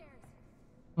downstairs.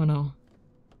 Oh no.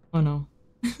 Oh no.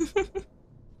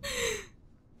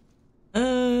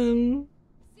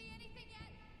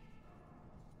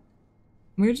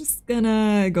 We're just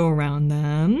gonna go around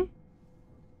them.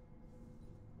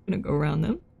 Gonna go around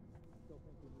them.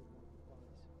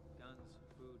 Guns,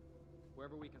 food,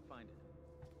 wherever we can find it.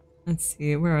 Let's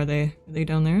see, where are they? Are they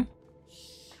down there?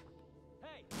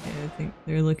 Yeah, I think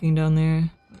they're looking down there.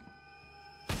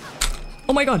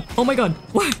 Oh my god! Oh my god!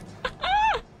 What?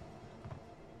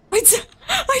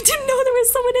 I didn't know there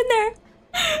was someone in there!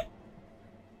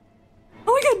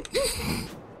 Oh my god!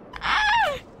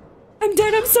 I'm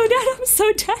dead, I'm so dead, I'm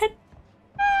so dead!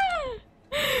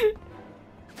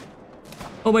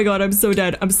 Oh my god, I'm so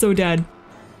dead, I'm so dead.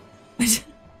 I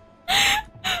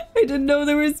didn't know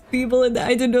there was people in there.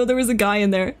 I didn't know there was a guy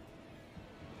in there.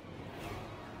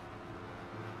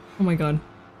 Oh my god.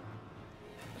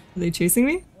 Are they chasing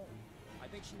me?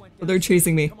 Oh, they're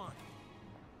chasing me.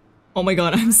 Oh my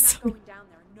god, I'm so...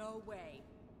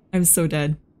 I'm so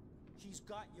dead. She's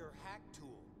got your hack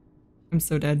tool. I'm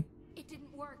so dead. It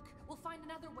didn't work. We'll find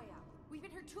another way out. We've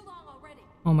been here too long already.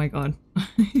 Oh my god.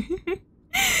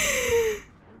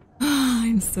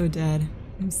 I'm so dead.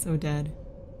 I'm so dead.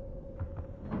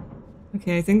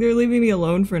 Okay, I think they're leaving me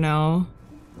alone for now.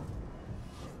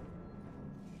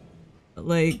 But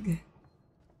like...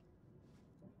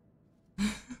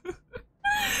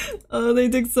 Oh, they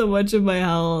took so much of my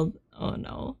health. Oh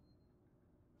no.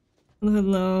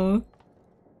 Hello.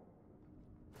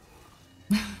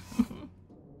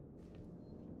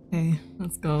 Okay,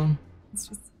 let's go.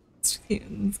 Let's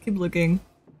keep looking.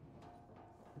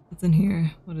 What's in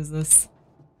here? What is this?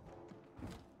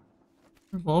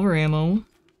 Revolver ammo.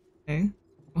 Okay. I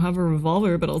don't have a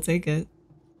revolver, but I'll take it.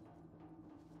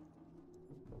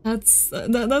 That's a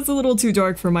little too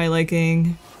dark for my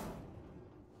liking.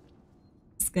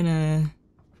 Just gonna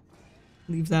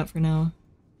leave that for now.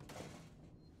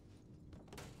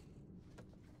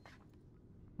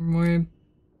 Are more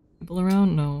people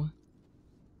around? No.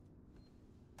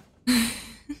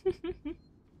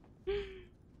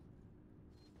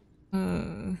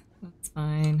 That's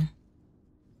fine.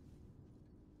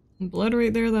 Blood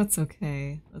right there, that's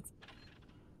okay.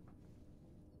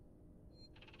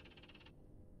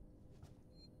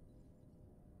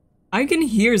 I can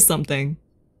hear something.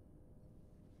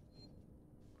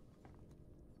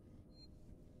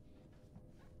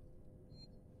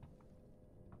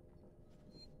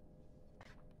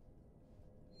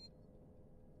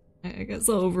 I guess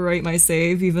I'll overwrite my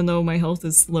save, even though my health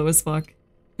is low as fuck.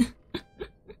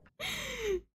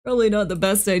 Probably not the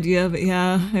best idea, but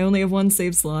yeah, I only have one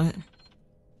save slot.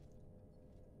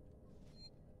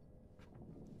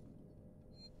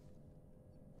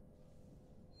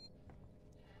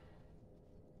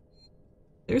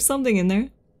 There's something in there.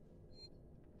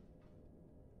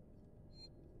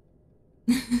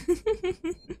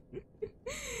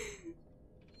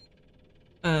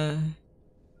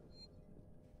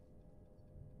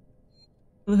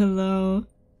 Hello?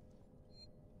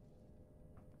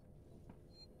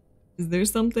 Is there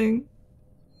something?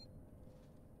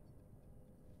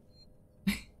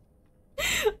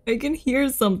 I can hear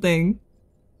something.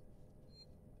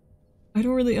 I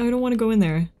don't want to go in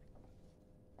there.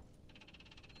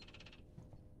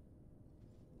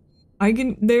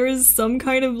 There is some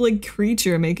kind of like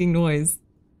creature making noise.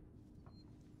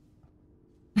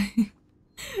 I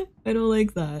don't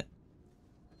like that.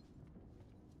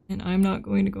 And I'm not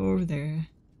going to go over there.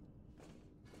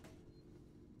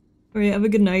 Alright, have a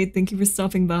good night. Thank you for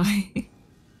stopping by.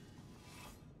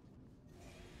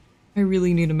 I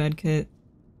really need a med kit.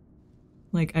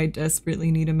 Like, I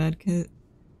desperately need a med kit.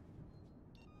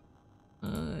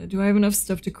 Do I have enough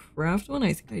stuff to craft one?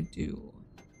 I think I do.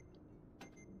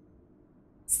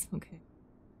 Okay.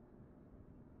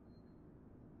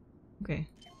 Okay.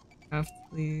 Craft,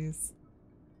 please.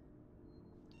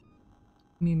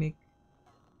 Let me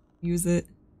use it.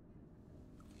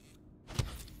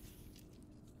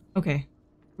 Okay.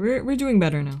 We're doing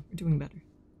better now. We're doing better.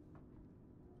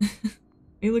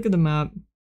 Hey, look at the map.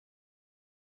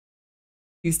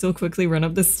 You still quickly run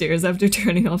up the stairs after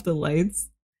turning off the lights?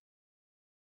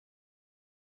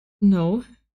 No.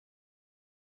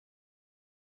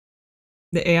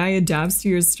 The AI adapts to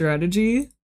your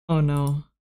strategy? Oh no.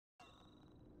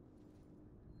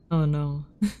 Oh no.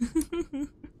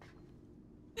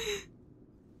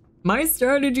 My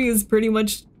strategy is pretty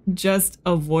much just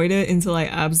avoid it until I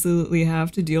absolutely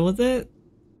have to deal with it.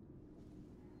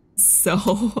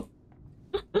 So,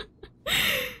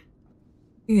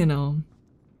 you know,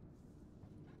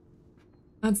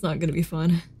 that's not gonna be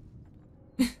fun.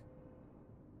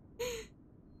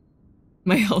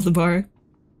 My health bar.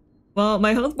 Well,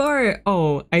 my health bar,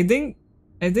 oh, I think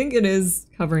it is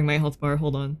covering my health bar.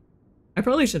 Hold on. I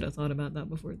probably should have thought about that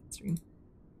before the stream.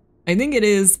 I think it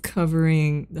is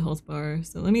covering the health bar.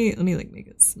 So let me like make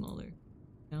it smaller.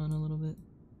 Down a little bit.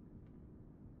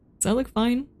 Does that look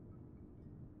fine?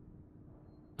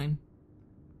 Fine.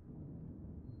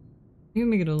 You can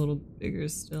make it a little bigger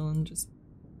still and just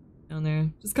down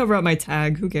there. Just cover up my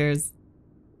tag. Who cares?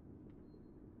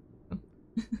 Oh.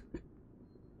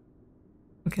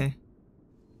 Okay.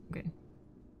 Okay.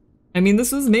 I mean,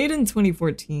 this was made in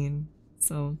 2014,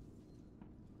 so...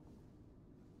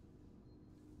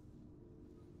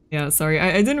 Yeah, sorry.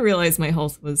 I didn't realize my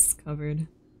health was covered.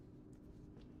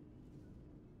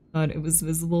 Thought it was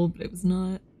visible, but it was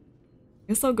not.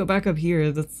 Guess I'll go back up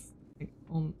here. That's like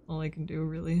all I can do,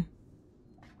 really.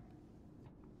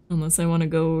 Unless I want to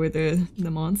go where the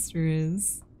monster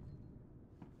is.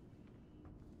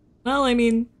 Well, I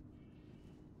mean...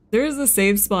 There is a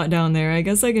save spot down there. I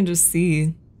guess I can just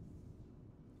see.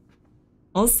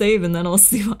 I'll save and then I'll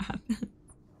see what happens.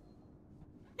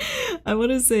 I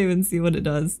want to save and see what it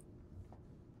does.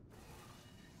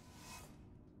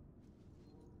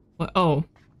 What? Oh.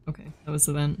 Okay, that was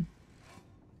the vent.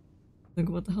 Like,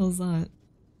 what the hell is that?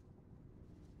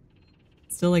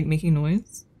 Still, like, making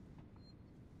noise?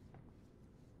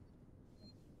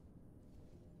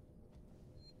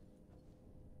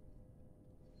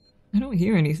 I don't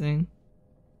hear anything.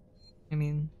 I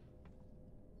mean...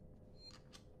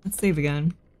 Let's save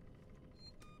again.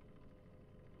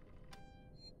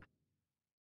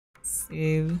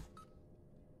 Save.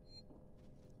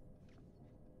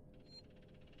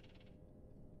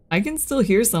 I can still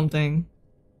hear something.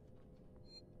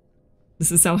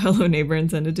 This is how Hello Neighbor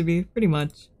intended to be, pretty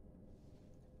much.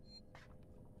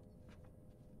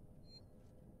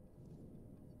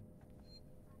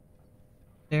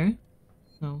 There?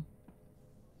 No.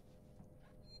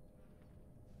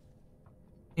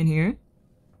 In here?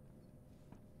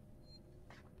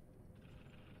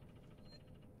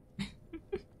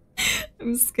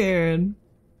 I'm scared.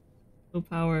 Full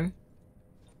power.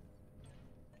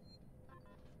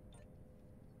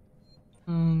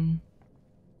 I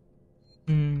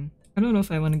don't know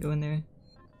if I want to go in there.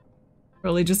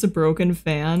 Probably just a broken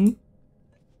fan.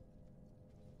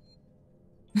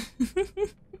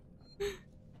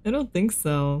 I don't think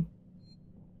so.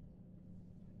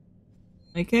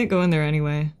 I can't go in there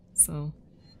anyway, so...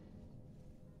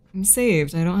 I'm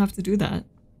saved. I don't have to do that.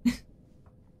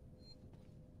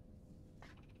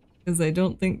 Because I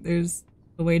don't think there's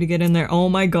a way to get in there. Oh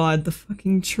my god, the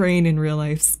fucking train in real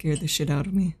life scared the shit out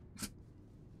of me.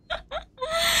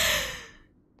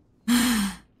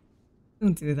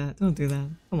 Don't do that. Don't do that.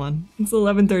 Come on. It's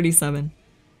 11:37.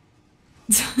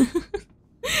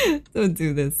 Don't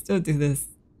do this. Don't do this.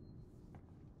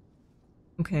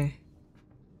 Okay.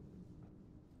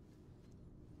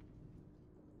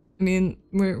 I mean,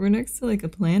 we're next to like a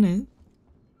planet.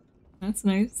 That's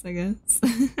nice, I guess.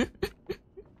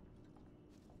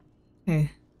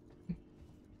 Okay.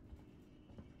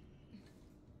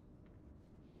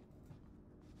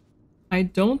 I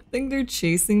don't think they're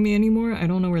chasing me anymore. I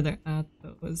don't know where they're at,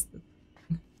 though, was the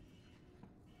thing.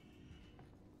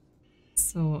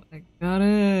 So I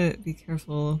gotta be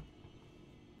careful.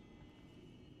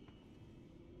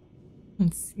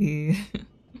 Let's see.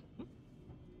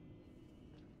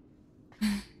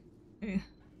 Okay.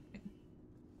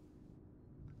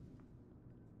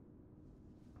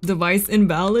 Device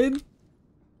invalid?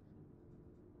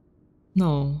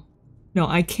 No. No,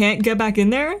 I can't get back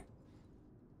in there?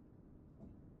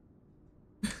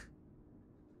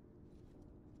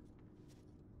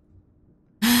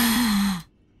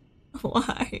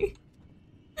 Why?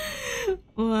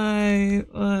 Why?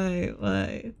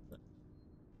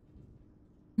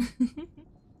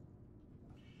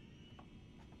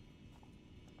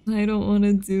 I don't want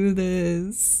to do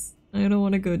this. I don't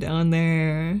want to go down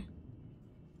there.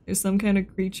 There's some kind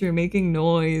of creature making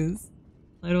noise.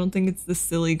 I don't think it's the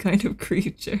silly kind of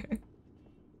creature.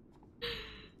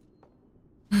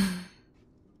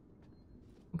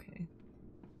 Okay.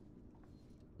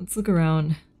 Let's look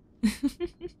around.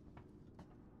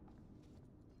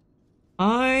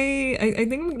 I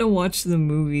think I'm gonna watch the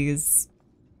movies.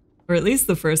 Or at least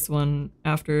the first one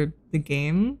after the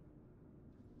game.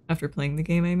 After playing the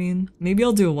game, I mean. Maybe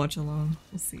I'll do a watch along.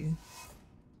 We'll see.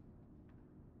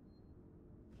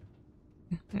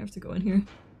 I have to go in here.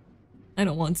 I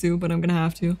don't want to, but I'm gonna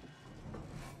have to.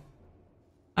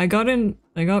 I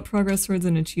got progress towards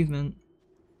an achievement.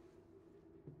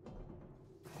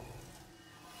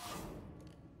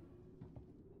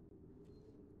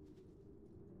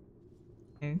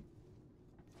 Okay.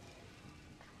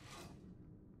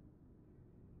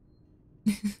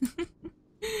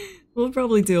 We'll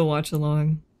probably do a watch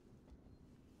along.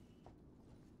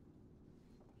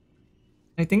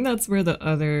 I think that's where the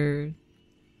other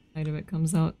side of it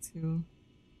comes out too.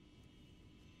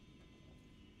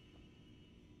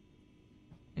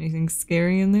 Anything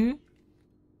scary in there?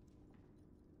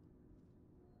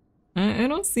 I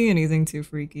don't see anything too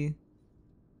freaky. I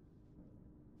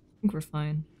think we're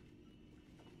fine.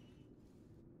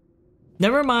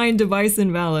 Never mind, device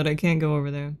invalid. I can't go over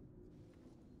there.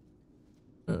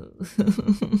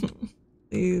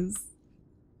 Please.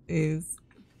 Please.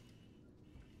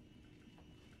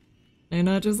 Can I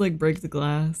not just like break the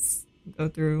glass? Go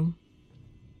through?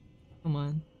 Come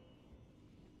on.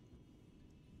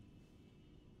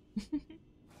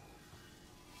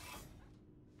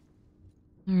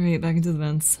 Alright, back into the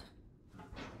vents.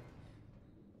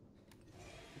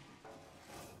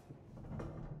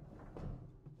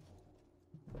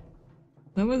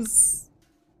 That was...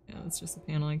 yeah, that's just a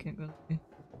panel, I can't go that way.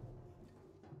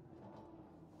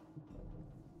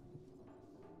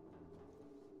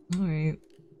 Alright.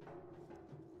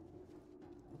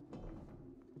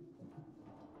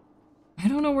 I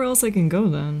don't know where else I can go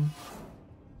then.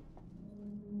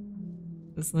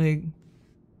 It's like...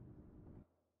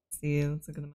 see, let's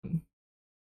look at the map.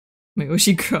 My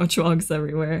Oshi crouch walks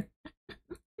everywhere.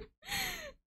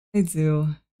 I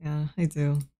do. Yeah, I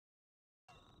do.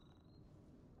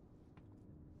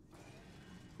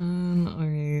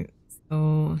 Alright,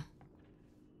 so...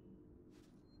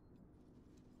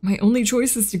 my only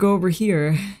choice is to go over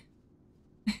here.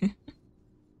 I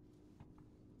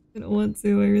don't want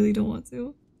to, I really don't want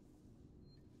to.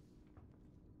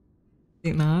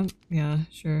 State map? Yeah,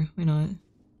 sure, why not?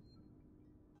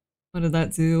 What did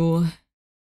that do?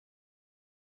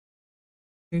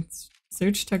 It's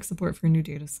search tech support for new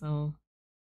data cell.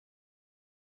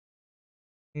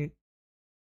 Wait.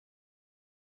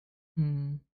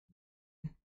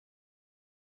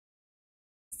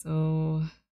 So...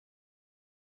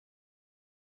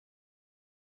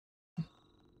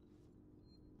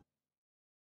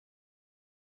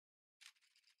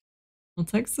 well,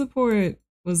 tech support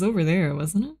was over there,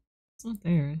 wasn't it? It's not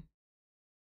there.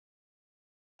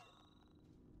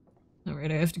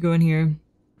 Alright, I have to go in here.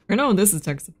 Or no, this is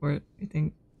tech support, I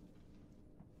think.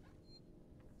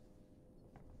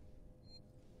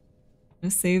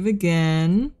 Let's save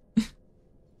again.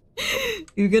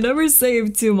 You can never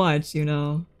save too much, you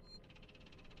know.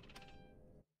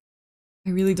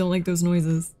 I really don't like those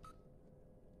noises.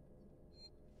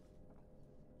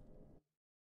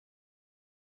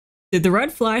 Did the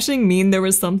red flashing mean there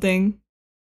was something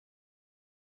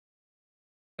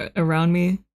around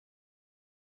me?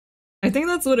 I think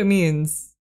that's what it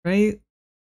means, right?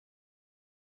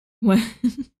 When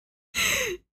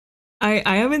I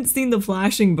haven't seen the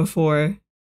flashing before,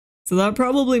 so that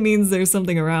probably means there's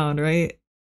something around, right?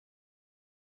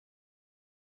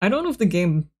 I don't know if the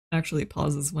game actually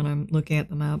pauses when I'm looking at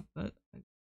the map, but I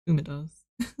assume it does.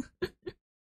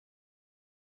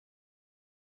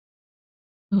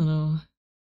 Oh no.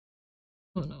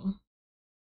 Oh no.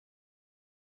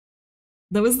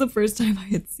 That was the first time I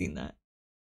had seen that.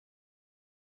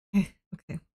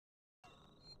 Okay.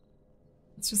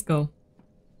 Let's just go.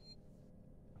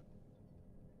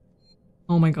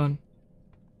 Oh my god.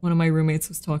 One of my roommates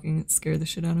was talking. It scared the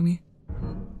shit out of me.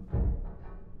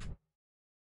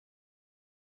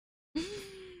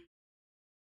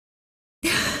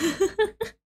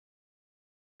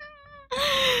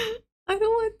 I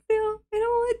don't want to. I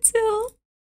don't want to.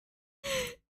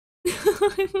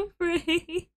 I'm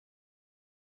afraid.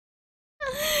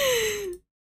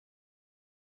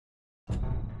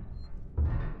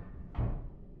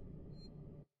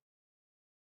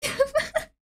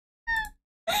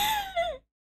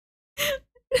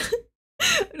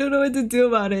 don't know what to do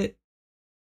about it.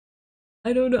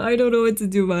 I don't know what to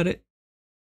do about it.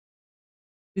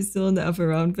 You're still in the F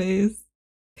around phase?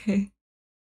 Okay.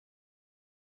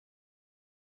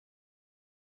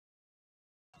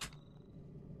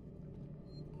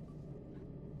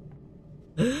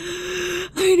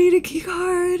 I need a key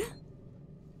card.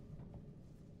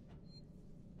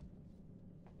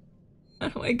 How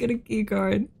do I get a key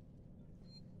card?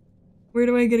 Where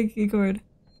do I get a key card?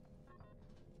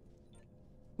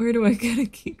 Where do I get a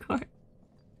key card?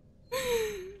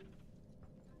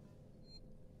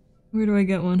 Where do I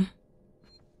get one?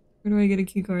 Where do I get a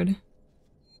key card?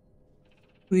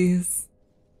 Please.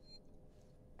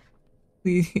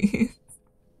 Please.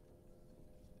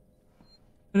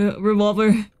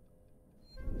 Revolver.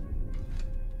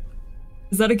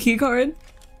 Is that a key card?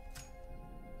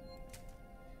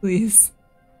 Please.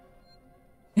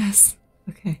 Yes.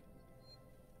 Okay.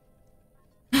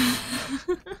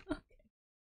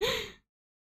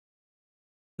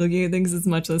 Looking at things is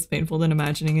much less painful than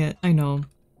imagining it. I know.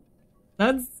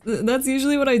 That's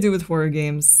usually what I do with horror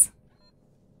games.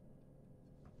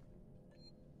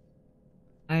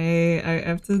 I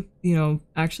have to, you know,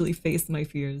 actually face my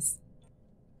fears.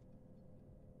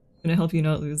 Gonna help you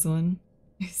not lose one.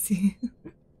 I see.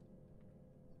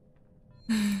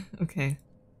 Okay.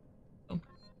 Oh.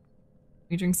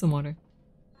 Let me drink some water.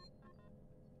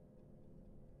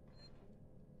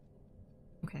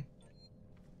 Okay.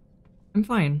 I'm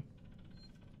fine.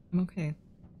 I'm okay.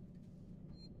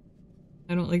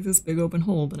 I don't like this big open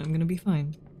hole, but I'm gonna be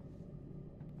fine.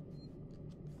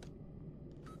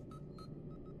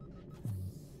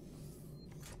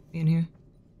 Be in here.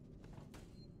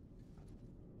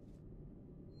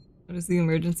 What is the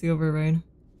emergency override?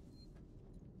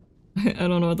 I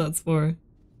don't know what that's for.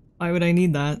 Why would I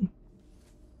need that?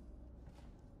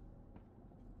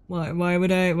 Why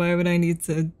would I need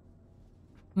to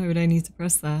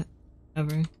press that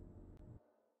ever?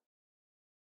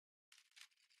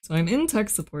 So I'm in tech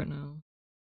support now.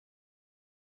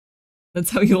 That's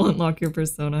how you'll unlock your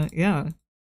persona. Yeah.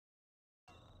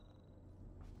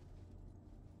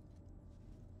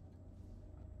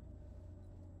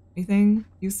 Anything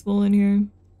useful in here?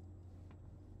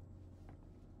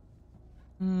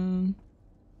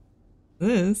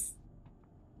 This?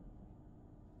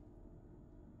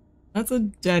 That's a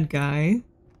dead guy.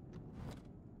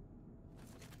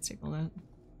 Let's take all that.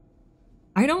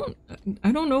 I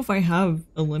don't know if I have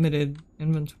a limited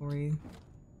inventory.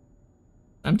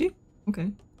 Empty?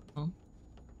 Okay. Well.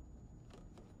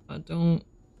 Don't.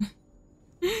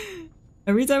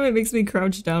 Every time it makes me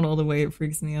crouch down all the way, it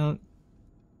freaks me out.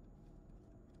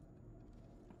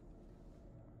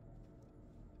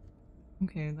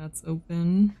 Okay, that's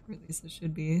open. Or at least it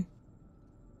should be.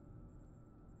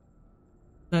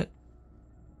 That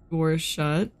door is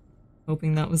shut.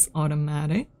 Hoping that was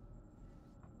automatic.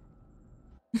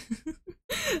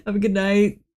 Have a good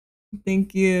night.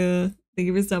 Thank you. Thank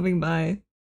you for stopping by.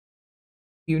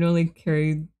 You can only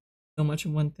carry so much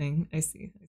of one thing. I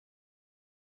see.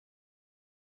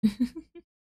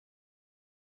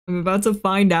 I'm about to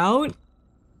find out.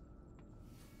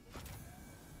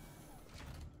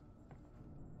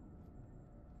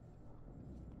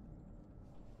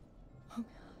 Oh god.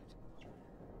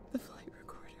 The flight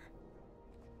recorder.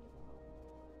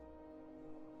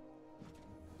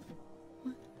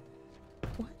 What?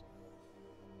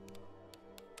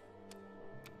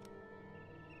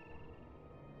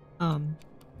 No.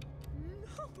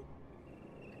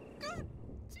 God.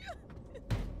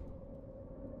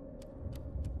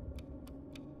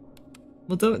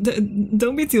 Well,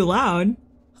 don't be too loud.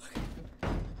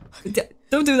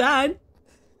 Don't do that.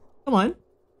 Come on.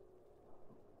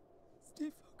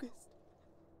 Stay focused.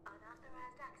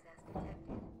 Unauthorized access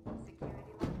detected.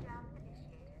 Security lockdown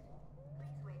initiated.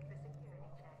 Please wait for security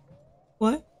check.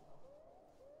 What?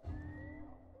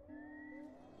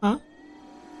 Huh?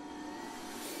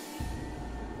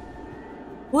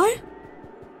 What?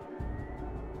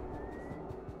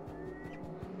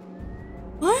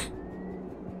 What?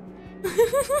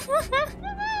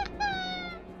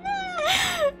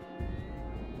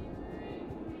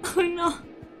 Oh no.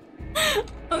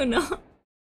 Oh no.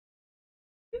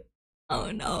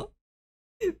 Oh no.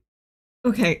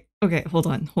 Okay, hold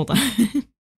on.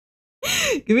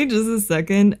 Give me just a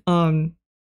second. I'm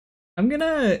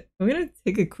gonna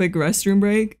take a quick restroom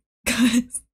break,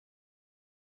 guys.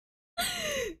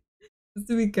 Just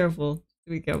to be careful.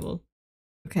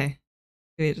 Okay.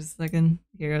 Wait just a second.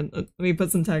 Here, let me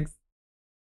put some text.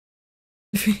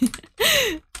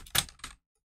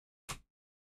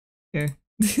 Here.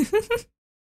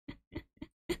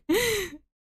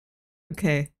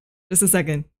 Okay. Just a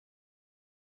second.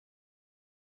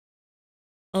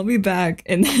 I'll be back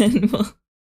and then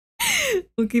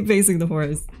we'll keep facing the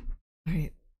horse.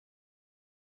 Alright.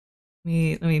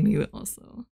 Let me mute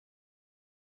also.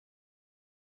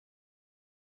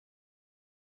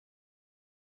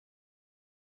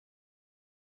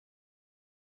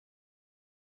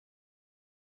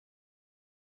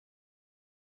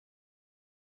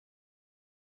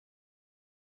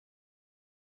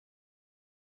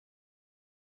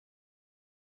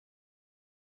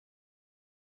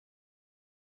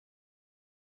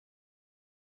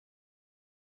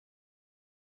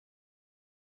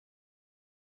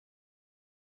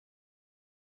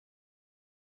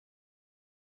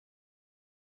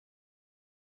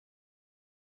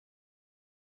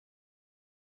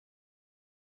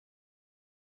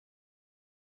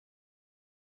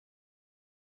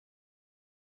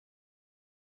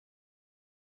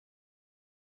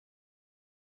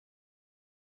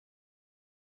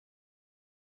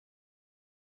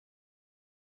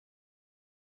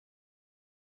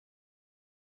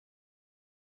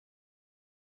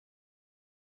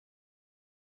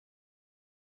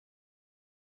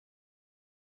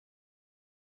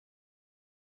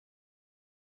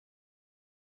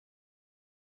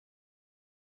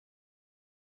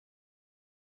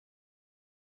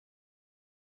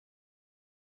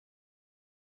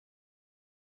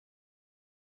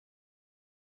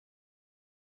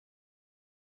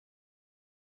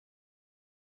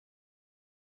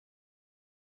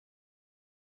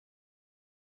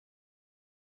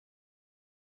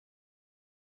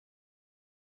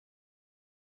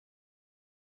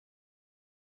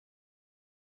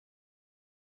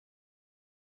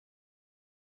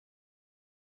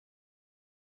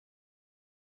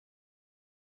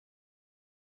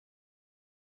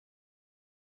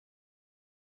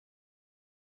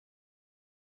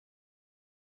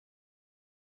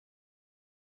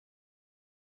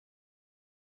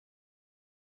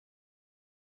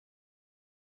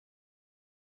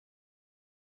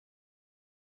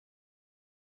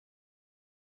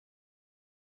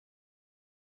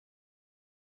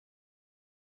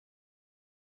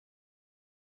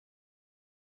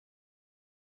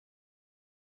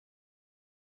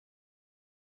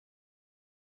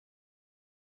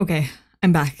 Okay,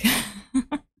 I'm back.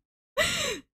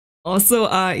 Also,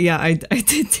 yeah, I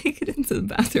did take it into the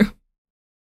bathroom.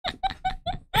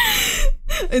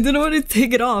 I didn't want to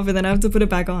take it off and then I have to put it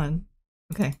back on.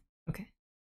 Okay, okay.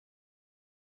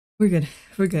 We're good.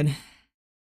 We're good. Let's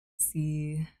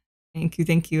see. Thank you,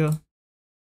 thank you.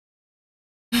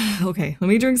 Okay, let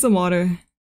me drink some water.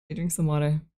 Let me drink some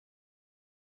water.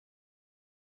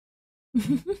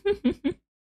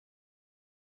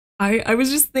 I was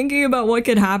just thinking about what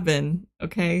could happen,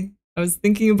 okay? I was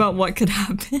thinking about what could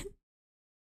happen.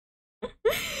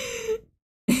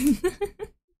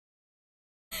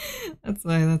 That's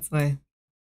why, that's why.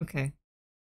 Okay.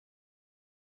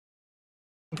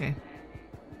 Okay.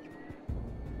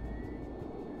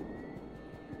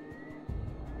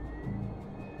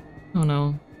 Oh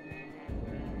no.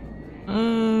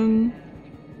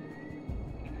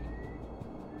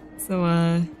 So,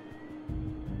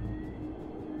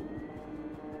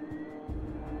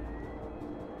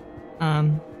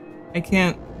 I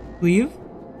can't leave?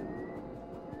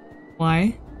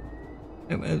 Why?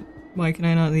 Why can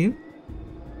I not leave?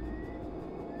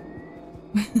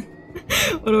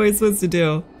 What am I supposed to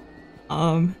do?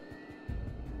 Oh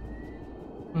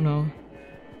no.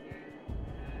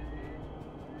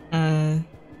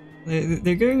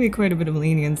 They're giving me quite a bit of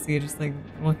leniency just like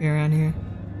walking around here.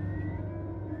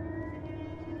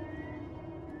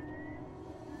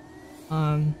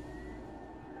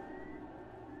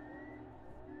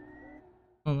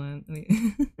 Hold on, let me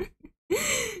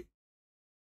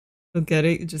You'll get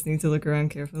it, you just need to look around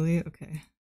carefully. Okay.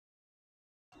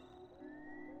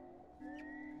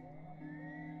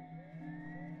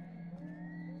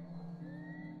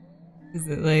 Is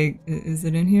it like, is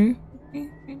it in here?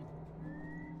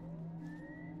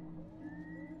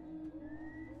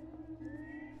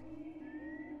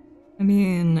 I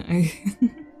mean,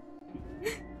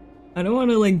 I don't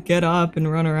want to like get up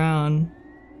and run around.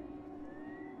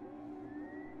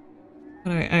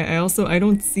 But I also, I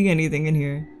don't see anything in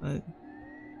here, but...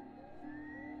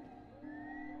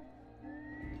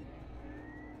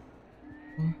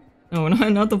 No,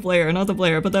 not the player, not the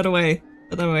player. Put that away.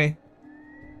 Put that away.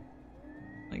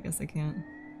 I guess I can't.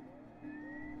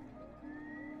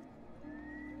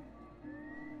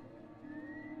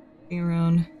 Looking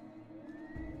around.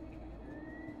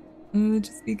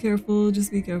 Just be careful,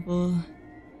 just be careful.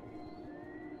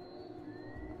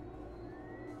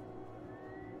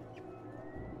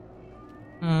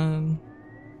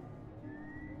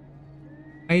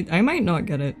 I might not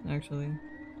get it, actually.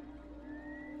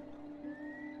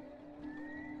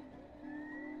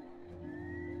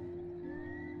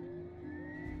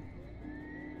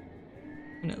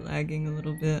 Internet lagging a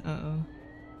little bit. Uh-oh.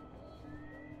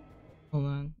 Hold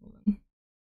on.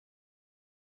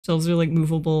 Shelves are like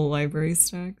movable library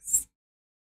stacks.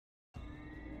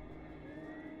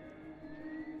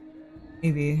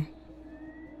 Maybe.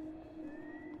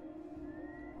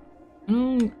 I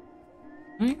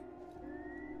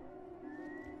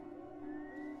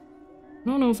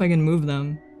don't know if I can move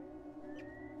them.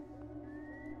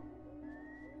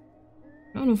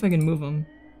 I don't know if I can move them.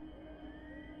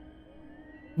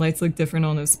 Lights look different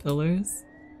on those pillars.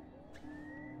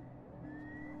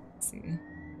 Let's see.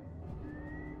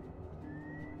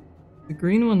 The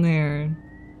green one there.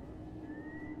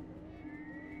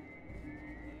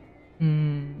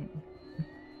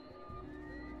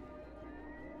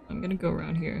 I'm gonna go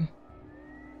around here.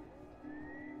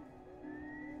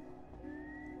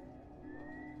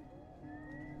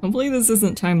 Hopefully this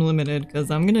isn't time limited, because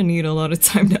I'm gonna need a lot of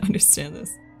time to understand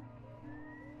this.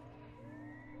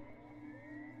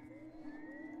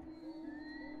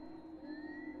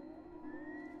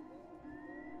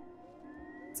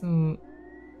 So,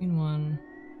 in one.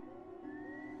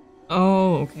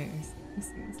 Oh, okay. I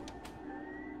see.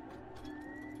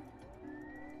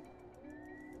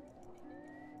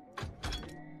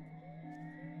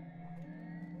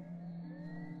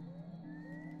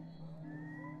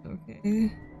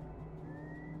 Okay.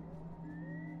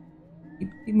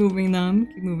 Keep moving them.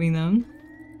 Keep moving them.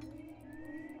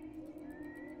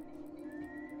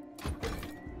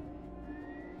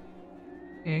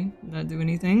 Okay, not do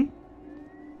anything.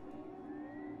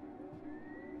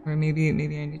 Or maybe I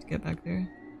need to get back there.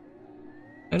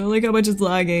 I don't like how much it's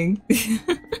lagging.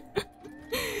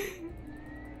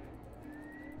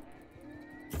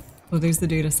 Oh, there's the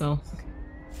data cell. Okay.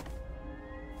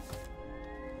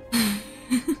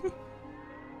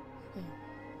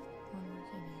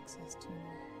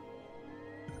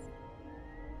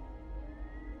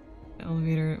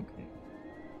 Elevator, okay.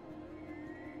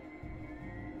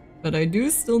 But I do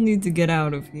still need to get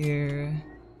out of here.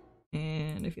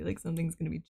 And I feel like something's gonna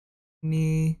be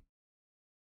me.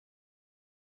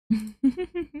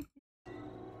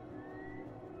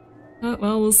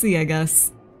 Well, we'll see, I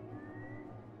guess.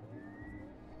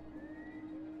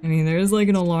 I mean, there is like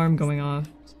an alarm going off.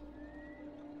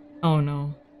 Oh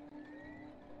no.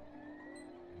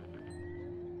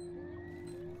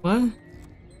 What?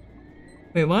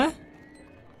 Wait, what?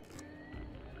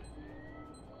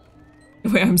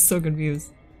 Wait, I'm so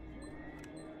confused.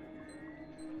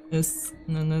 This,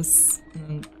 and then this, and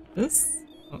then this?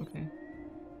 Oh, okay.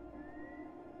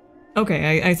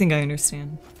 Okay, I think I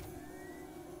understand.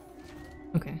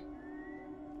 Okay.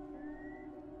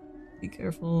 Be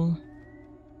careful.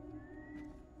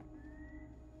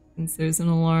 Since there's an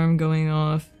alarm going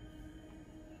off,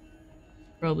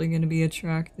 probably gonna be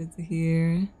attracted to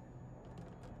here.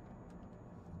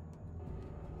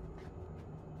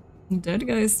 The dead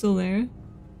guy is still there.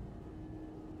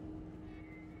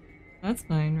 That's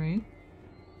fine, right?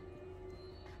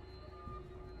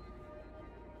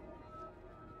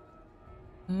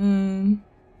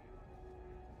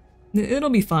 It'll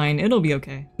be fine. It'll be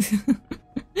okay.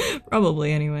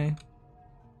 Probably, anyway.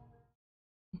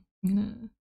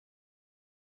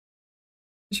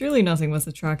 Surely nothing was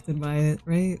attracted by it,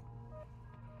 right?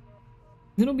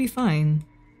 It'll be fine.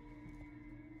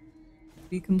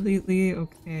 Be completely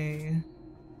okay.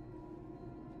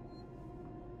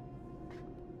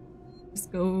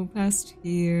 Just go past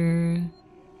here.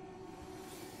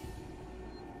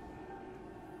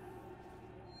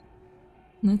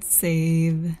 Let's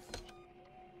save.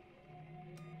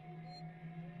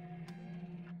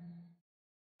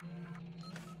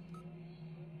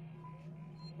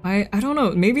 I don't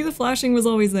know. Maybe the flashing was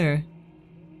always there.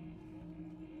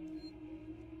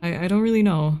 I don't really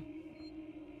know.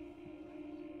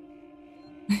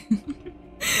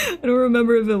 I don't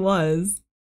remember if it was.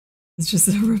 It's just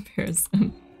a repair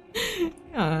sim.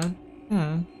 Yeah.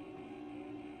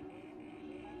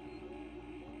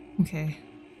 Okay.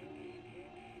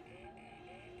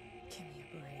 Give me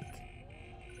a break.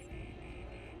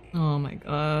 Oh my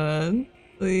god.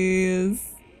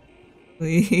 Please.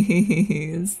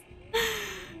 Please.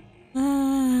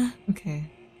 Okay.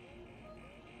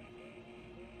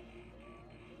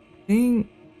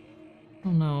 Oh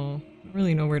no. I don't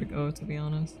really know where to go, to be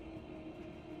honest.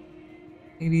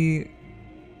 Maybe...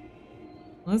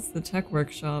 Well, that's the tech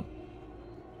workshop.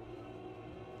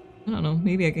 I don't know.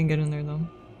 Maybe I can get in there, though.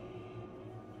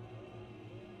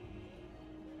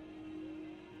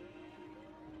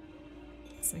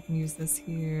 So I can use this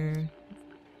here.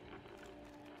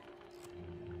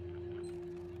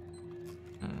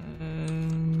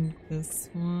 This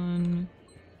one,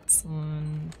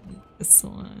 this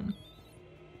one.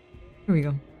 Here we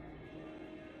go.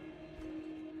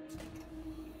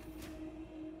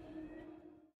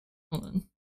 Hold on.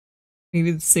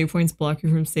 Maybe the save points block you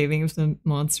from saving if the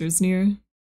monster's near?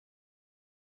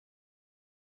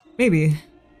 Maybe.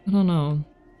 I don't know.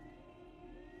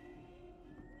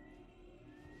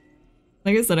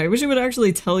 Like I said, I wish it would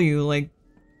actually tell you, like,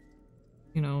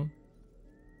 you know,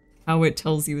 how it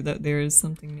tells you that there is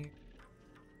something new.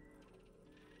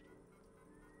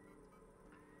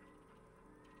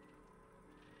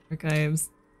 Archives.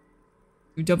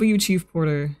 W. Chief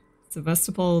Porter.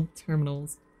 Sevastopol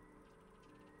Terminals.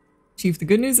 Chief, the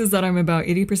good news is that I'm about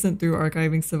 80% through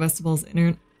archiving Sevastopol's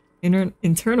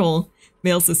internal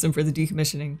mail system for the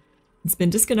decommissioning. It's been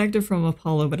disconnected from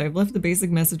Apollo, but I've left the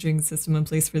basic messaging system in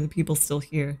place for the people still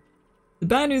here. The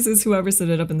bad news is whoever set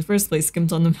it up in the first place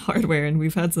skimped on the hardware and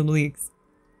we've had some leaks.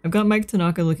 I've got Mike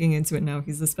Tanaka looking into it now.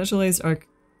 He's the specialized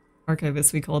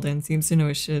archivist we called in, seems to know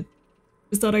his shit.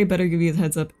 Just thought I'd better give you a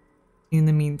heads up in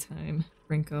the meantime.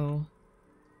 Brinko.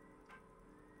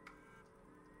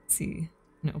 Let's see.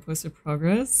 No, post of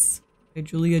progress by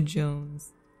Julia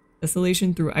Jones.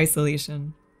 Desolation through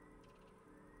isolation.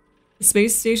 The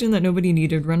space station that nobody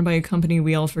needed, run by a company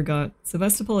we all forgot.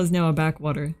 Sevastopol is now a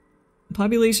backwater. The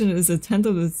population is a tenth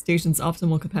of the station's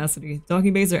optimal capacity.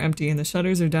 Docking bays are empty and the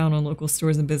shutters are down on local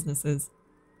stores and businesses.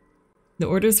 The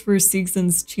orders for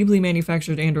Seegson's cheaply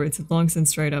manufactured androids have long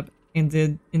since dried up, and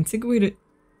the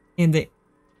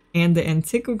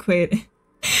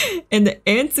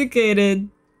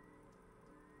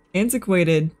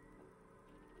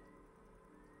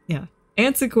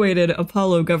antiquated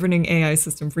Apollo governing AI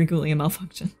system frequently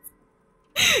malfunctions.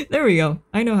 There we go.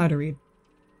 I know how to read.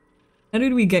 How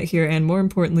did we get here, and more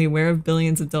importantly, where have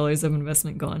billions of dollars of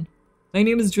investment gone? My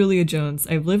name is Julia Jones.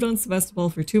 I've lived on Sevastopol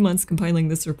for 2 months compiling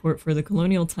this report for the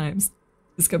Colonial Times,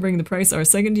 discovering the price our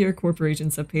second-tier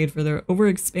corporations have paid for their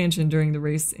overexpansion during the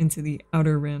race into the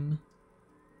Outer Rim.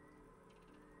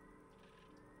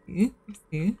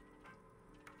 See?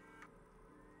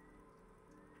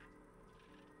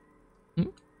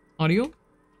 Audio?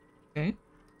 Okay.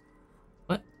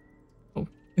 What? Oh,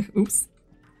 oops.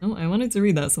 No, I wanted to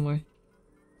read that somewhere.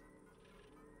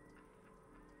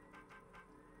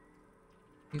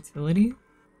 Utility?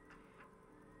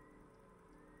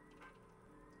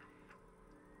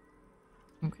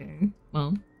 Okay,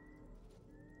 well.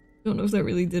 Don't know if that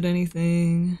really did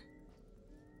anything.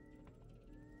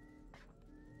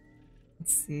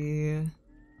 Let's see.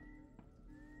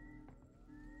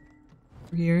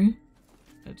 Over here.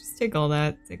 Just take all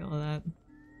that. Take all that.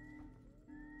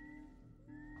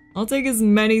 I'll take as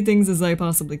many things as I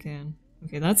possibly can.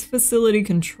 Okay, that's facility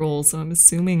control, so I'm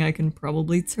assuming I can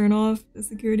probably turn off the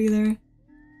security there.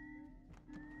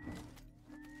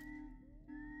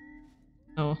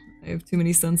 Oh, I have too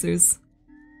many sensors.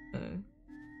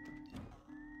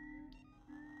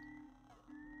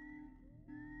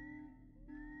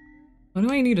 What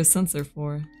do I need a sensor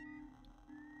for?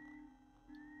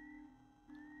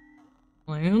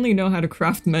 Well, I only know how to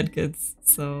craft medkits,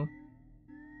 so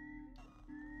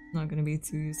not gonna be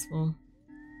too useful.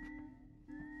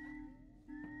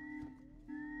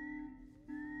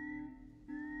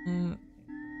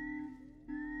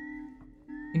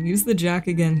 Can use the jack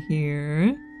again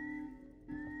here.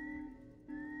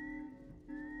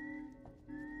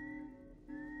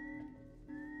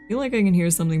 I feel like I can hear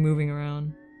something moving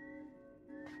around.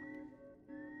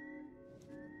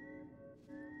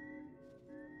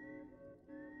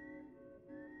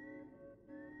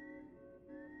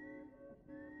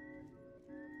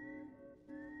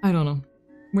 I don't know.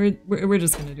 We're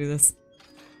just gonna do this.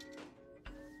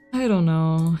 I don't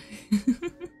know.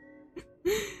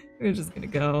 We're just gonna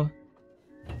go.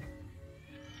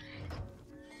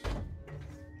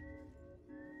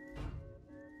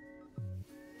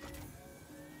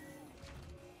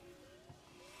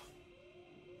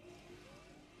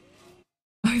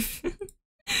 I feel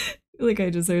like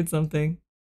I just heard something.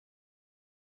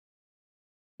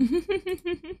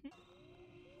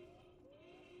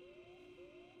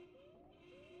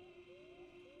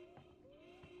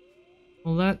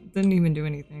 Well, that didn't even do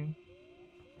anything.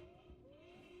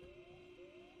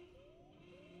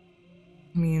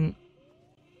 I mean,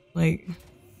 like...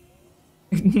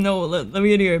 No, let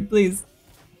me in here, please.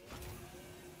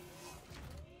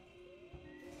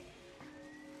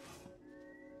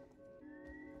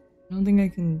 I don't think I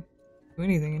can do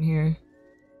anything in here.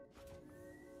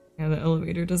 Yeah, the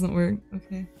elevator doesn't work.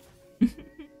 Okay.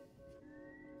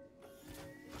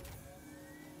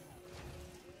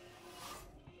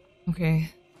 Okay.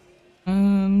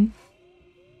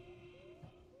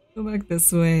 Go back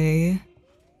this way.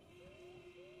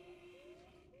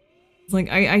 It's like,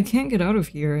 I can't get out of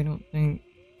here, I don't think.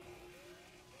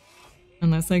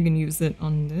 Unless I can use it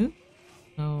on this?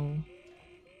 No.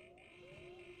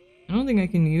 I don't think I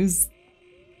can use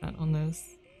that on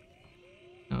this.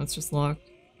 No, it's just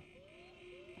locked.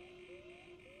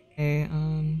 Okay,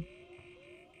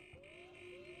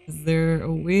 is there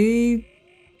a way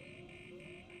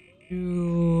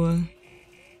to...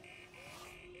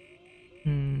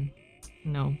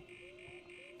 No.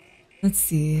 Let's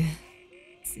see.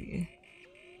 Let's see.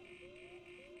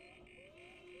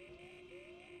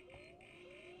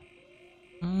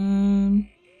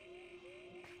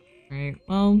 Alright,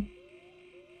 well, I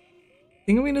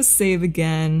think I'm gonna save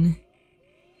again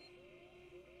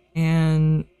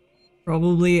and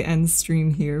probably end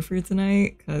stream here for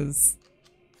tonight, because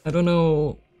I don't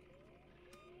know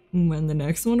when the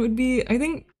next one would be. I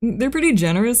think they're pretty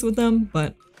generous with them,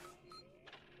 but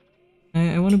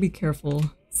I want to be careful,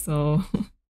 so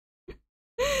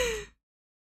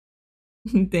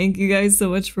thank you guys so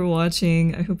much for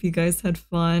watching. I hope you guys had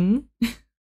fun.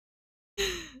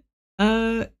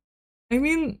 I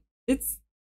mean, it's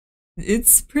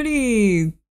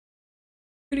pretty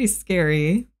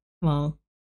scary. Well,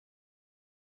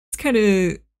 it's kind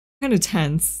of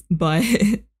tense, but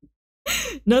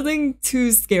nothing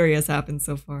too scary has happened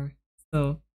so far.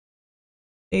 So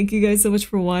thank you guys so much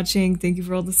for watching. Thank you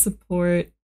for all the support.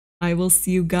 I will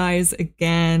see you guys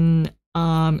again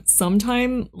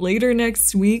sometime later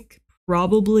next week.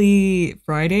 Probably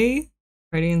Friday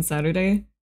and Saturday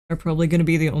are probably going to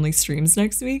be the only streams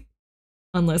next week.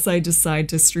 Unless I decide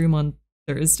to stream on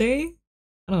Thursday.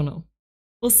 I don't know.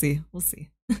 We'll see. We'll see.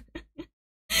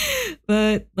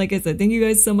 But like I said, thank you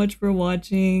guys so much for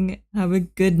watching. Have a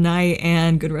good night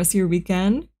and good rest of your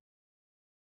weekend.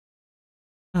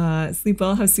 Sleep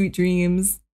well, have sweet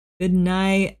dreams. Good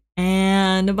night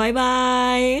and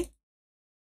bye-bye.